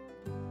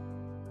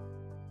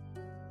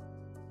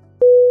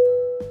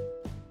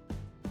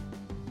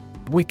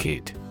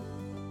 Wicked.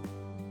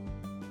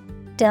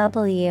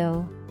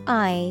 W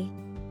I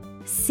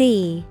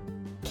C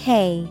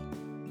K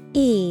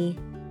E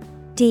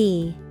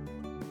D.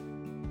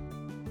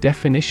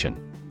 Definition: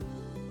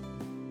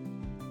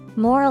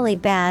 morally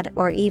bad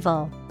or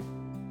evil.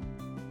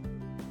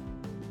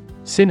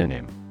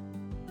 Synonym: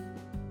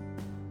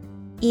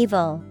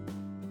 evil,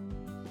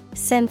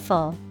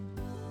 sinful,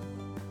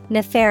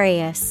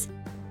 nefarious.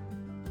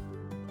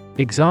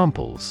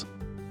 Examples: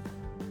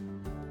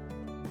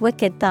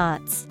 wicked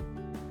thoughts,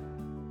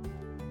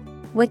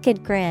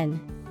 wicked grin.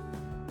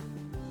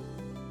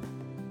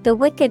 The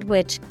Wicked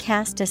Witch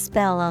cast a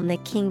spell on the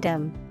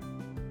kingdom.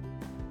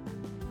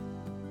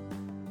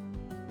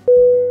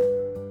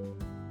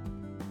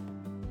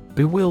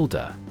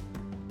 Bewilder.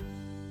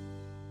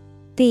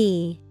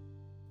 B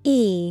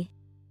E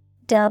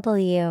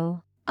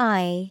W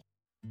I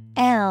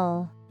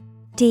L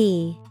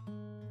D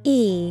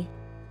E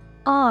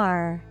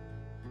R.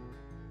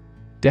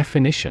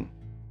 Definition: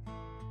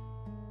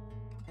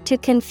 to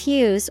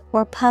confuse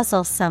or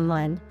puzzle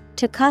someone,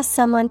 to cause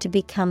someone to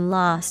become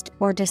lost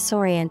or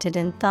disoriented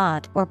in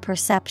thought or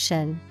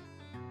perception.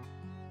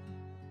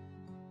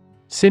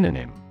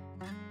 Synonym: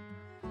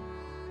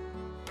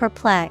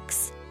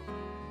 perplex,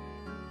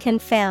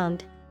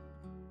 confound,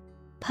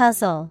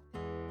 puzzle.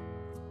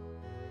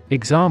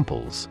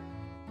 Examples: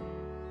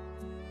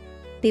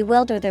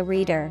 bewilder the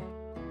reader,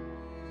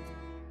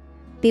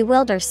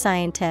 bewilder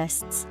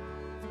scientists.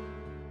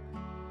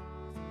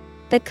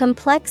 The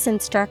complex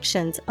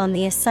instructions on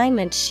the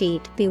assignment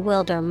sheet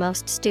bewilder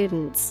most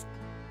students.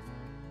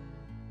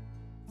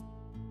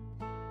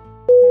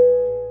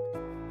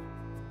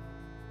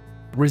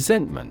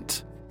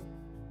 Resentment.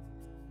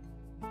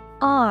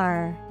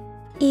 R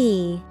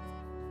E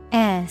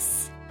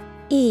S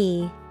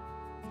E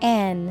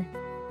N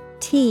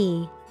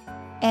T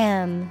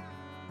M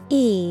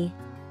E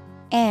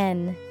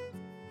N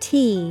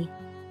T.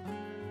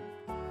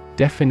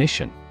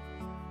 Definition: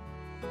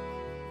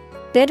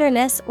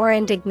 bitterness or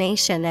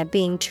indignation at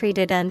being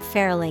treated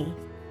unfairly.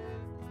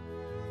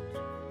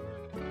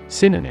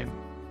 Synonym: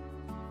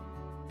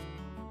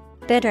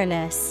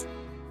 bitterness,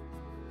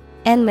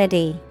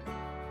 enmity,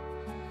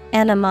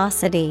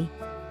 animosity.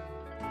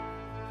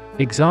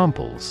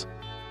 Examples: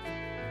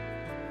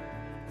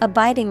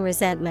 abiding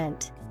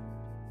resentment,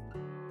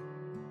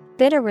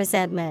 bitter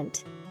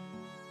resentment.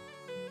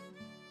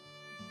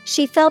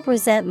 She felt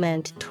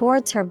resentment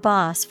towards her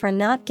boss for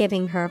not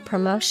giving her a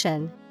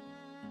promotion.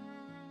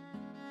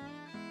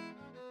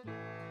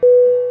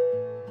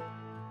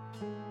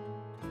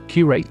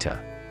 Curator.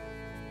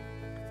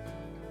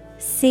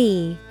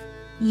 C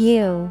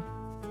U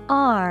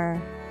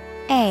R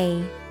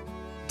A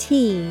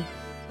T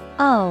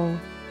O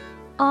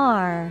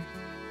R.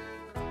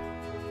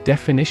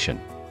 Definition: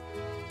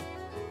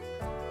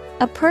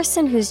 a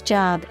person whose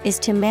job is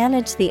to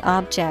manage the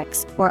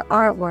objects or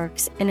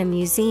artworks in a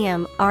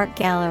museum, art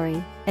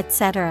gallery,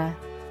 etc.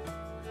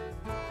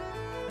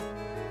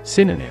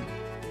 Synonym: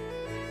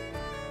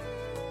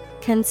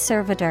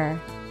 conservator,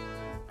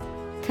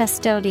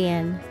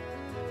 custodian,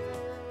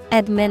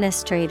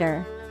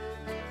 administrator.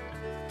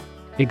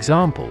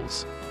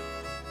 Examples: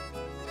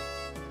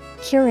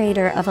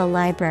 Curator of a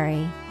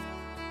library,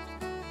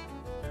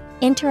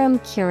 interim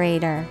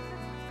curator.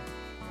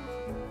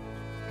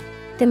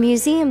 The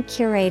museum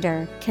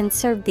curator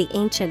conserved the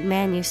ancient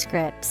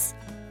manuscripts.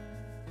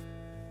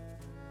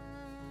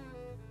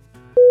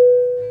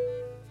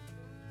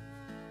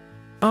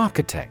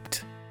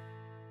 Architect.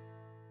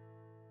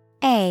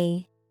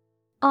 A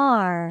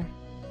R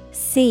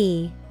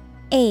C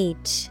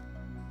H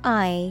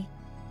I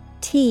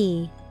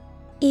T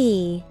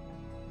E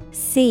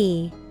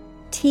C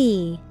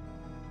T.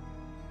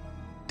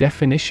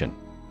 Definition: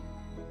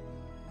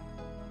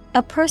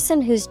 A person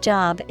whose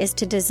job is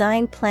to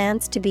design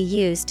plans to be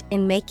used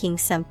in making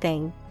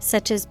something,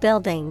 such as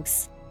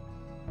buildings.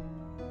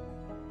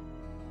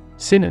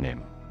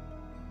 Synonym: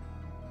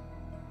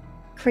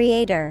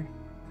 Creator,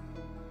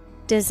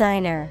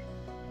 designer,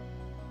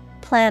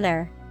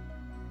 planner.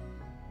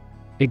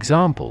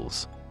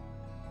 Examples: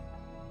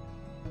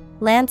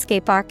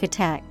 Landscape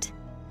architect,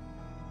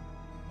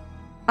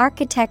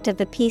 architect of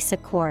the peace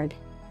accord.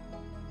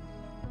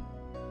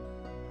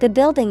 The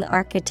building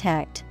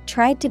architect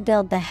tried to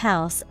build the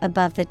house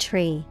above the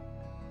tree.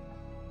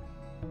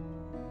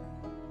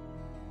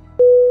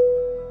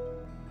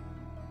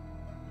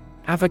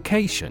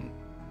 Avocation.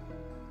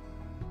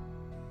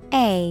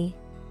 A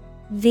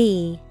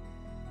V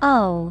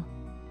O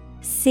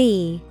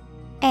C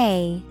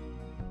A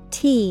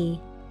T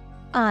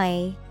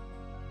I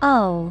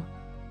O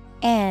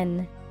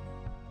N.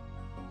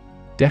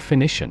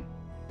 Definition: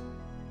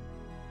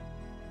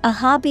 A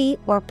hobby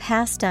or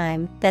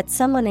pastime that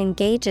someone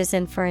engages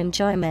in for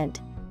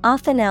enjoyment,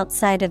 often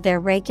outside of their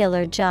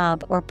regular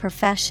job or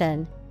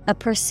profession, a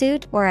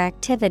pursuit or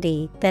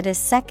activity that is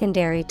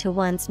secondary to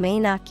one's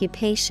main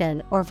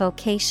occupation or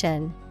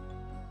vocation.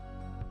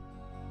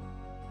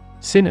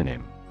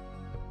 Synonym: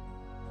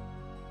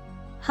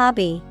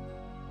 Hobby,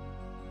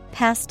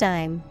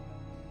 pastime,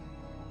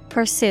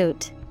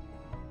 pursuit.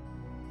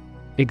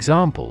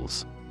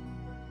 Examples: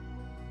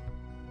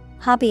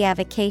 Hobby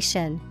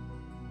avocation,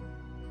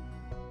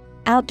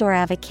 outdoor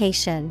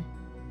avocation.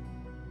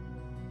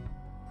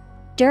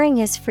 During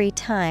his free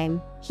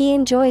time, he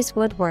enjoys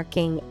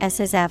woodworking as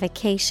his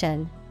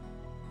avocation.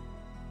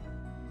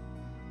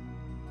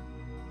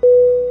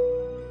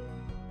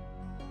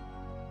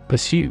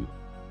 Pursue.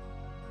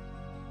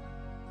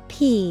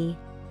 P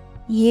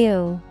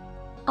U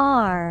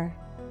R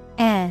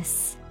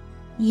S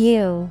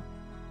U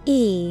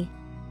E.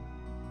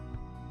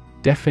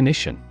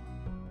 Definition: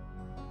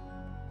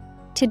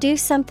 To do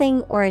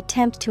something or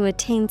attempt to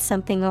attain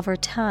something over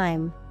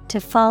time, to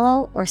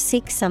follow or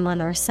seek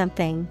someone or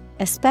something,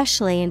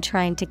 especially in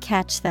trying to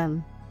catch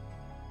them.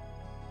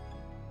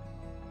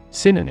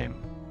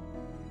 Synonym: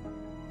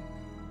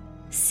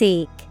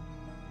 Seek,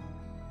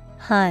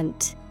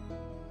 hunt,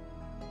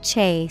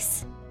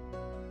 chase.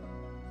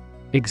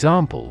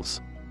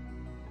 Examples: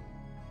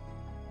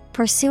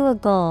 Pursue a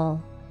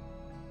goal,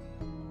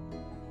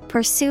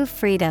 pursue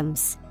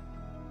freedoms.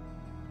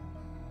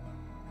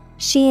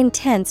 She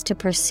intends to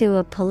pursue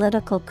a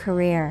political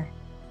career.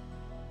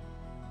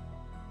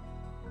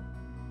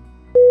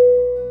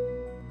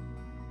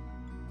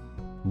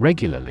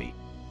 Regularly.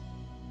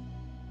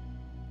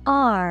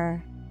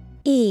 R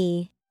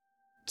E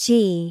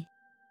G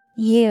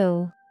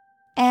U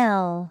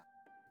L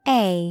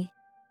A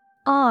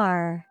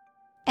R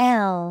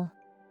L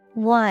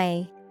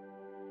Y.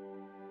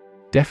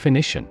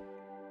 Definition: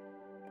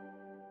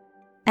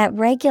 At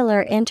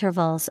regular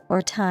intervals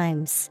or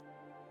times.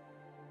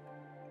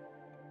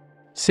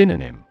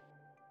 Synonym: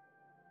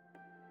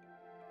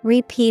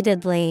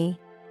 Repeatedly,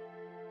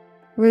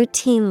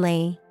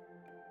 routinely,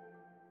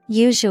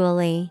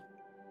 usually.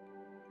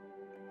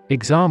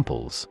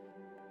 Examples: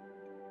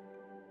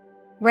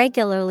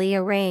 Regularly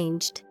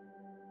arranged.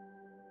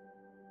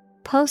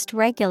 Post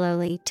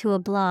regularly to a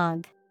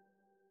blog.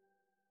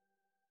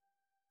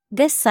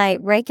 This site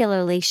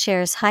regularly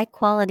shares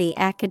high-quality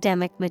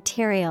academic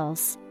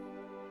materials.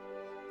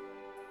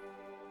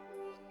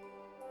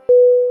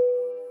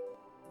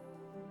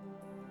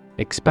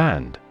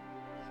 Expand.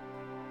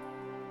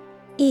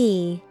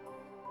 E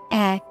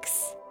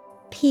X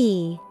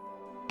P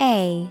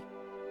A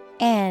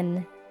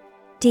N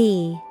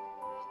D.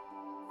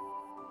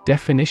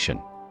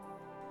 Definition: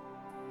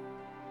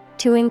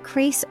 To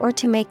increase or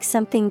to make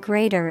something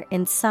greater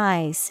in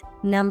size,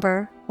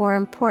 number, or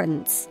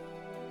importance.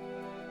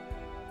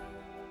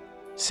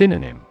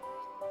 Synonym: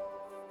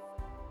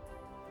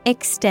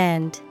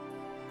 Extend,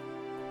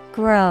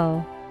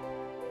 grow,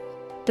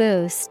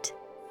 boost.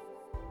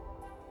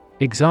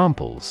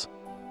 Examples: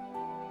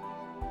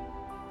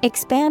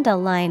 Expand a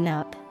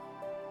lineup.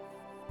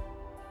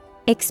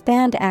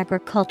 Expand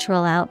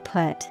agricultural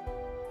output.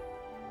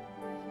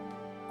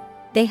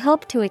 They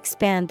hope to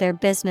expand their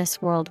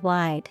business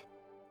worldwide.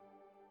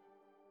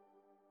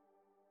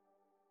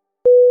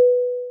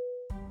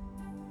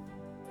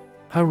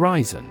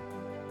 Horizon.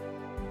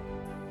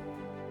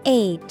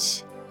 Horizon.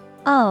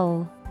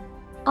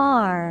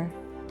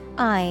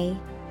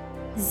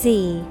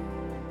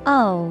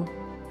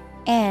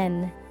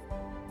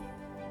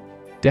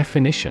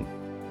 Definition: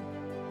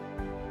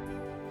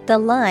 The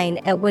line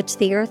at which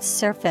the Earth's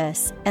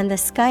surface and the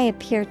sky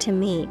appear to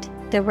meet,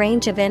 the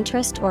range of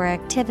interest or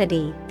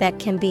activity that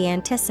can be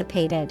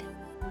anticipated.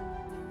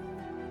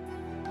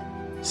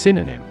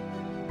 Synonym: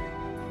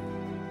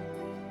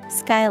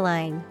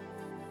 Skyline,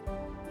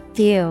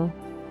 view,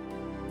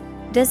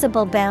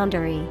 visible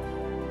boundary.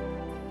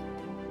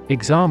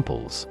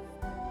 Examples: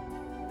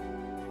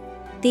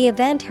 The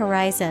event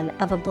horizon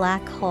of a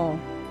black hole.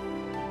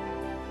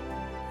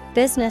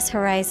 Business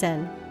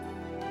horizon.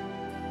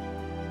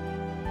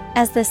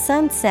 As the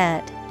sun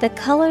set, the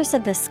colors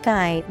of the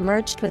sky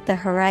merged with the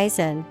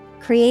horizon,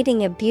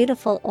 creating a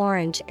beautiful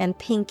orange and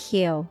pink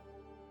hue.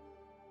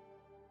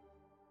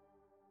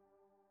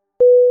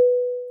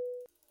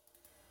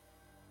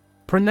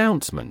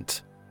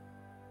 Pronouncement: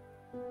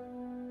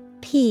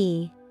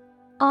 Pronouncement.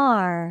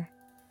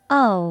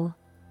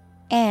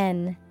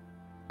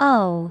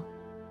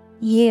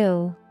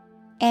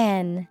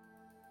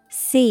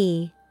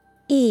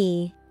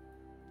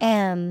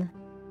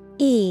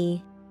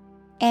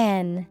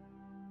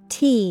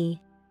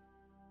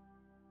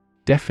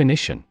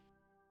 Definition: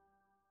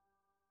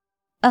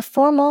 A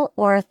formal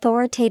or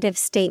authoritative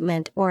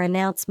statement or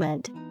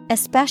announcement,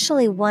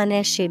 especially one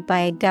issued by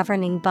a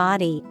governing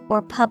body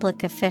or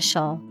public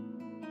official.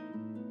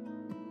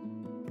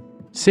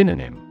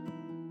 Synonym: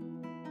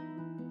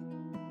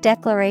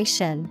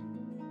 Declaration,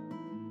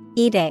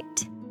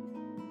 edict,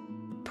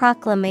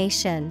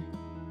 proclamation.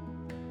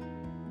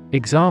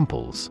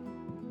 Examples: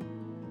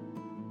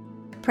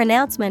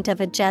 Pronouncement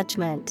of a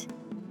judgment.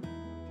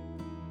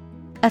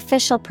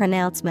 Official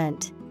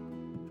pronouncement.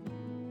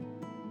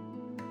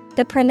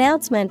 The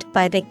pronouncement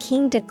by the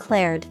king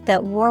declared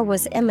that war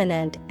was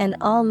imminent and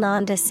all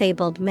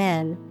non-disabled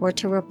men were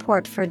to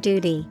report for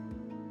duty.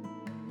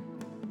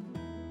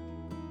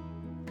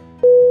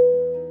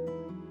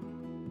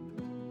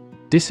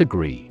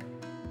 Disagree.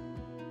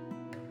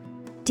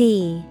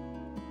 D-I-S-A-G-R-E-E.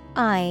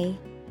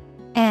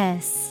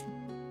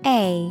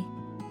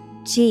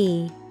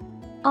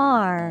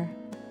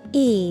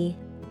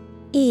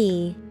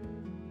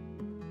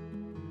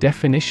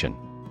 Definition: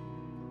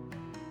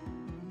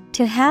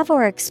 To have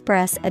or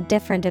express a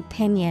different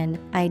opinion,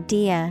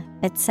 idea,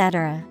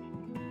 etc.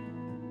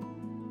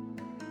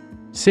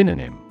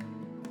 Synonym: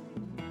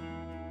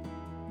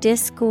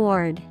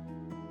 Discord,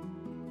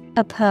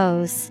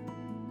 oppose,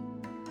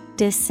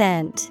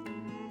 dissent.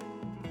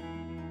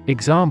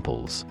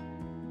 Examples: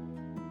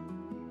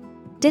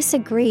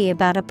 Disagree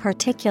about a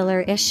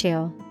particular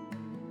issue.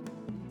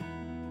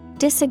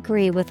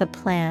 Disagree with a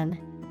plan.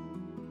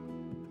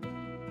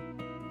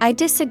 I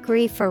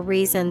disagree for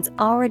reasons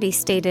already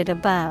stated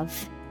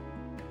above.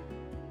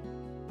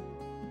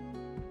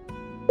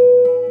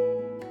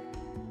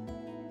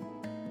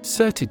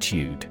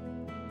 Certitude.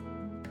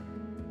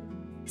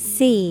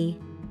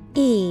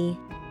 C-E-R-T-I-T-U-D-E.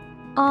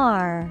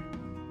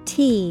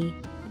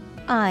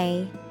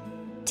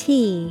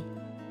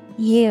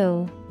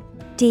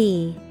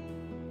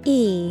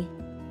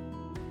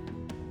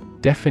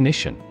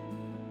 Definition: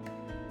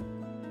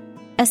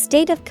 A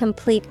state of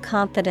complete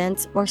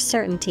confidence or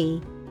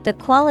certainty, the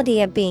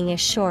quality of being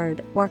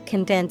assured or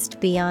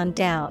convinced beyond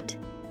doubt.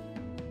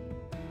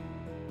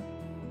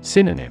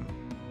 Synonym: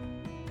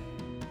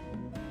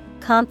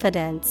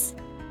 Confidence,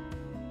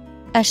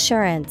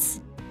 assurance,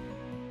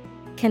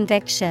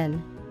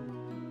 conviction.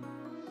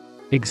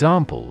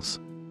 Examples: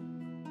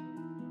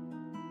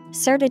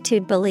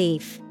 Certitude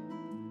belief,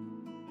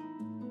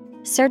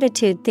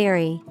 certitude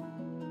theory.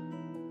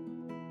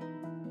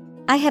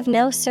 I have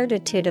no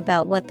certitude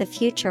about what the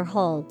future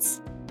holds.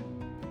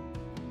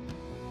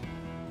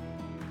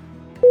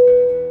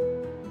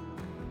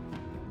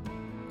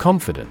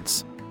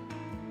 Confidence.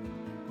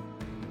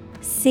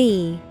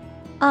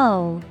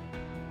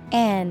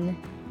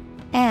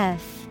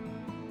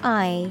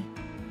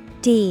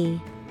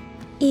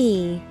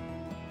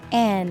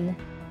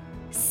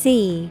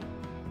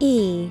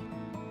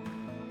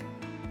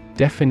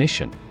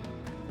 Definition: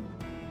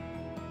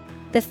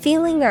 The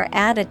feeling or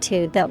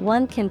attitude that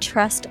one can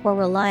trust or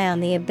rely on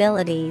the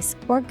abilities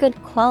or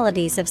good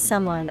qualities of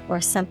someone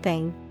or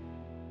something.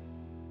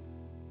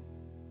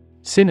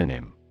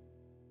 Synonym: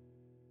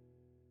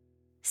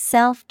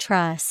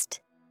 Self-trust,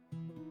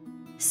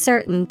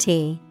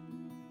 certainty,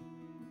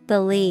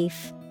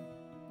 belief.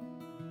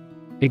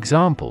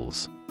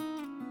 Examples: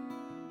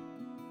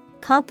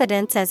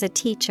 Confidence as a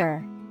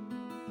teacher.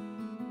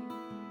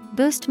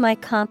 Boost my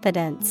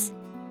confidence.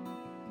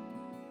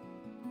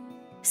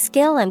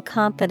 Skill and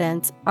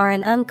confidence are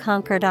an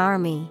unconquered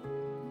army.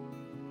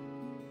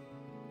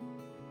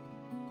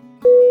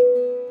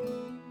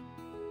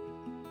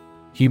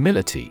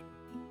 Humility.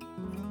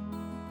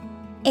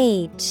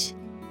 H-U-M-I-L-I-T-Y.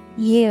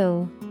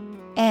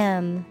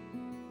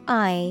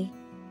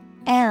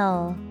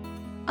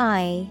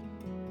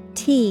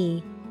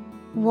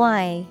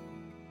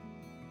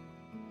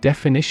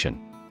 Definition: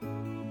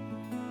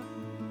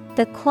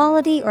 The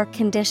quality or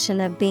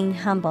condition of being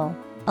humble,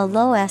 a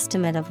low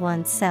estimate of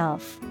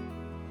oneself.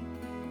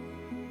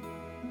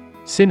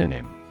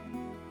 Synonym: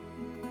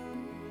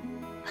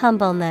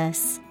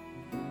 Humbleness,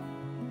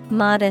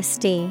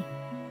 modesty,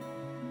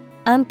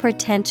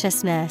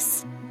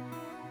 unpretentiousness.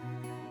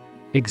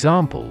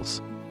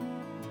 Examples: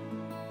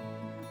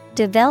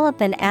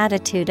 Develop an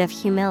attitude of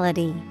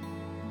humility.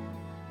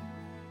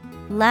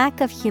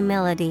 Lack of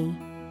humility.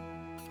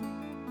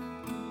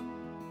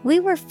 We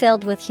were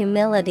filled with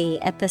humility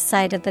at the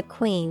sight of the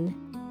Queen.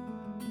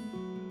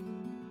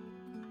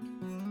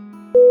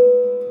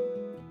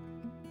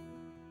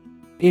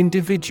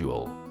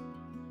 Individual.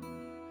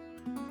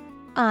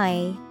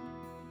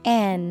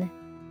 INDIVIDUAL.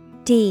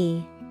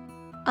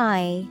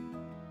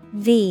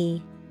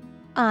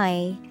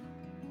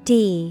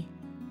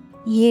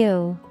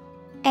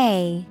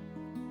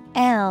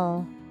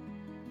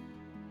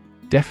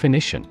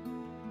 Definition: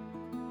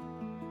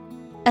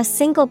 A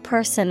single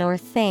person or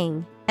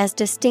thing, as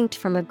distinct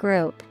from a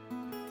group.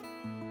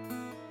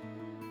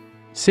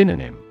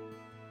 Synonym: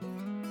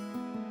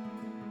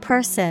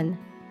 Person,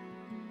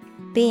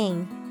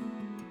 being,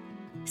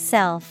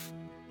 self.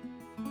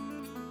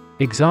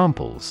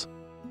 Examples: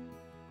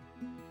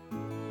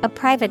 A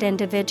private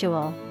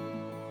individual.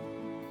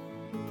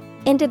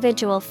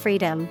 Individual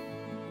freedom.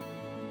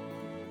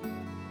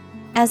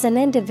 As an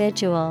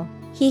individual,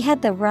 he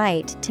had the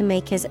right to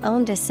make his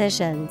own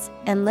decisions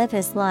and live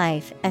his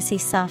life as he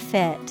saw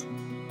fit.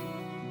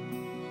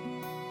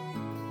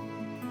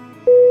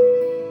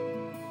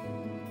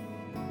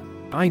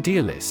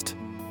 Idealist.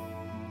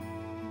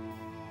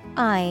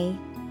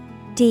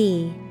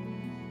 IDEALIST.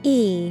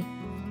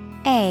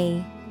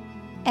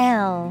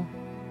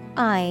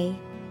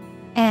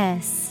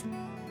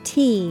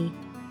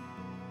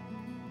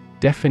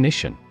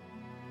 Definition: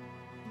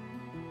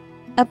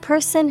 A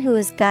person who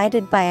is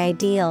guided by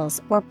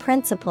ideals or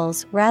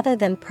principles rather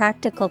than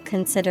practical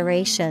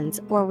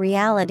considerations or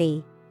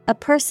reality. A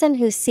person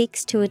who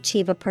seeks to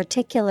achieve a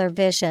particular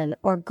vision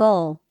or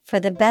goal for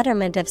the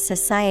betterment of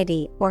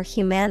society or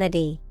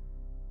humanity.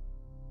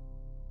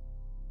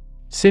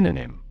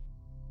 Synonym: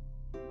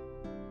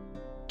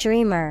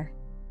 Dreamer,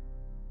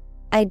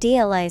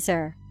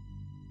 idealizer,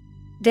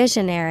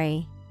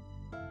 visionary.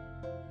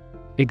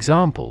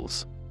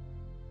 Examples: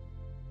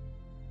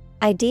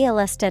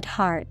 Idealist at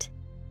heart.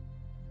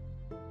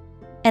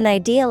 An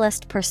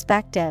idealist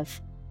perspective.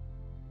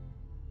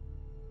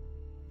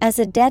 As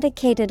a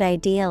dedicated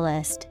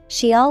idealist,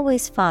 she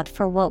always fought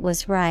for what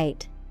was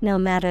right, no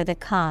matter the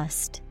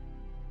cost.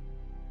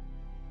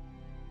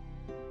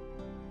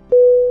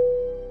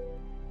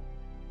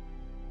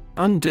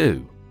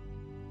 Undo.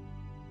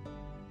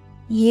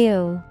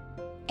 UNDO.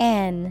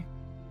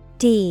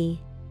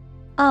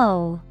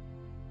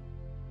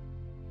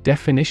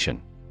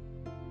 Definition: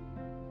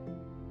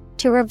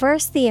 To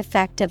reverse the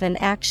effect of an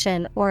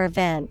action or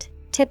event,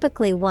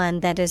 typically one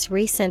that is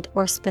recent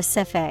or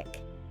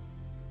specific.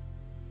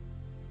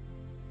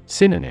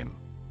 Synonym: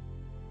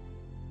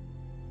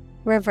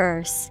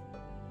 Reverse,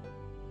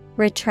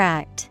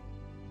 retract,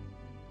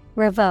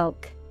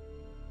 revoke.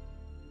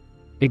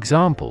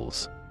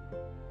 Examples: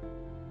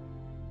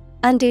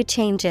 Undo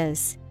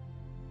changes.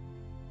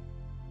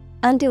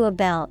 Undo a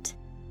belt.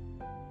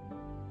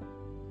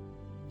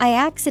 I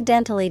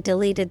accidentally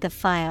deleted the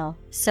file,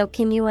 so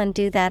can you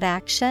undo that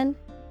action?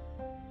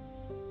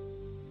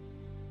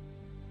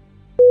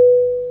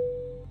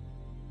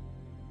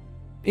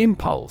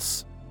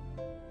 Impulse.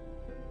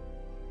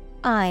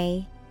 IMPULSE.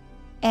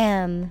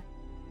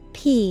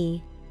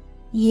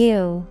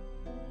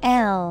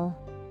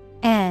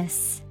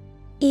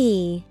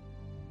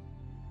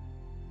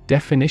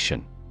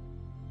 Definition: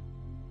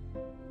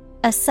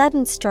 A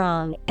sudden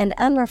strong and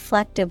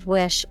unreflective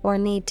wish or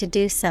need to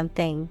do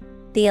something.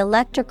 The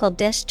electrical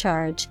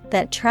discharge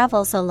that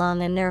travels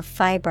along a nerve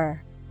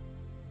fiber.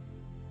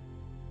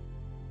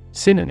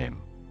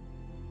 Synonym: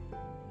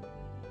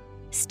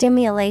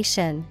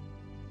 Stimulation,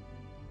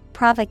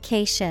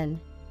 provocation,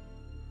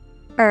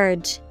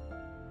 urge.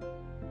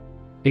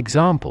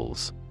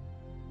 Examples: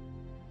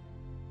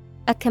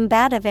 A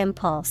combative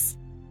impulse.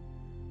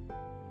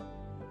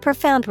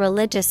 Profound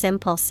religious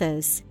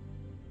impulses.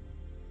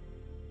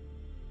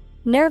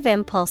 Nerve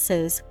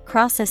impulses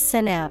cross a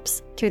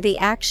synapse through the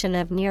action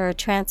of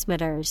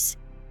neurotransmitters.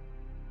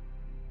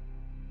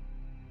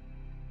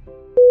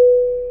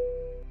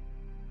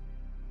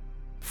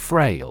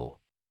 Frail.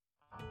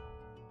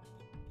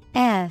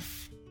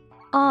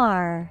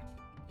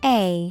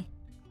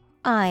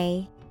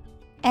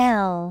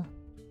 FRAIL.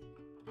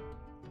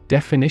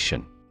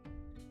 Definition: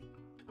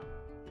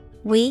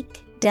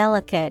 Weak,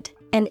 delicate,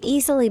 and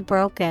easily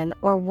broken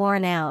or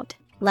worn out,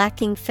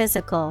 lacking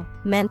physical,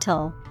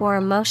 mental, or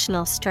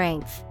emotional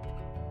strength.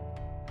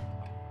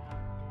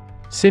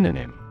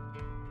 Synonym: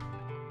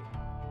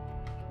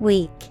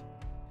 Weak,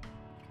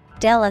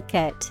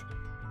 delicate,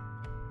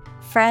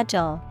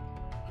 fragile.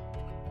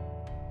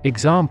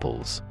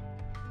 Examples: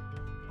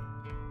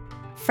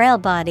 Frail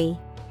body,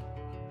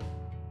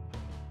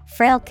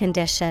 frail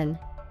condition.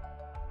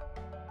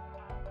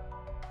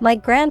 My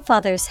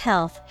grandfather's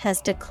health has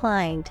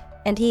declined,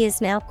 and he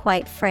is now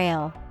quite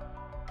frail.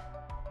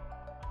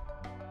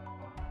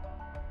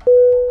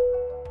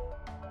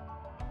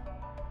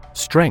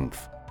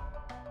 Strength.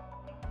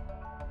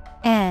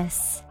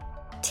 S-T-R-E-N-G-T-H.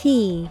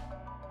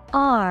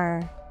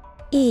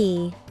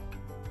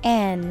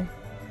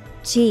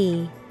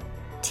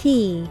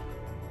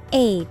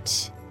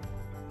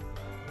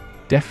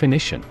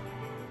 Definition.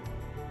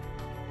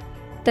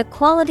 The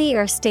quality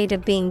or state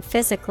of being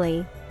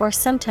physically, or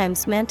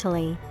sometimes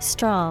mentally,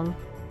 strong.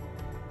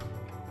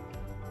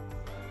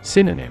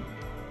 Synonym.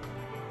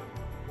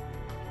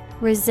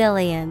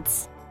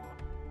 Resilience,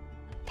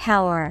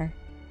 power,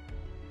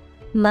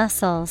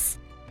 muscles.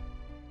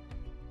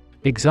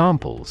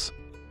 Examples.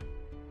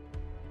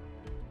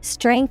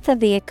 Strength of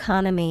the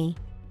economy.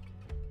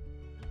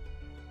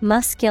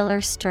 Muscular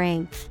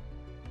strength.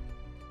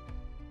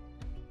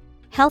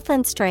 Health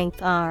and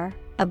strength are,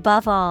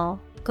 above all,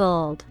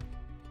 gold.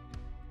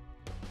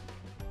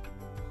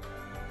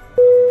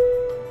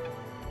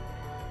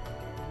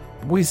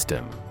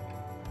 Wisdom.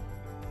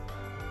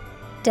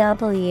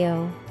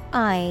 W-I-S-D-O-M.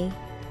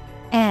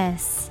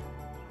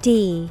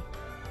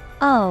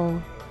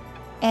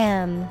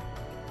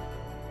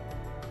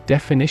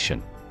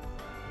 Definition.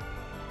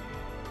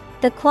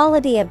 The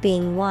quality of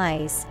being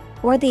wise,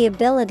 or the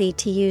ability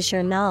to use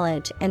your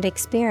knowledge and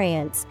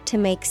experience to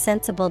make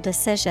sensible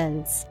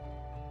decisions.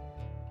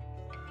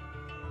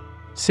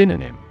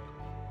 Synonym.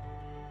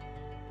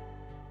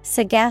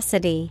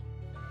 Sagacity,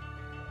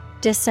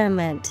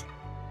 discernment,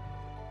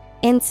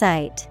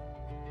 insight.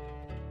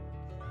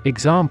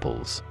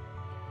 Examples.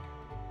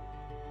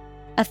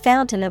 A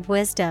fountain of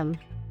wisdom.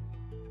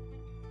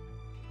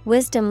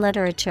 Wisdom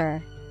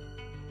literature.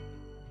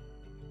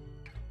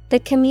 The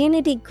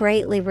community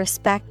greatly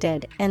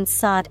respected and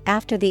sought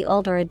after the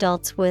older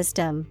adult's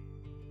wisdom.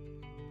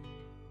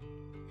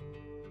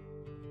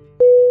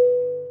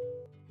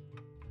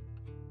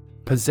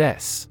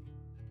 Possess.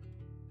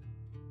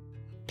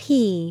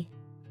 P-O-S-S-E-S-S.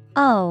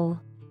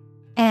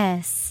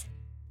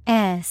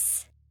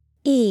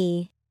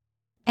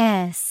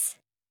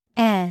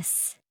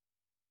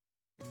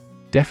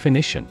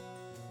 Definition.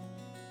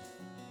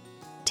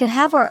 To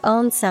have or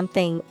own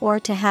something, or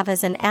to have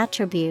as an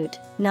attribute,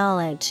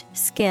 knowledge,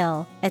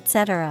 skill,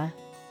 etc.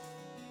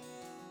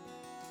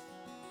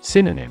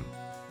 Synonym.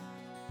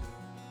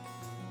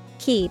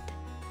 Keep,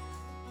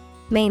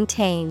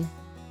 maintain,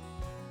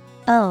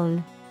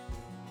 own.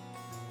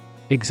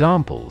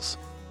 Examples.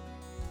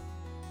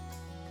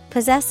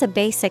 Possess a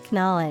basic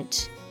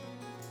knowledge.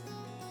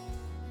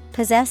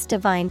 Possess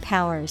divine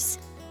powers.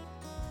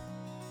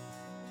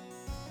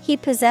 He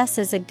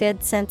possesses a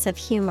good sense of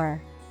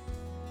humor.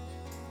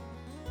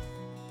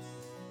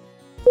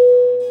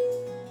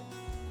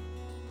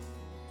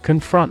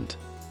 Confront.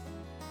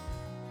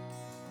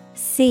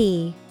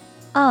 C-O-N-F-R-O-N-T.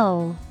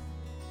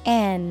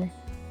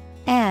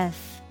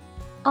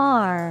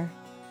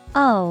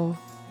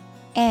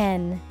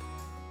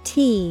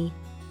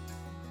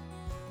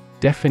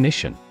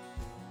 Definition.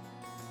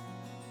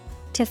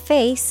 To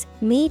face,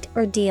 meet,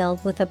 or deal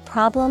with a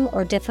problem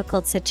or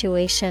difficult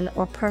situation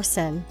or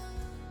person.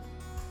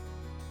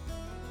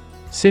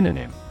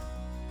 Synonym.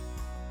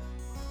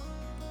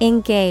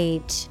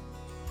 Engage,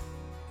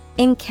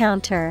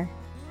 encounter,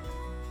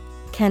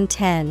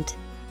 contend.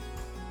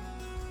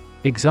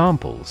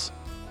 Examples.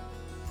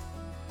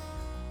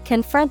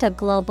 Confront a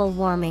global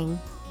warming.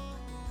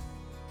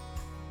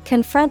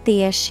 Confront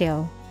the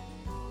issue.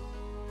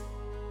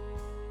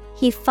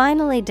 He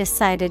finally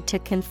decided to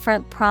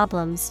confront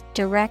problems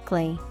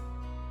directly.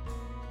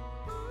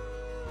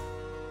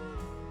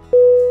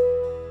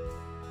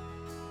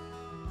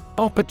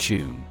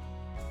 Opportune.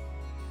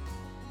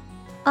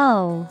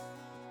 O-P-P-O-R-T-U-N-E.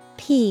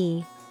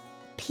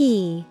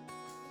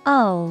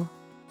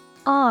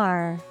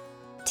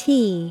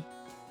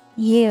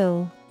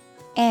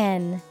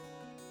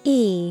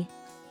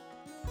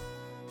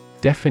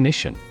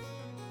 Definition.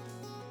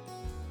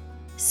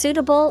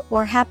 Suitable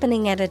or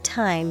happening at a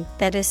time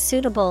that is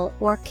suitable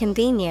or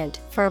convenient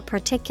for a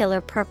particular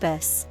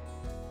purpose.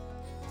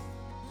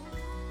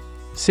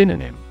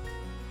 Synonym.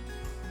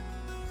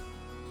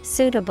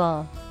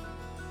 Suitable,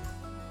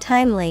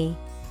 timely,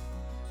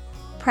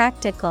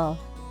 practical.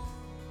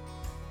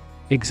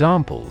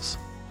 Examples.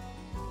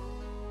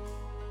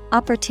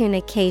 Opportune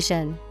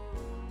occasion.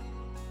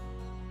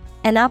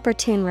 An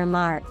opportune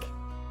remark.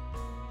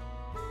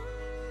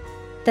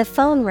 The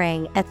phone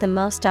rang at the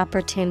most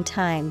opportune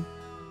time.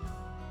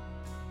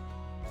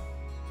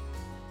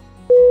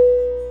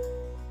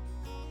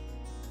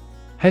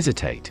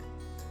 Hesitate.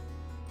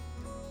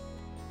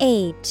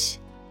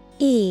 H-E-S-I-T-A-T-E.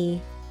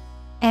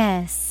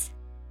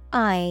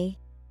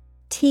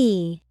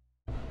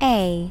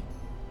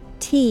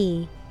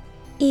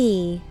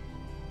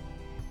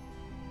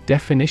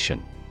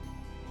 Definition.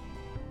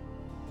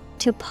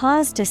 To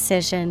pause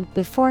decision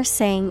before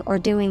saying or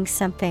doing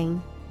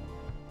something.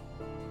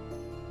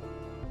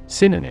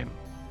 Synonym.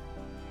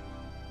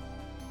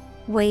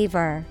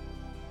 Waver,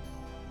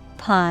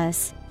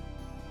 pause,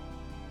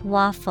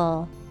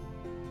 waffle.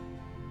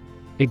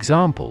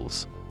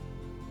 Examples.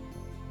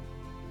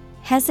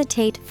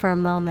 Hesitate for a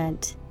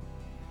moment.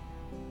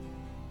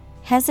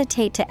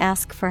 Hesitate to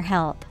ask for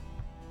help.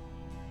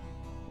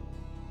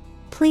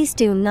 Please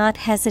do not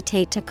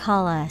hesitate to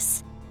call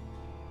us.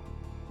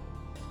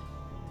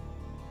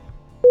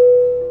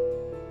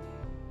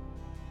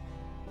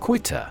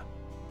 Quitter.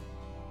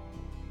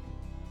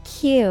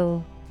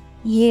 Q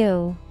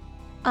U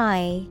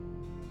I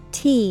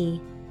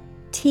T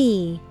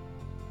T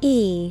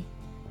E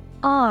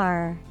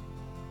R.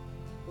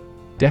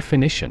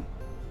 Definition: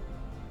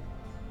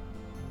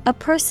 A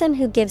person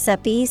who gives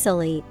up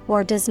easily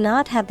or does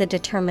not have the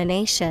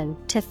determination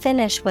to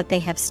finish what they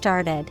have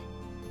started.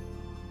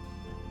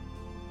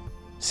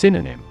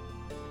 Synonym: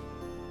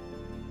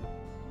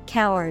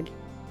 Coward,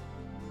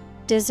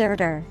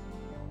 deserter,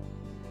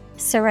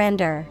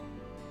 surrender.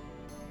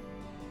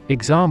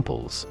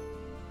 Examples: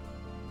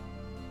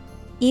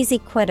 Easy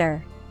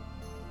quitter,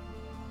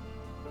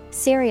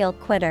 serial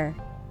quitter.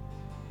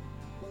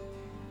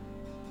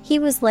 He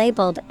was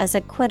labeled as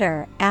a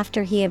quitter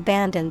after he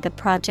abandoned the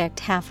project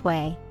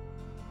halfway.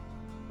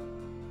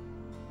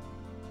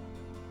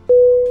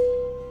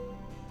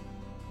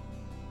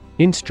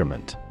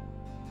 Instrument.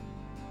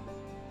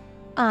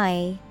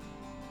 I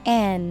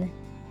N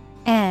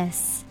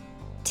S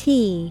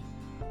T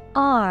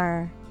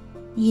R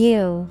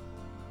U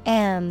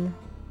M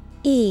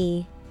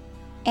E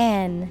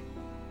N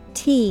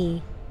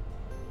T.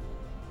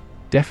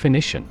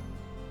 Definition: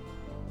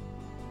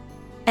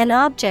 An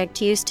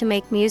object used to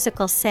make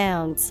musical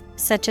sounds,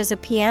 such as a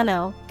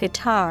piano,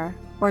 guitar,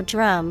 or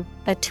drum,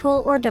 a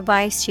tool or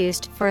device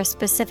used for a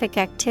specific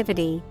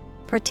activity,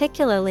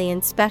 particularly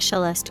in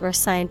specialist or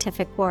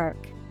scientific work.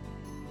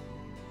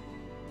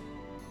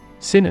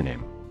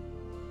 Synonym: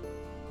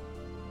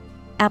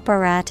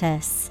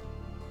 Apparatus,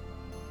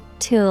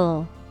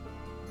 tool,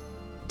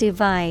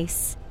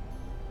 device.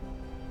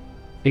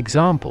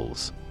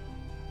 Examples: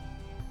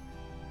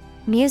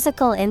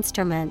 Musical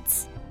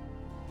instruments,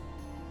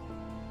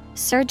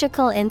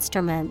 surgical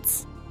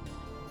instruments.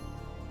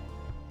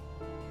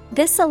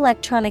 This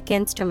electronic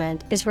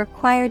instrument is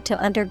required to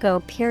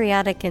undergo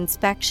periodic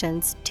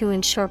inspections to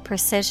ensure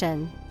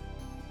precision.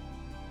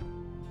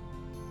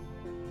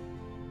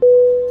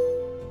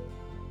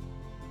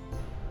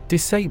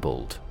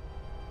 Disabled.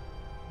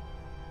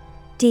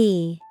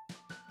 D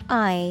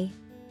I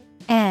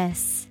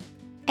S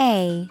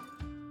A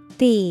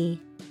B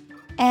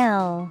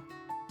L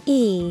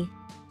E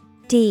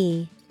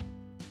D.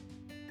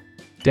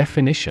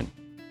 Definition: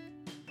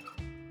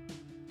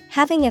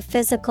 Having a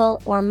physical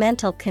or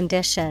mental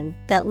condition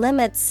that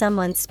limits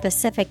someone's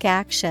specific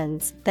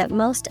actions that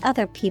most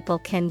other people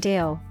can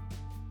do.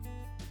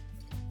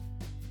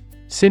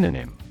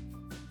 Synonym: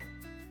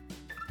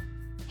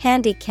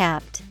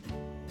 Handicapped,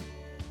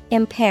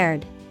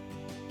 impaired,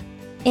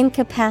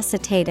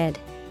 incapacitated.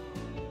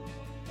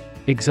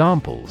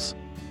 Examples: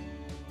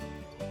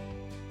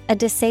 A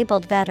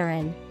disabled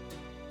veteran,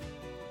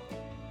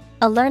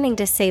 a learning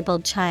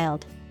disabled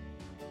child.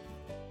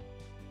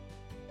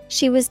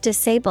 She was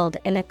disabled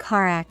in a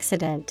car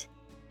accident.